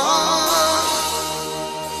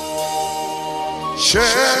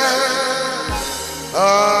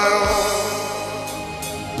Ayo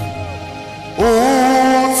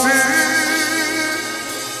Uzi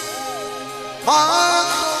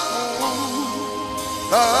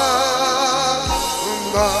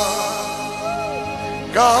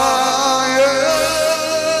Gaye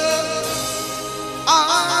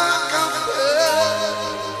Akape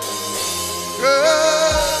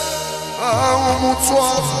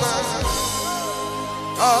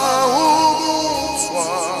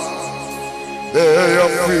They are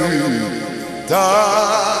free,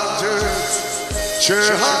 Dajes,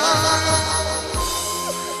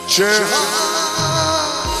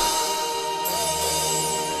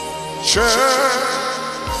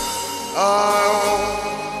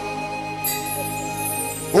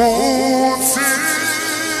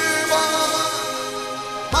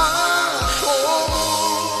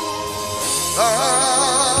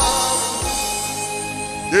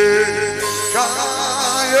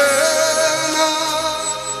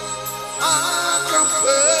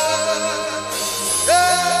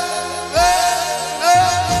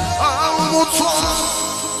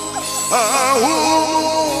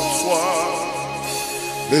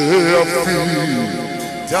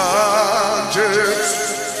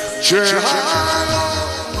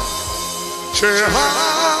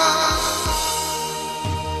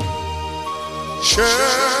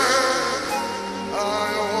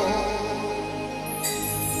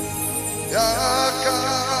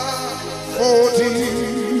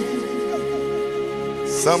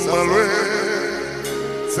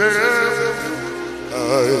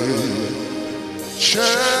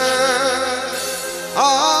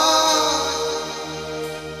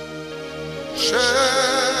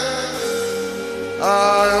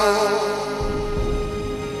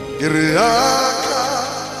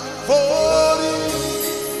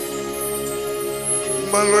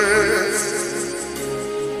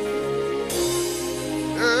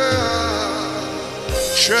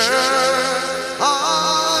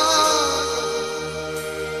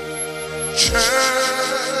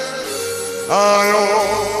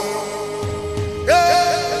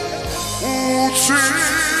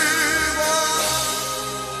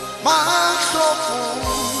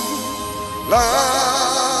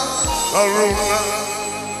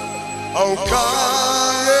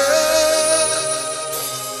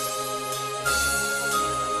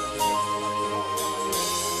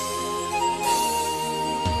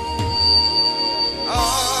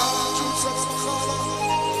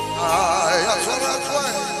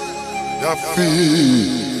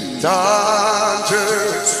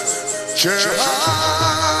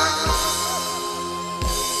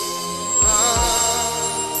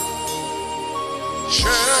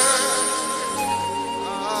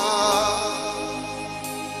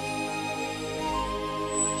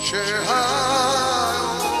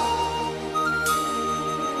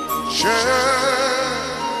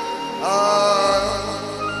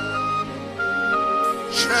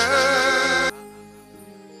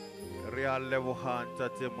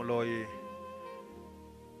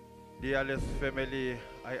 DIALE's family,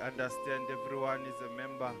 I understand everyone is a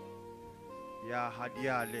member. Yeah,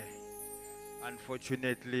 DIALE.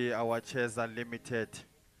 Unfortunately, our chairs are limited.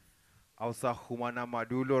 Ausa humana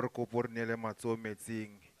madulo re kopornele matso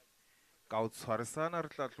metsing. Ka o tshwarisana re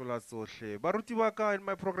tla tlola tsohle. Baruti ba ka and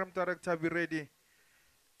my program director be ready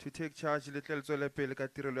to take charge le tle tswele pele ka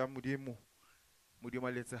tirelo ya modimo. Modimo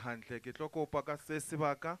letse hantle ke tlo kopa ka se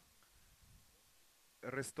sebaka.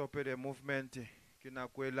 Re stope the movement. Kina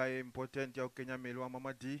kwela important ya Kenya melo wa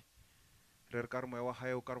mama di re ka re moya wa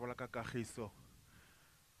hae o ka re bola ka kagiso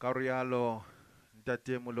ka re yalo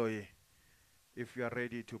ntate Moloi, if you are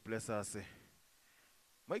ready to bless us,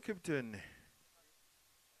 my captain.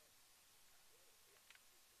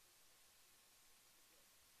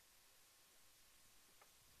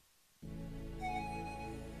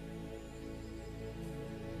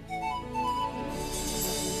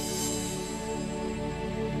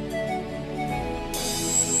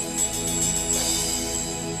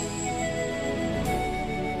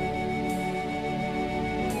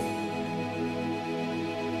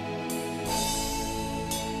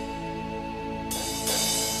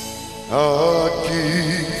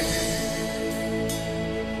 Angie,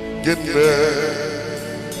 get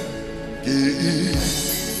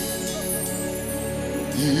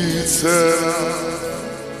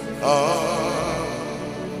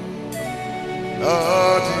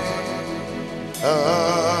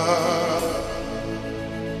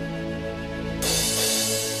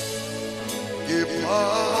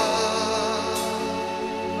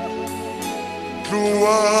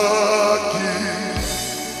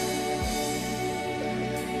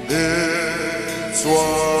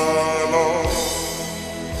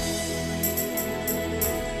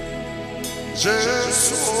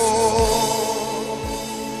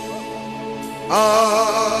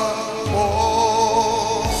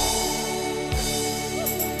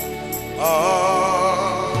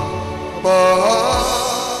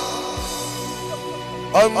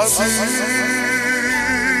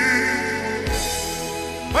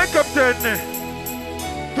My captain,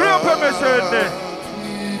 through your permission,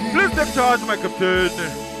 please take charge, my captain.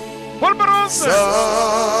 Hold my arms. Get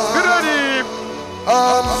ready.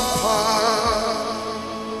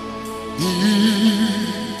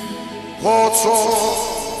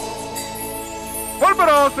 Hold my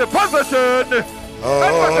arms. Position.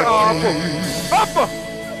 And back up. Up.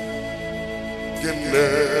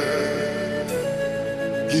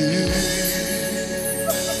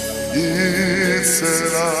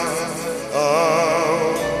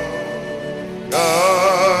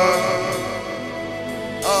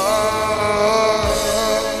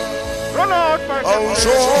 Run out, my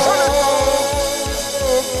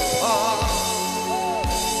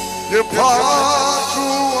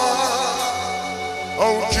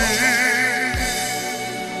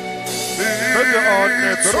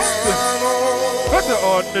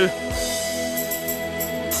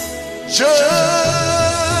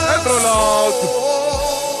and roll out.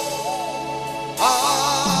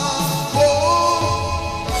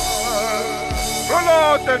 Roll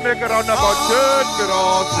out and make a roundabout turn,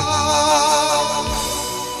 Mirage.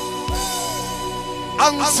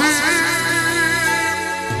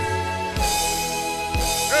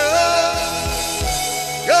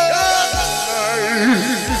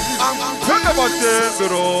 Roundabout turn,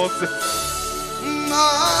 Mirage.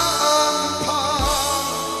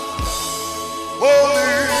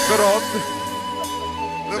 Mirage.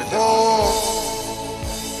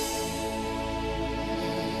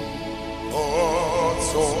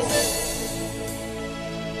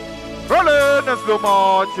 Rollen en slow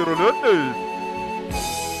march, rollen nu.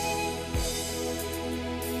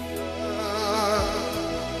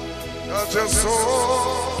 I just saw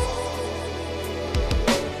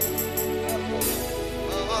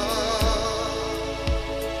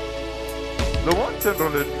Slow march en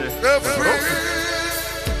rollen nu. Le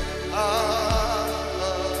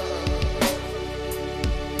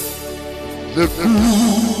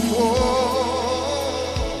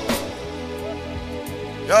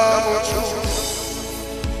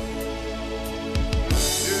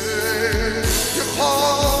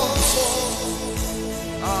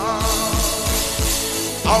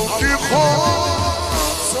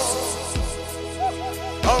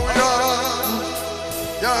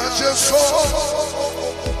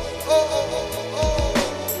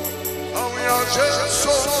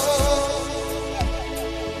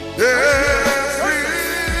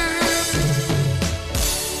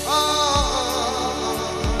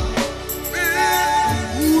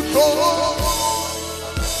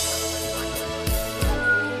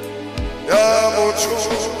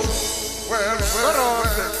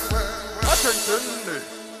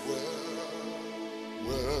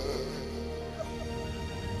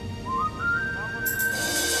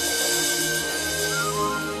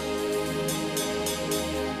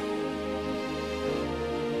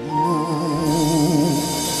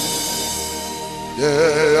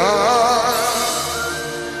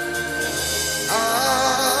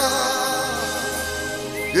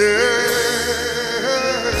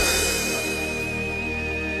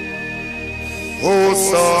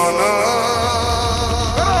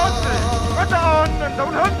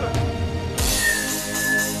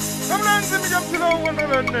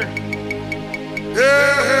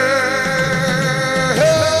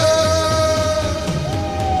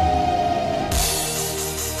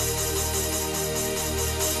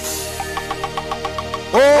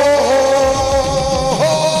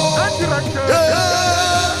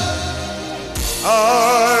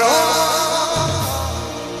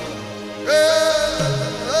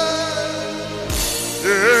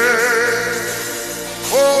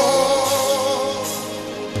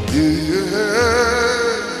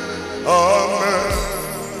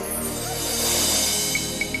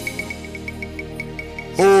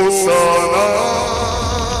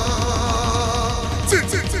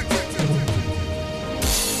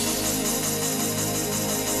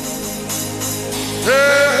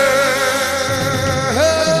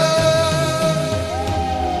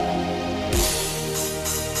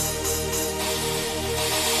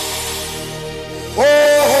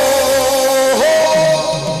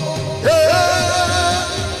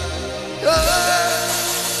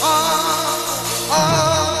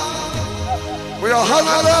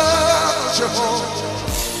Tholala Jehovah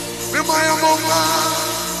Bimaya Moma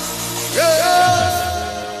Yeah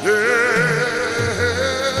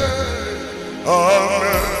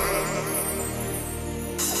Amen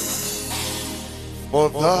For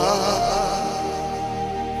thine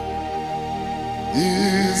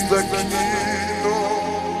is the kingdom,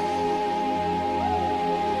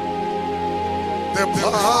 the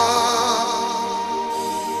power,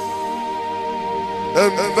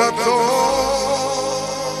 and the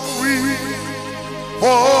glory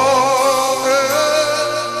forever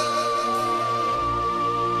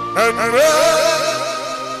and ever.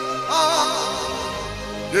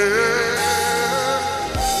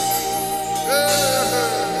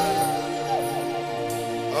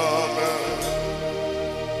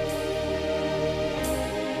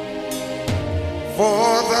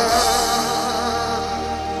 For thine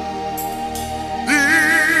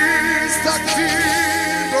is the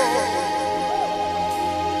kingdom,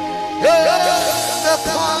 and the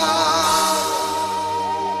power,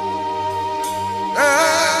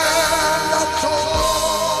 and the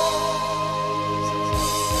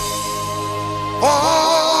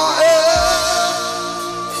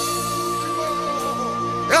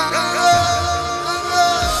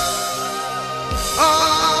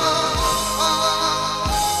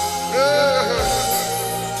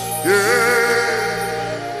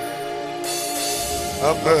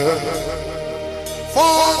Amen.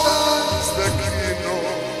 For thine is the kingdom,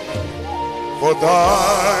 for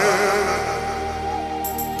thine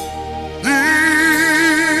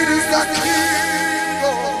is the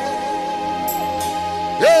kingdom,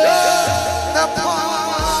 yeah, the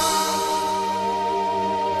power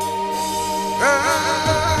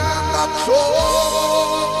and the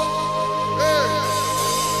glory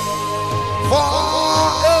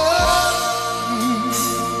forever.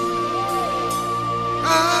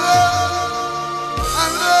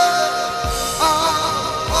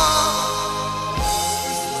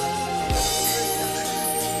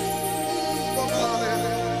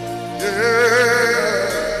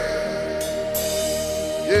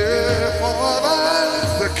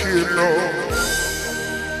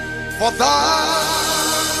 For thine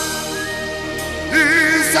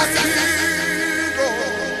is the kingdom,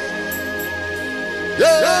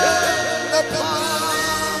 yeah, the power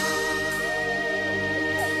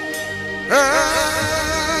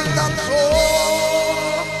and the glory.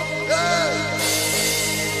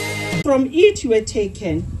 From it you were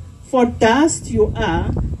taken, for dust you are,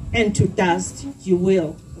 and to dust you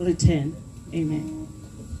will return. Amen.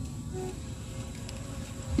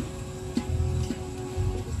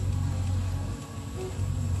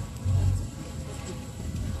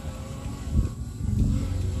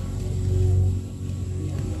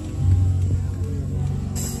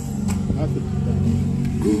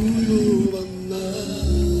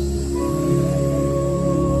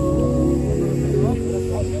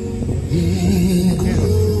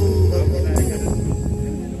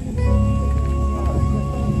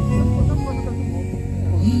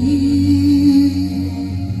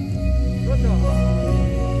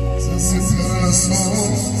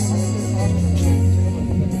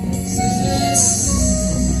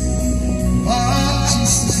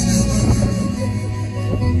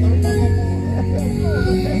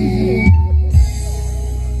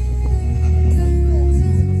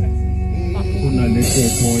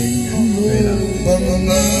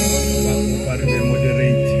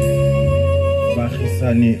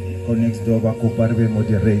 Next door bakopar be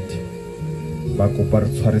moderate bakopar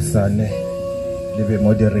tshwarisane le be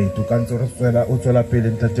moderate o kantse re tswela o tswela pele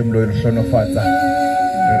ntate mlo re hlonofatsa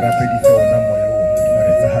re rapedise ona moya o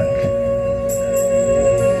tshwaretse hantle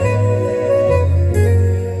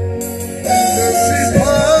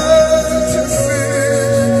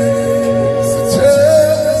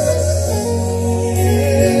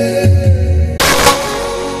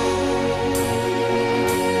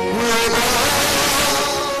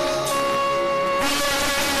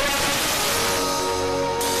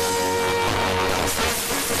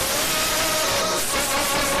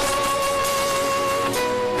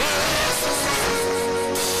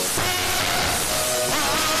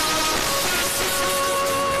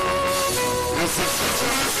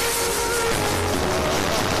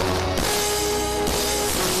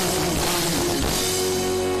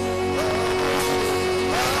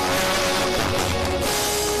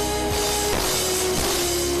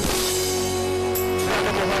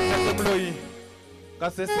ka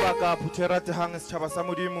se sebaka phuthera tehang setjhaba sa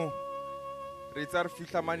modimo re tsa re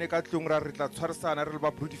fihla mane ka tlong ra re tla tshwarisana re le ba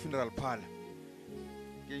Brood Funeral Parlour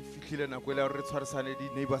ke ifihlile nako ile re tshwarisane di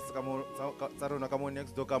neighbors ka mo tsa rona ka mo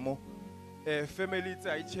next door ka mo family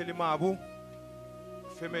tsa itshele mabu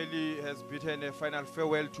family has bidden a final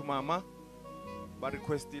farewell to Mama. Ba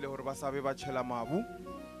requestile hore ba sabe ba tshela mabu.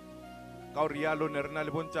 Ka o rialo ne rena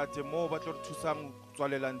le bontate mo ba tlo re thusang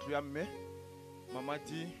tswalela ntlo ya mme. Mama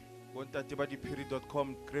di bontate ba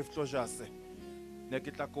diphiri.com grave closures. Ne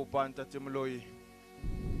ke tla kopa ntate Moloi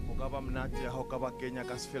ho ka ba mnate ha o ka ba kenya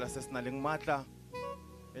ka sefela se sena leng matla.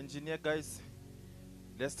 Engineer guys,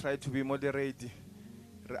 let's try to be moderate.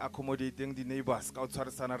 Re accommodating the neighbors ka o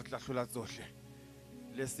tshwarisana re tla hlola tsohle.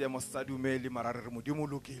 Le seemo sa dumele mara re modimo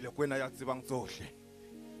lokile kwena ya tsebang tsohle.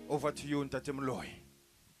 Over to you ntate Moloi.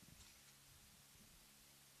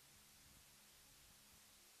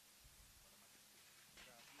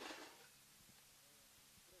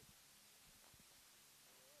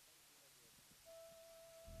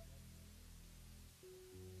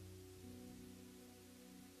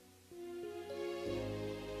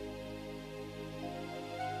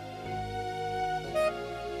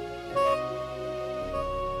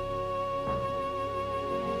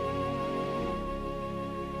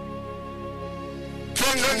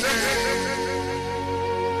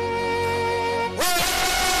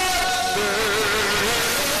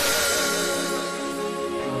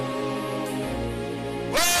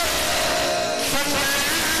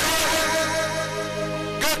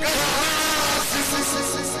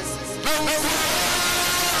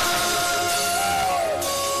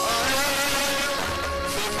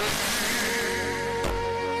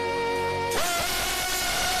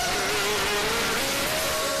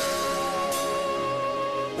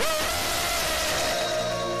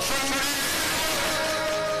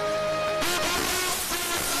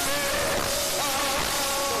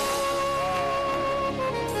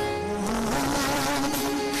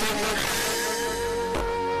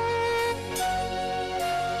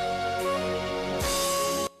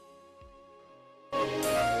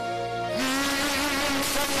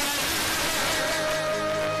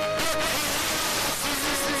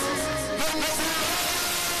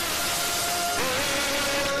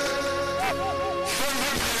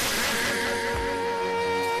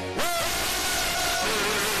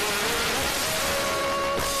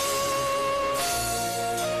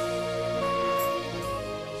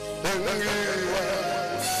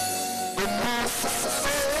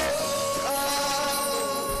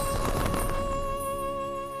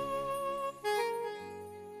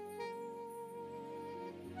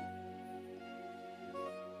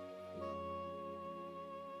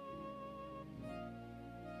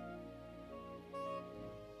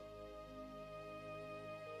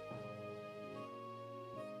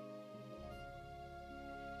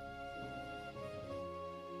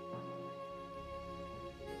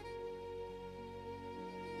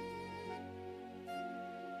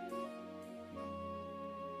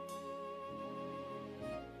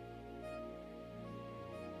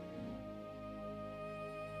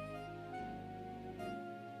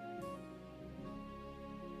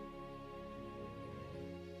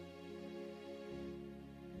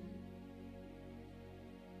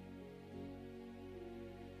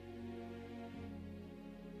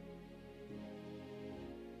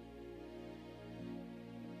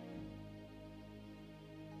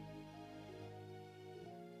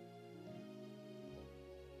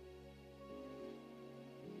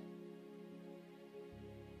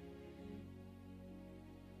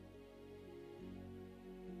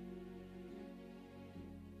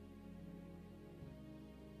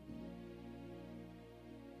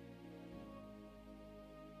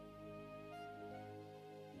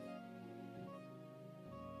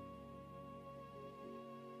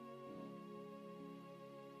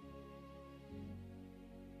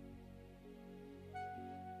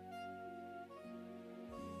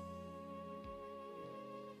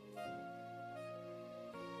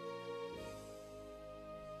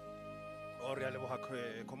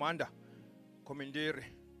 Commander, Commander,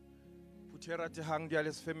 Putera Tehang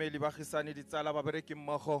Diales family Bahisani di Tsala Babereki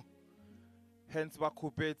Moho, hence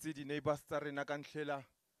Bakupeti, the neighbor Starina Kanchela,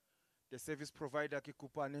 the service provider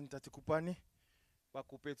Kikupani, Tatikupani,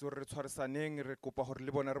 Bakupetu Retwarsaning, Recupa or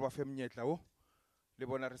Libonar Femietlao,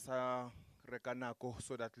 Libonarsa Rekanako,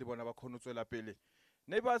 so that Libona Bakonuela Pele.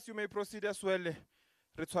 Neighbors, you may proceed as well.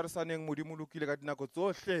 Retwarsaning Mudimuluki Ladnako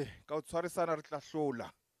Zoshe, Kautswarisana Tlashola.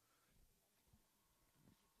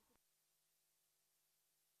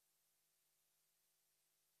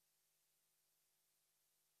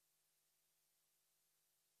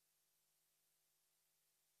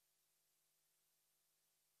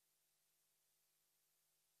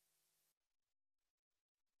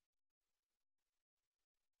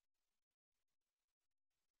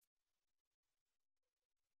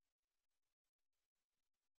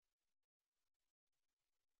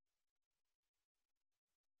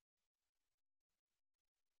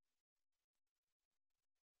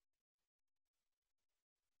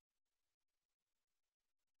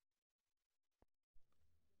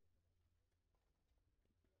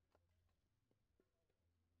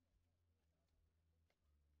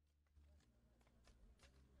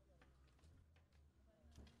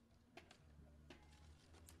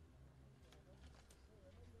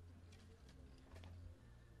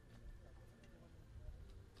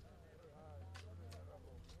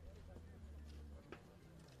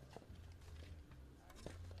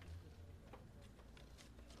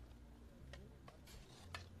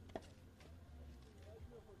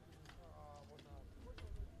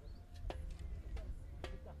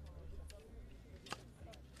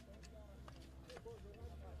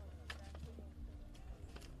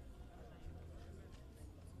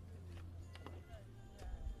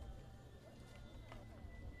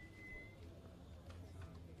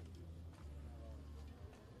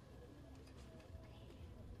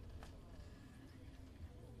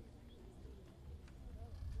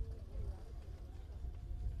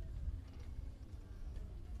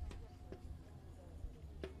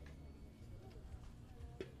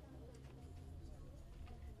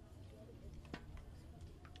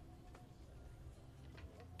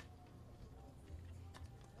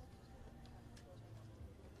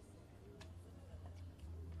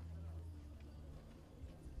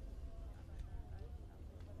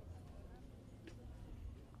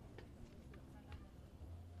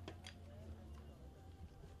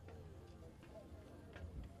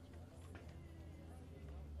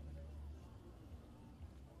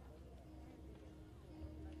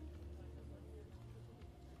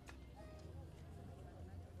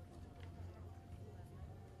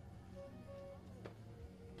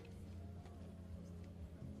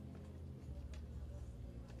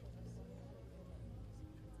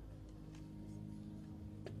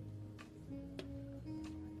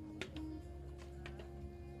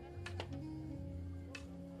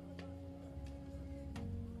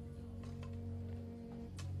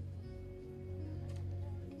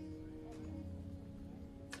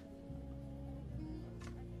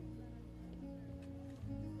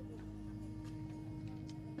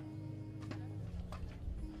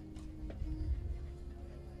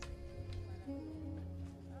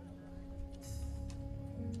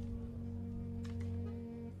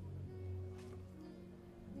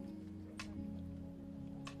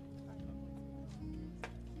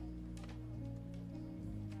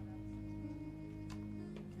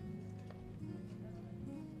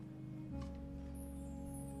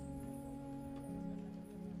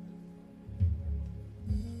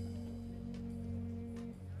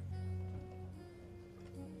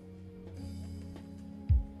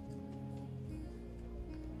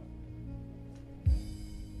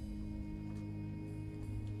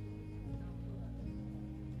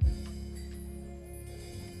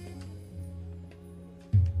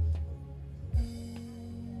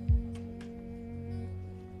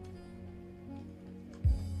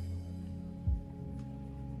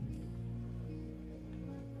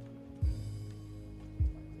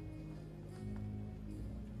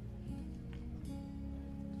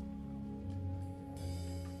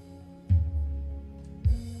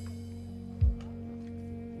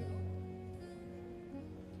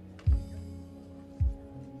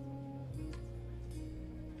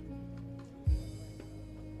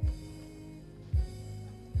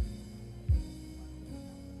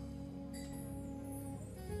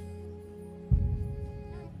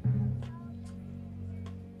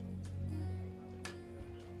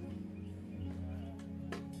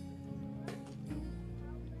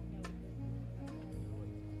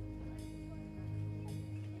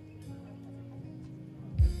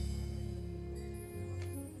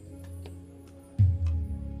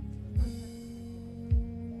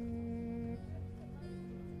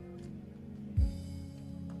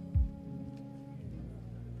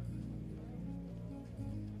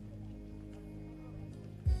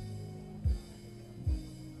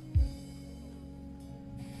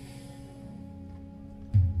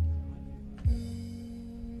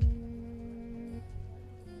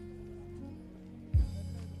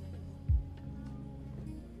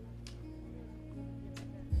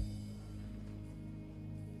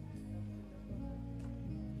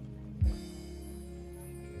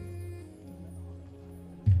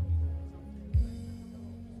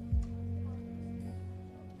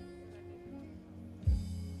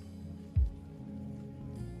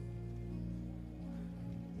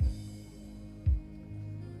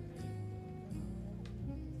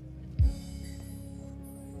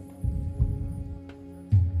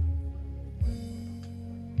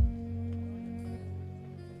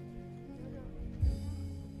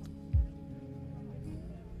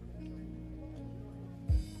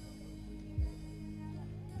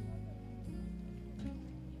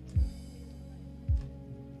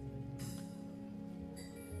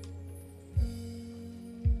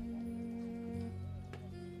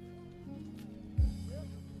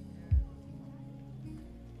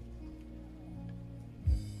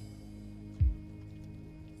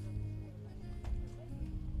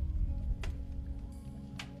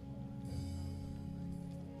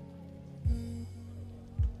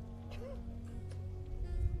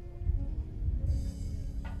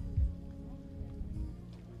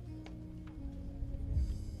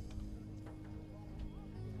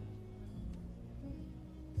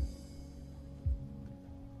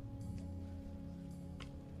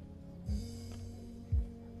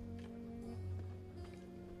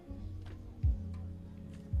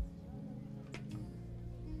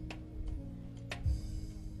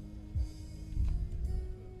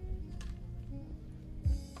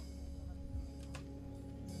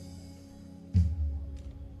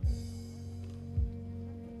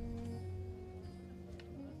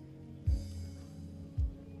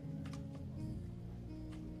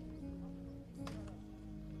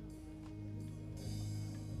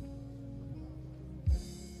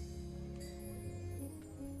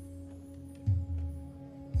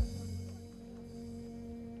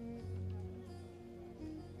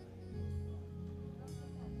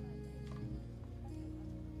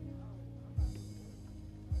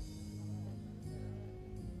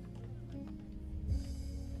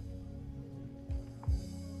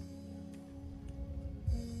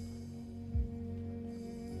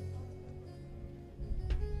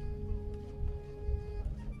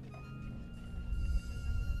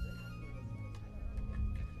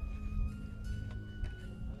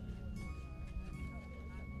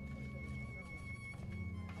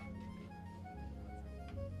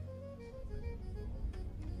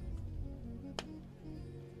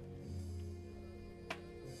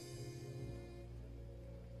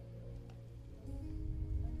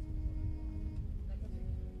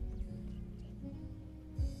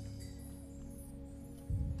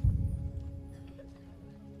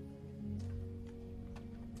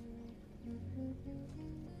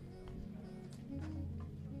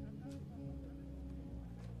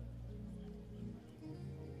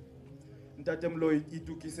 ntate Mloyi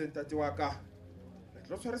itukise ntate wa ka re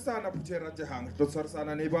tlo tshwarisana phuthi e ratehang re tlo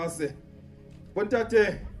tshwarisana neighbors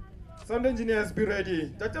bontate sound engineers be ready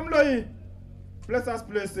ntate Mloyi bless us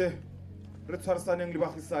please re tshwarisaneng le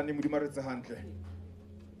bagisane modimo re tse hantle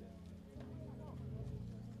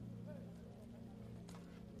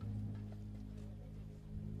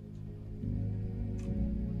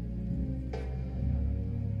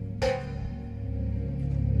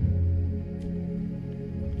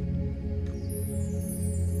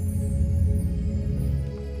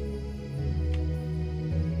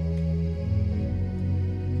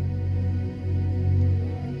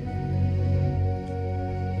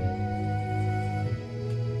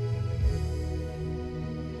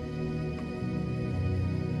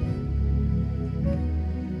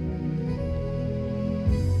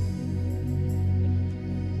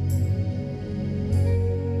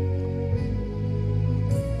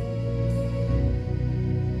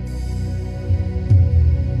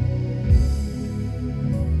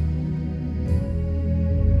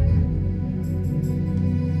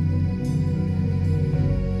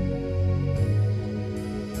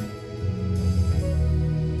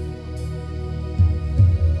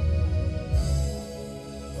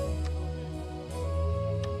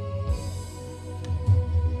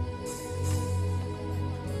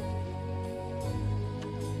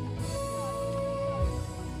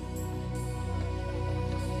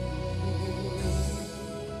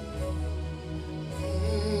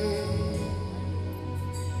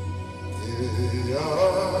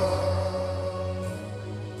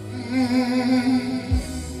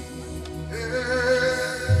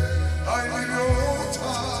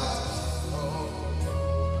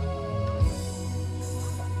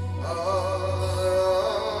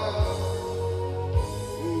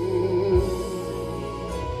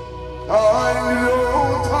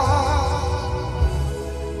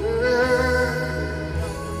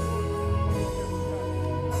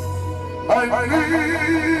I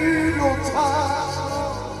need your touch.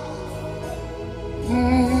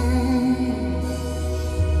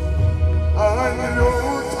 I need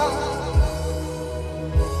your touch.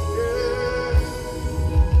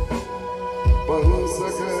 Once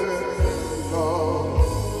again, Lord.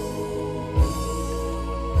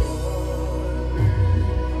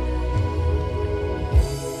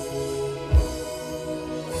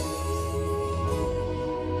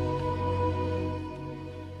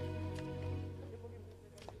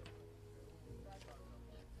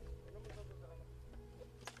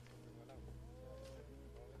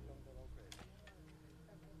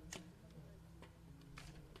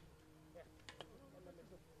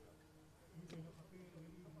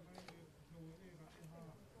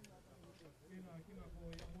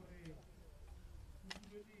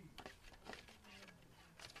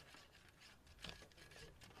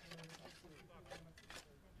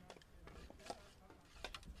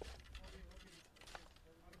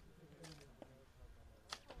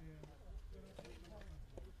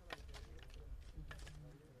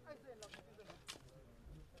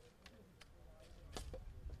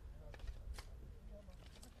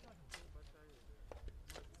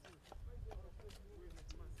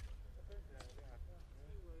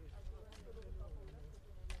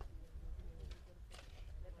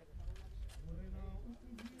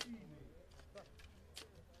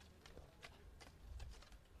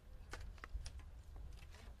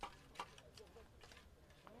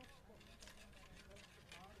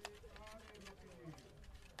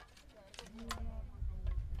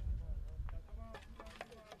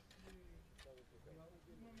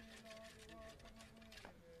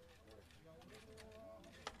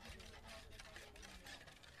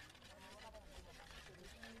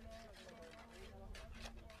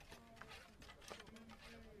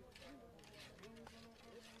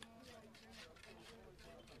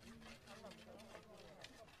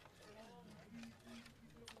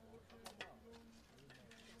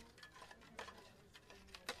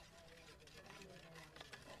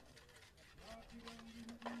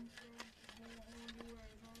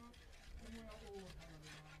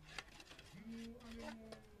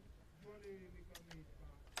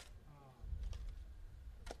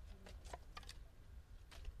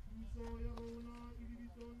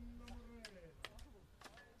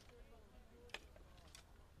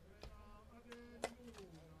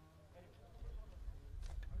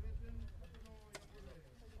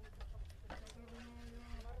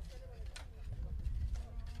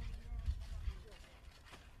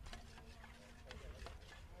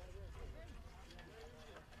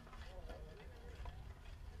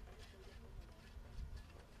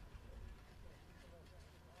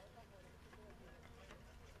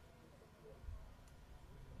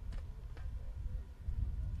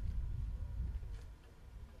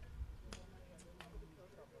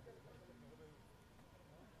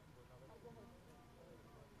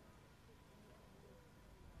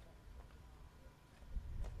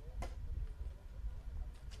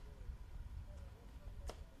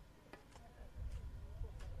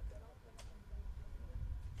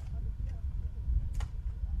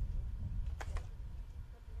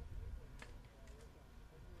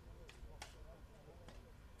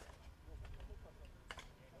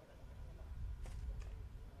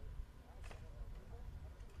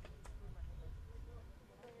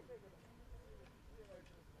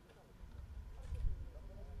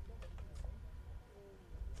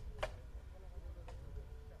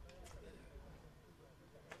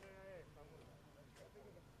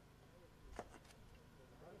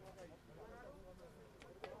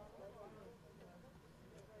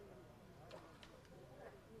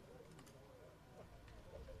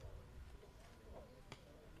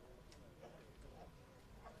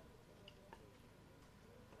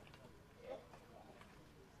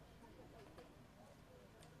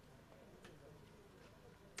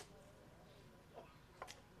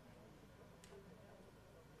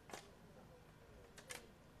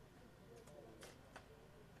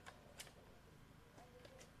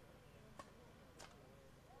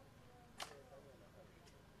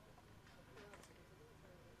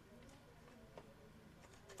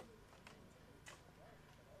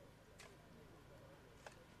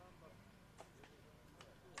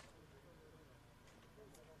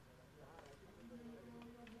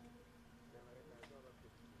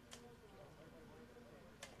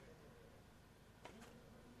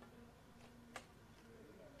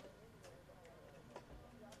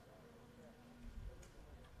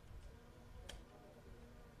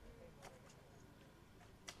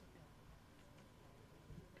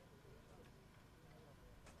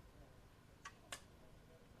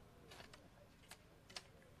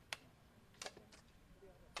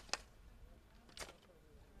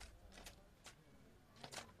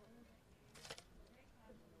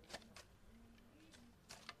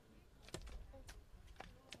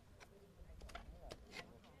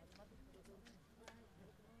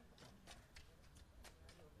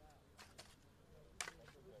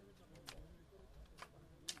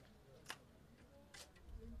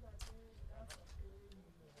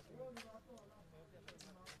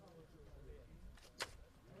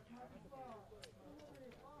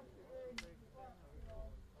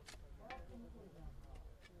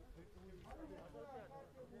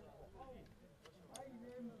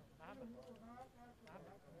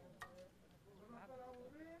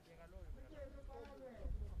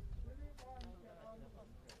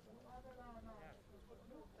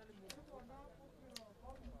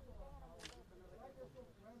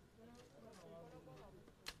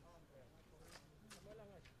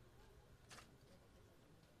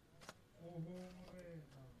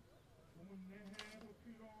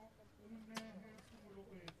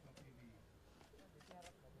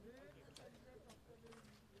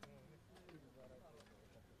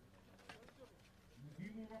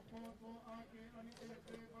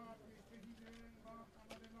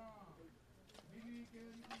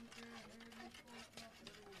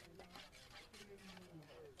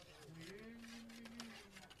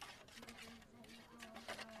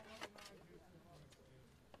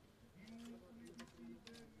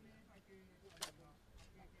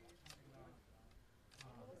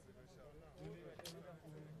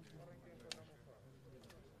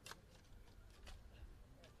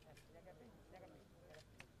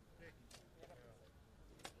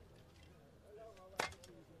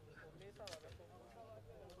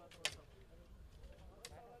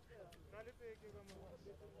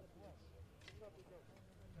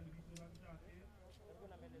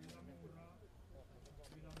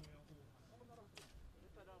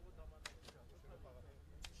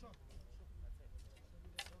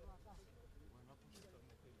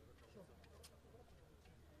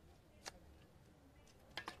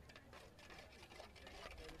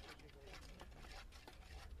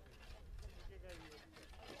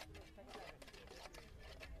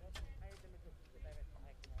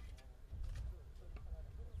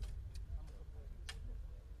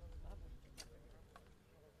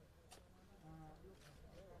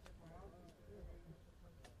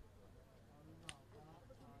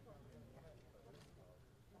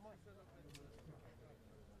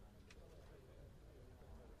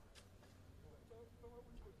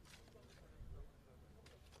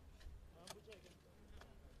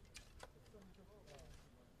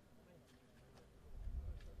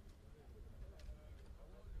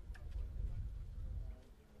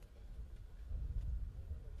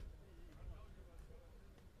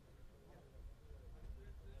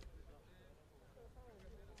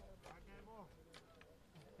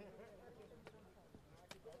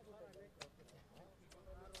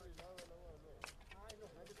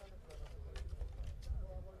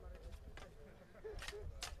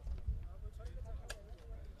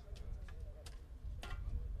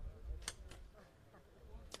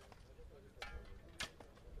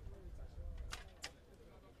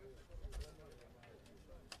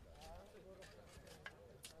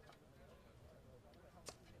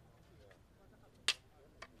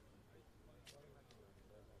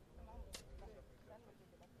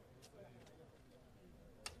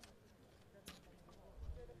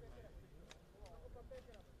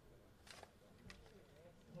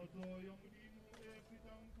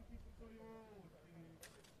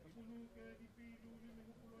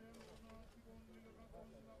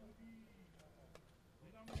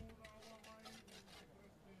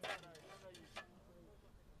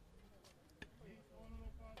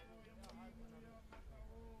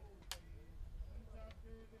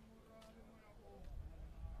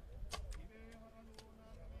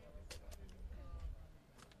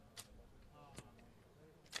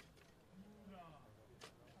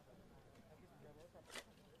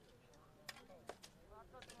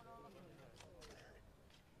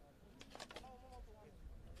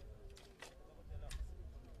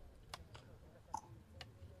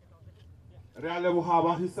 Re a leboga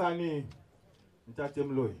baagisane ntate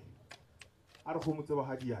Mloyi a re gomotse ba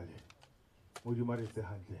ga DIALE modimo a re etse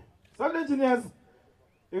hantle. Sound engineers,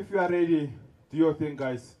 if you are ready, do your thing,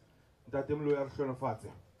 guys. Ntate Mloyi a re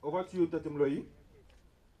hlonofatse. Over to you, ntate Mloyi.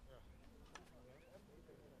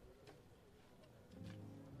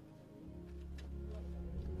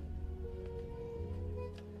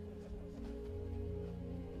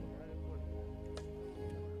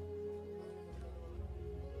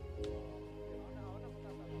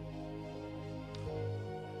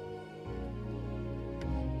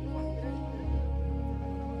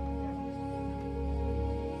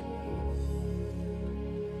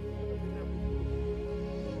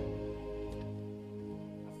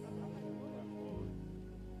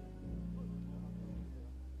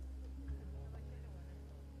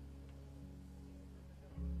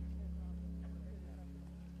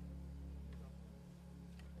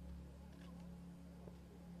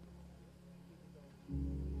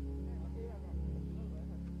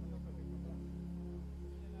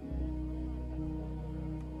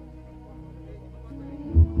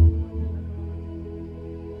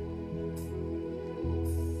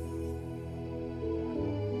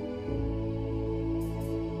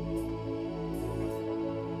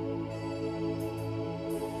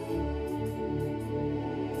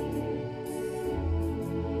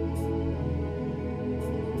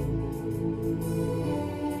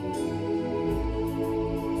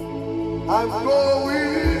 I'm going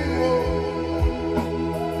home.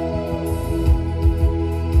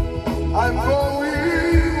 I'm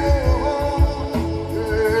going home.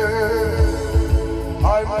 Yeah.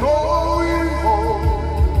 I'm going home.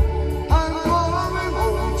 I'm going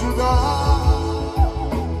home to die.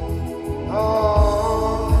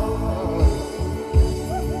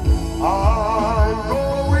 I'm going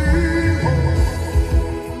home.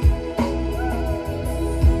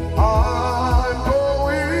 I'm going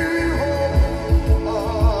home.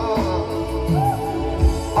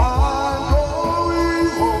 I'm going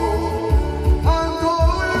home. I'm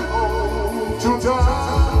going home to die.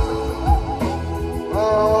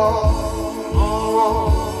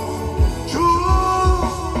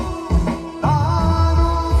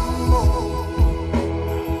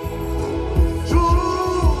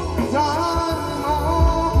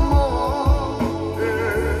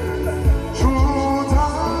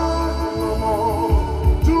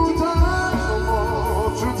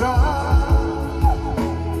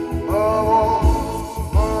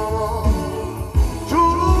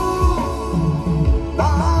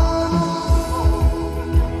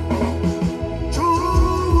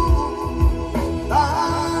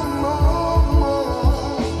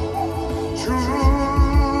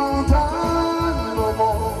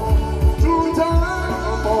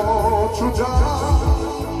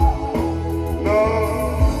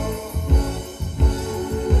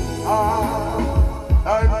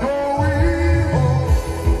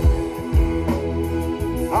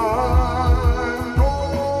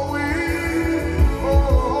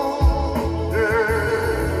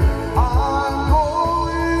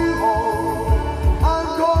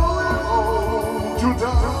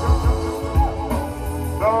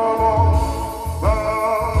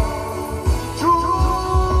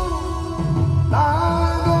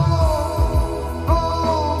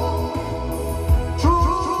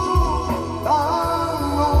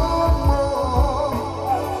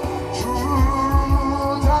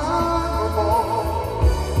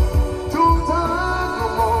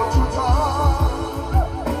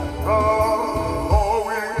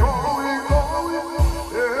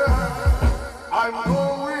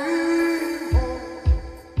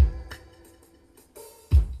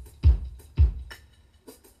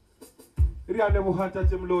 Buhanta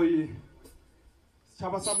Temloi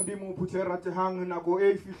Chabasam Dimu Putera Tehang Nago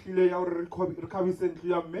A Fishile or Recavicent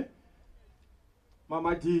Yamme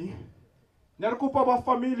Mama D Nerkupa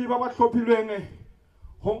family Baba Chopilenge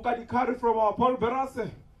Honka di carry from our Paul Berase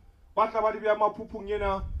Bakabadibia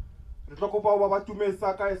Mapupungena Retokopa Baba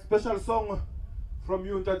Tumesaka a special song from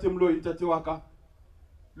you Tatemloi Tatiwaka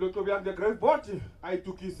Lotobian the Grave Body I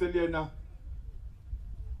took his Selena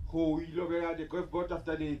who we love the Grave Bot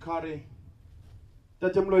after the carry.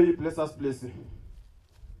 Tatemloi, bless us, bless you.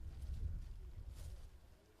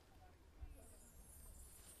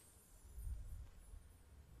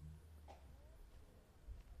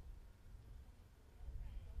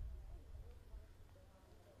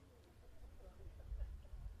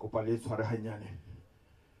 Kopale tsware hanyane.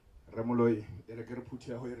 Remoloi, ere ke re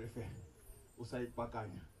phuthia ho erefe. O sa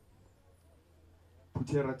ipakanya.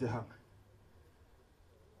 Phuthia ratehang.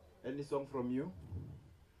 Any song from you?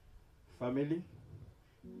 Family?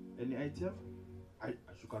 Any item? I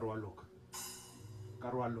should Karwa look.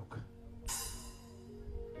 Karwa look.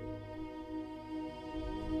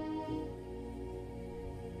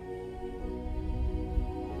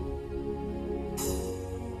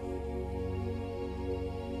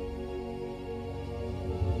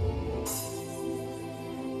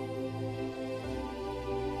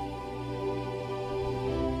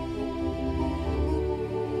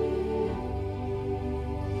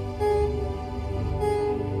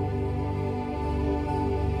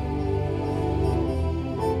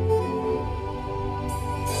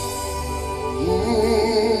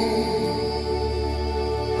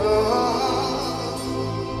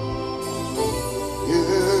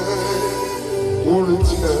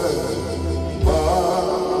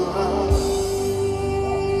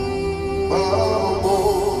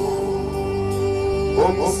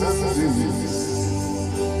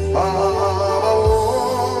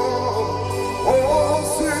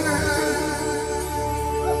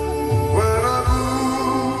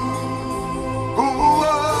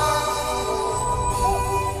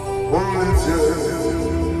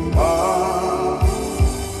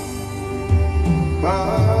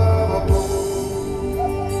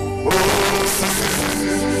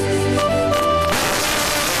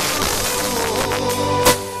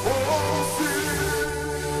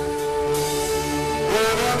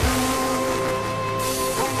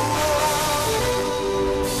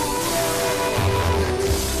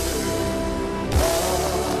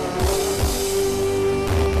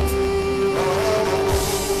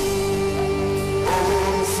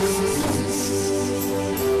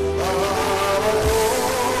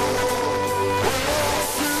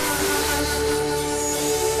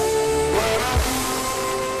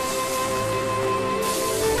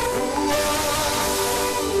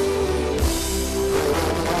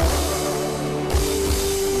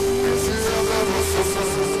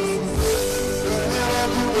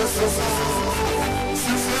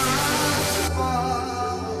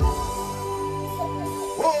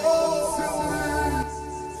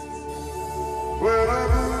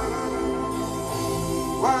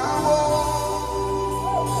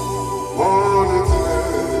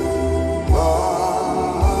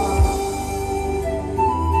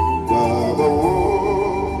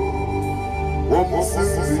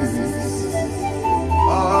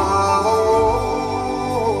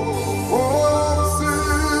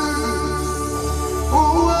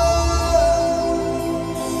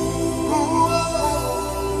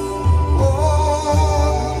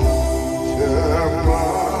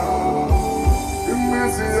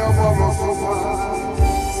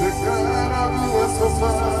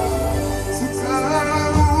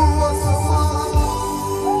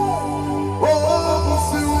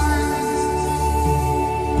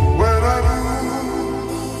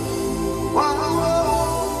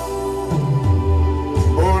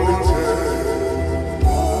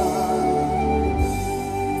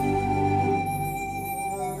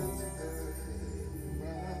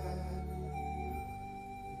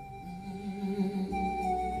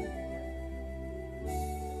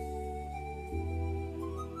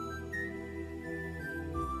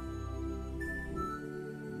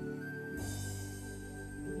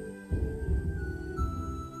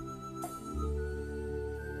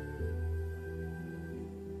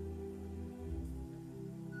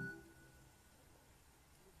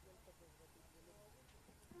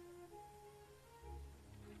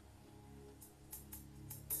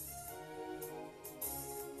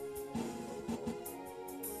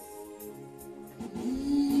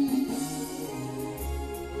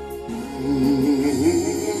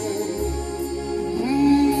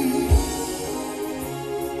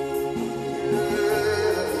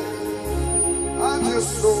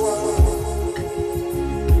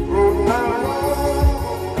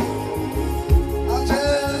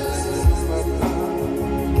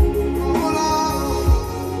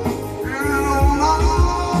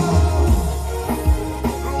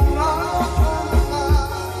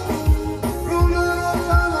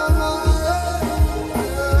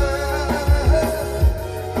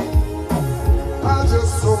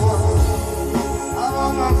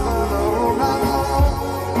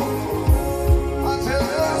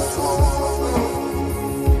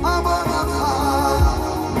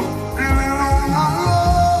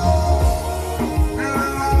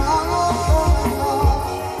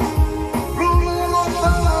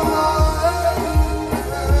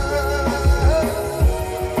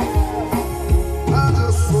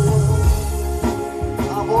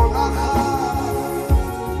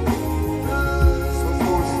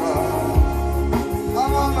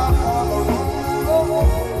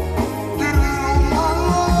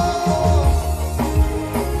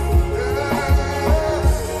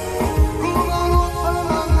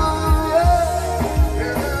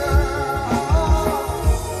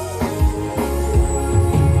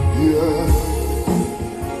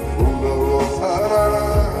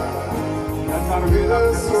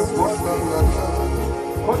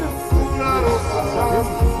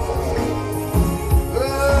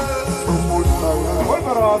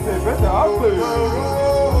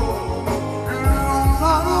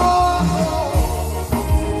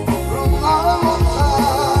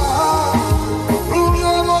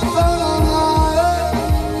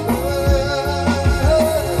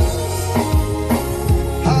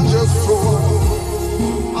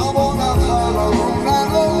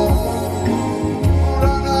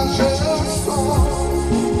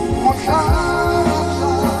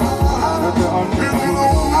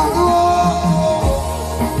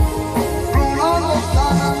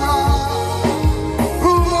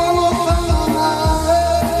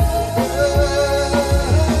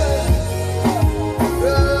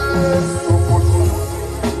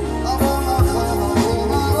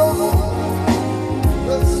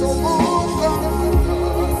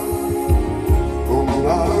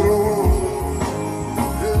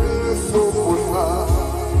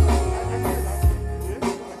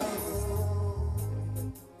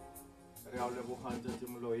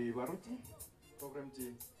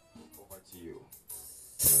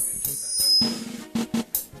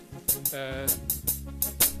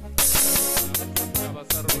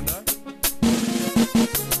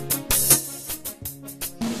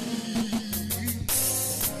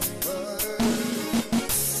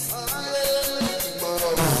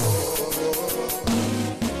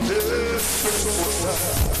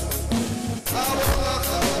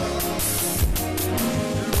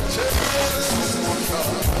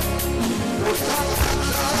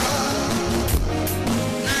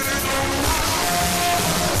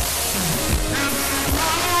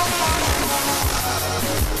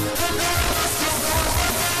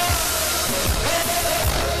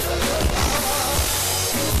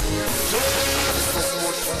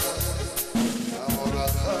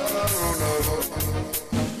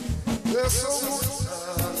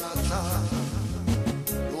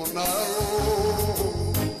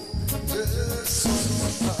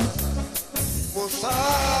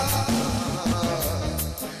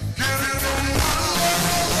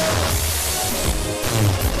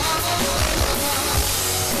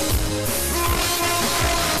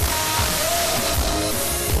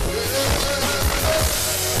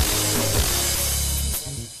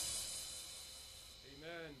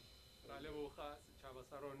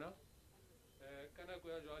 sa rona ka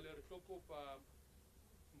nako ya jwale re tlo kopa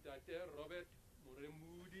ntate Robert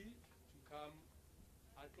Moremudi to come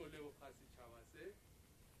a tlo leboga setšhaba se.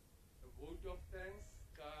 A vote of thanks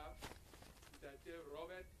ka ntate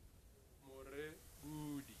Robert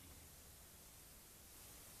Moremudi.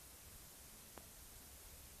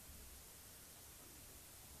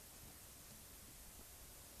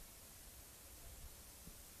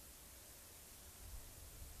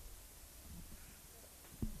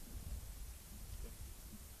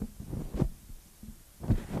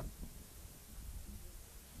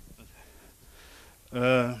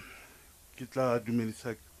 Ke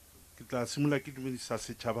tla simolola ke dumedisa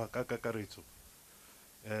setšhaba ka kakaretso.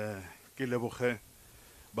 Ke leboge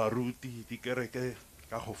baruti dikereke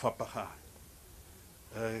ka go fapagana.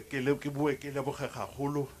 Ke bue ke leboge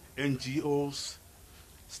gagolo NGOs,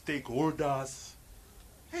 stakeholders,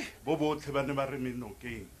 bo botlhe ba ne ba re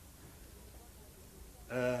menokeng.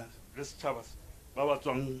 Le setšhaba ba ba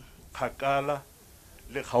tswang kgakala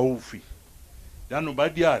le gaufi. Jaanong ba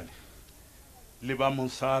DIALE le ba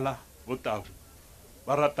Mosala Botau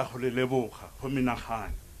ba rata go le leboga go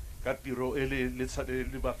menagane ka tiro e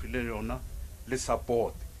le ba file yona le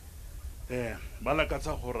support. Ba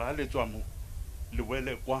lakatsa gore a le tswa mo le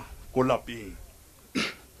boele kwa ko lapeng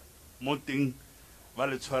mo teng ba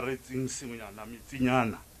le tshwaretseng sengwenyana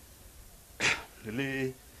metsinyana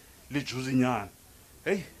le juzinyana.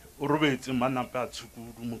 O robetse manape a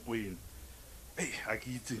tshukudu mokwena. A ke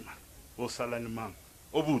itse man o sala le mang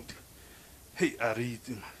o bute. A re itse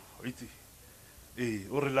man o itse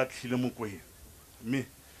o re latlhile mokwena mme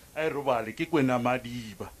a e robale ke kwena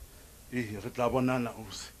madiba. Re tla bonana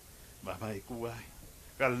ose ba ba ikuai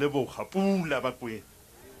ka leboga pula ba kwena.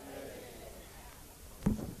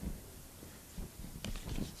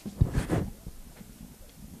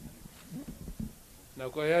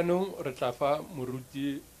 Nako ya nong re tla fa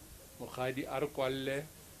moruti mogadi a re kwalle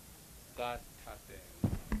ka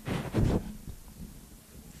thapelo.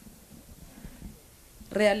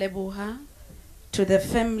 Re a leboha to the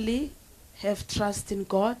family, have trust in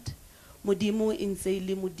God. Modimo e ntse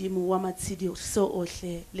le modimo wa matshidiso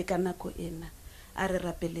ohle le ka nako ena. A re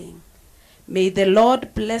rapeleng. May the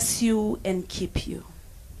Lord bless you and keep you.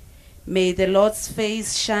 May the Lord's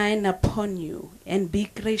face shine upon you and be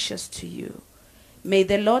gracious to you. May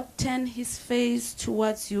the Lord turn his face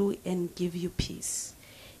towards you and give you peace.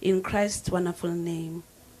 In Christ's wonderful name,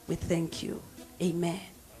 we thank you. Amen.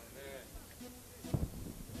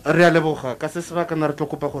 Re a leboga ka se sebaka na re tlo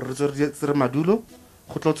kopa gore re tsere madulo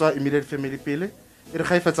go tlotswa immediate family pele e re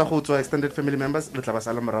ga e fetsa go tswa extended family members le tla ba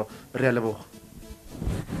sala morago. Re a leboga.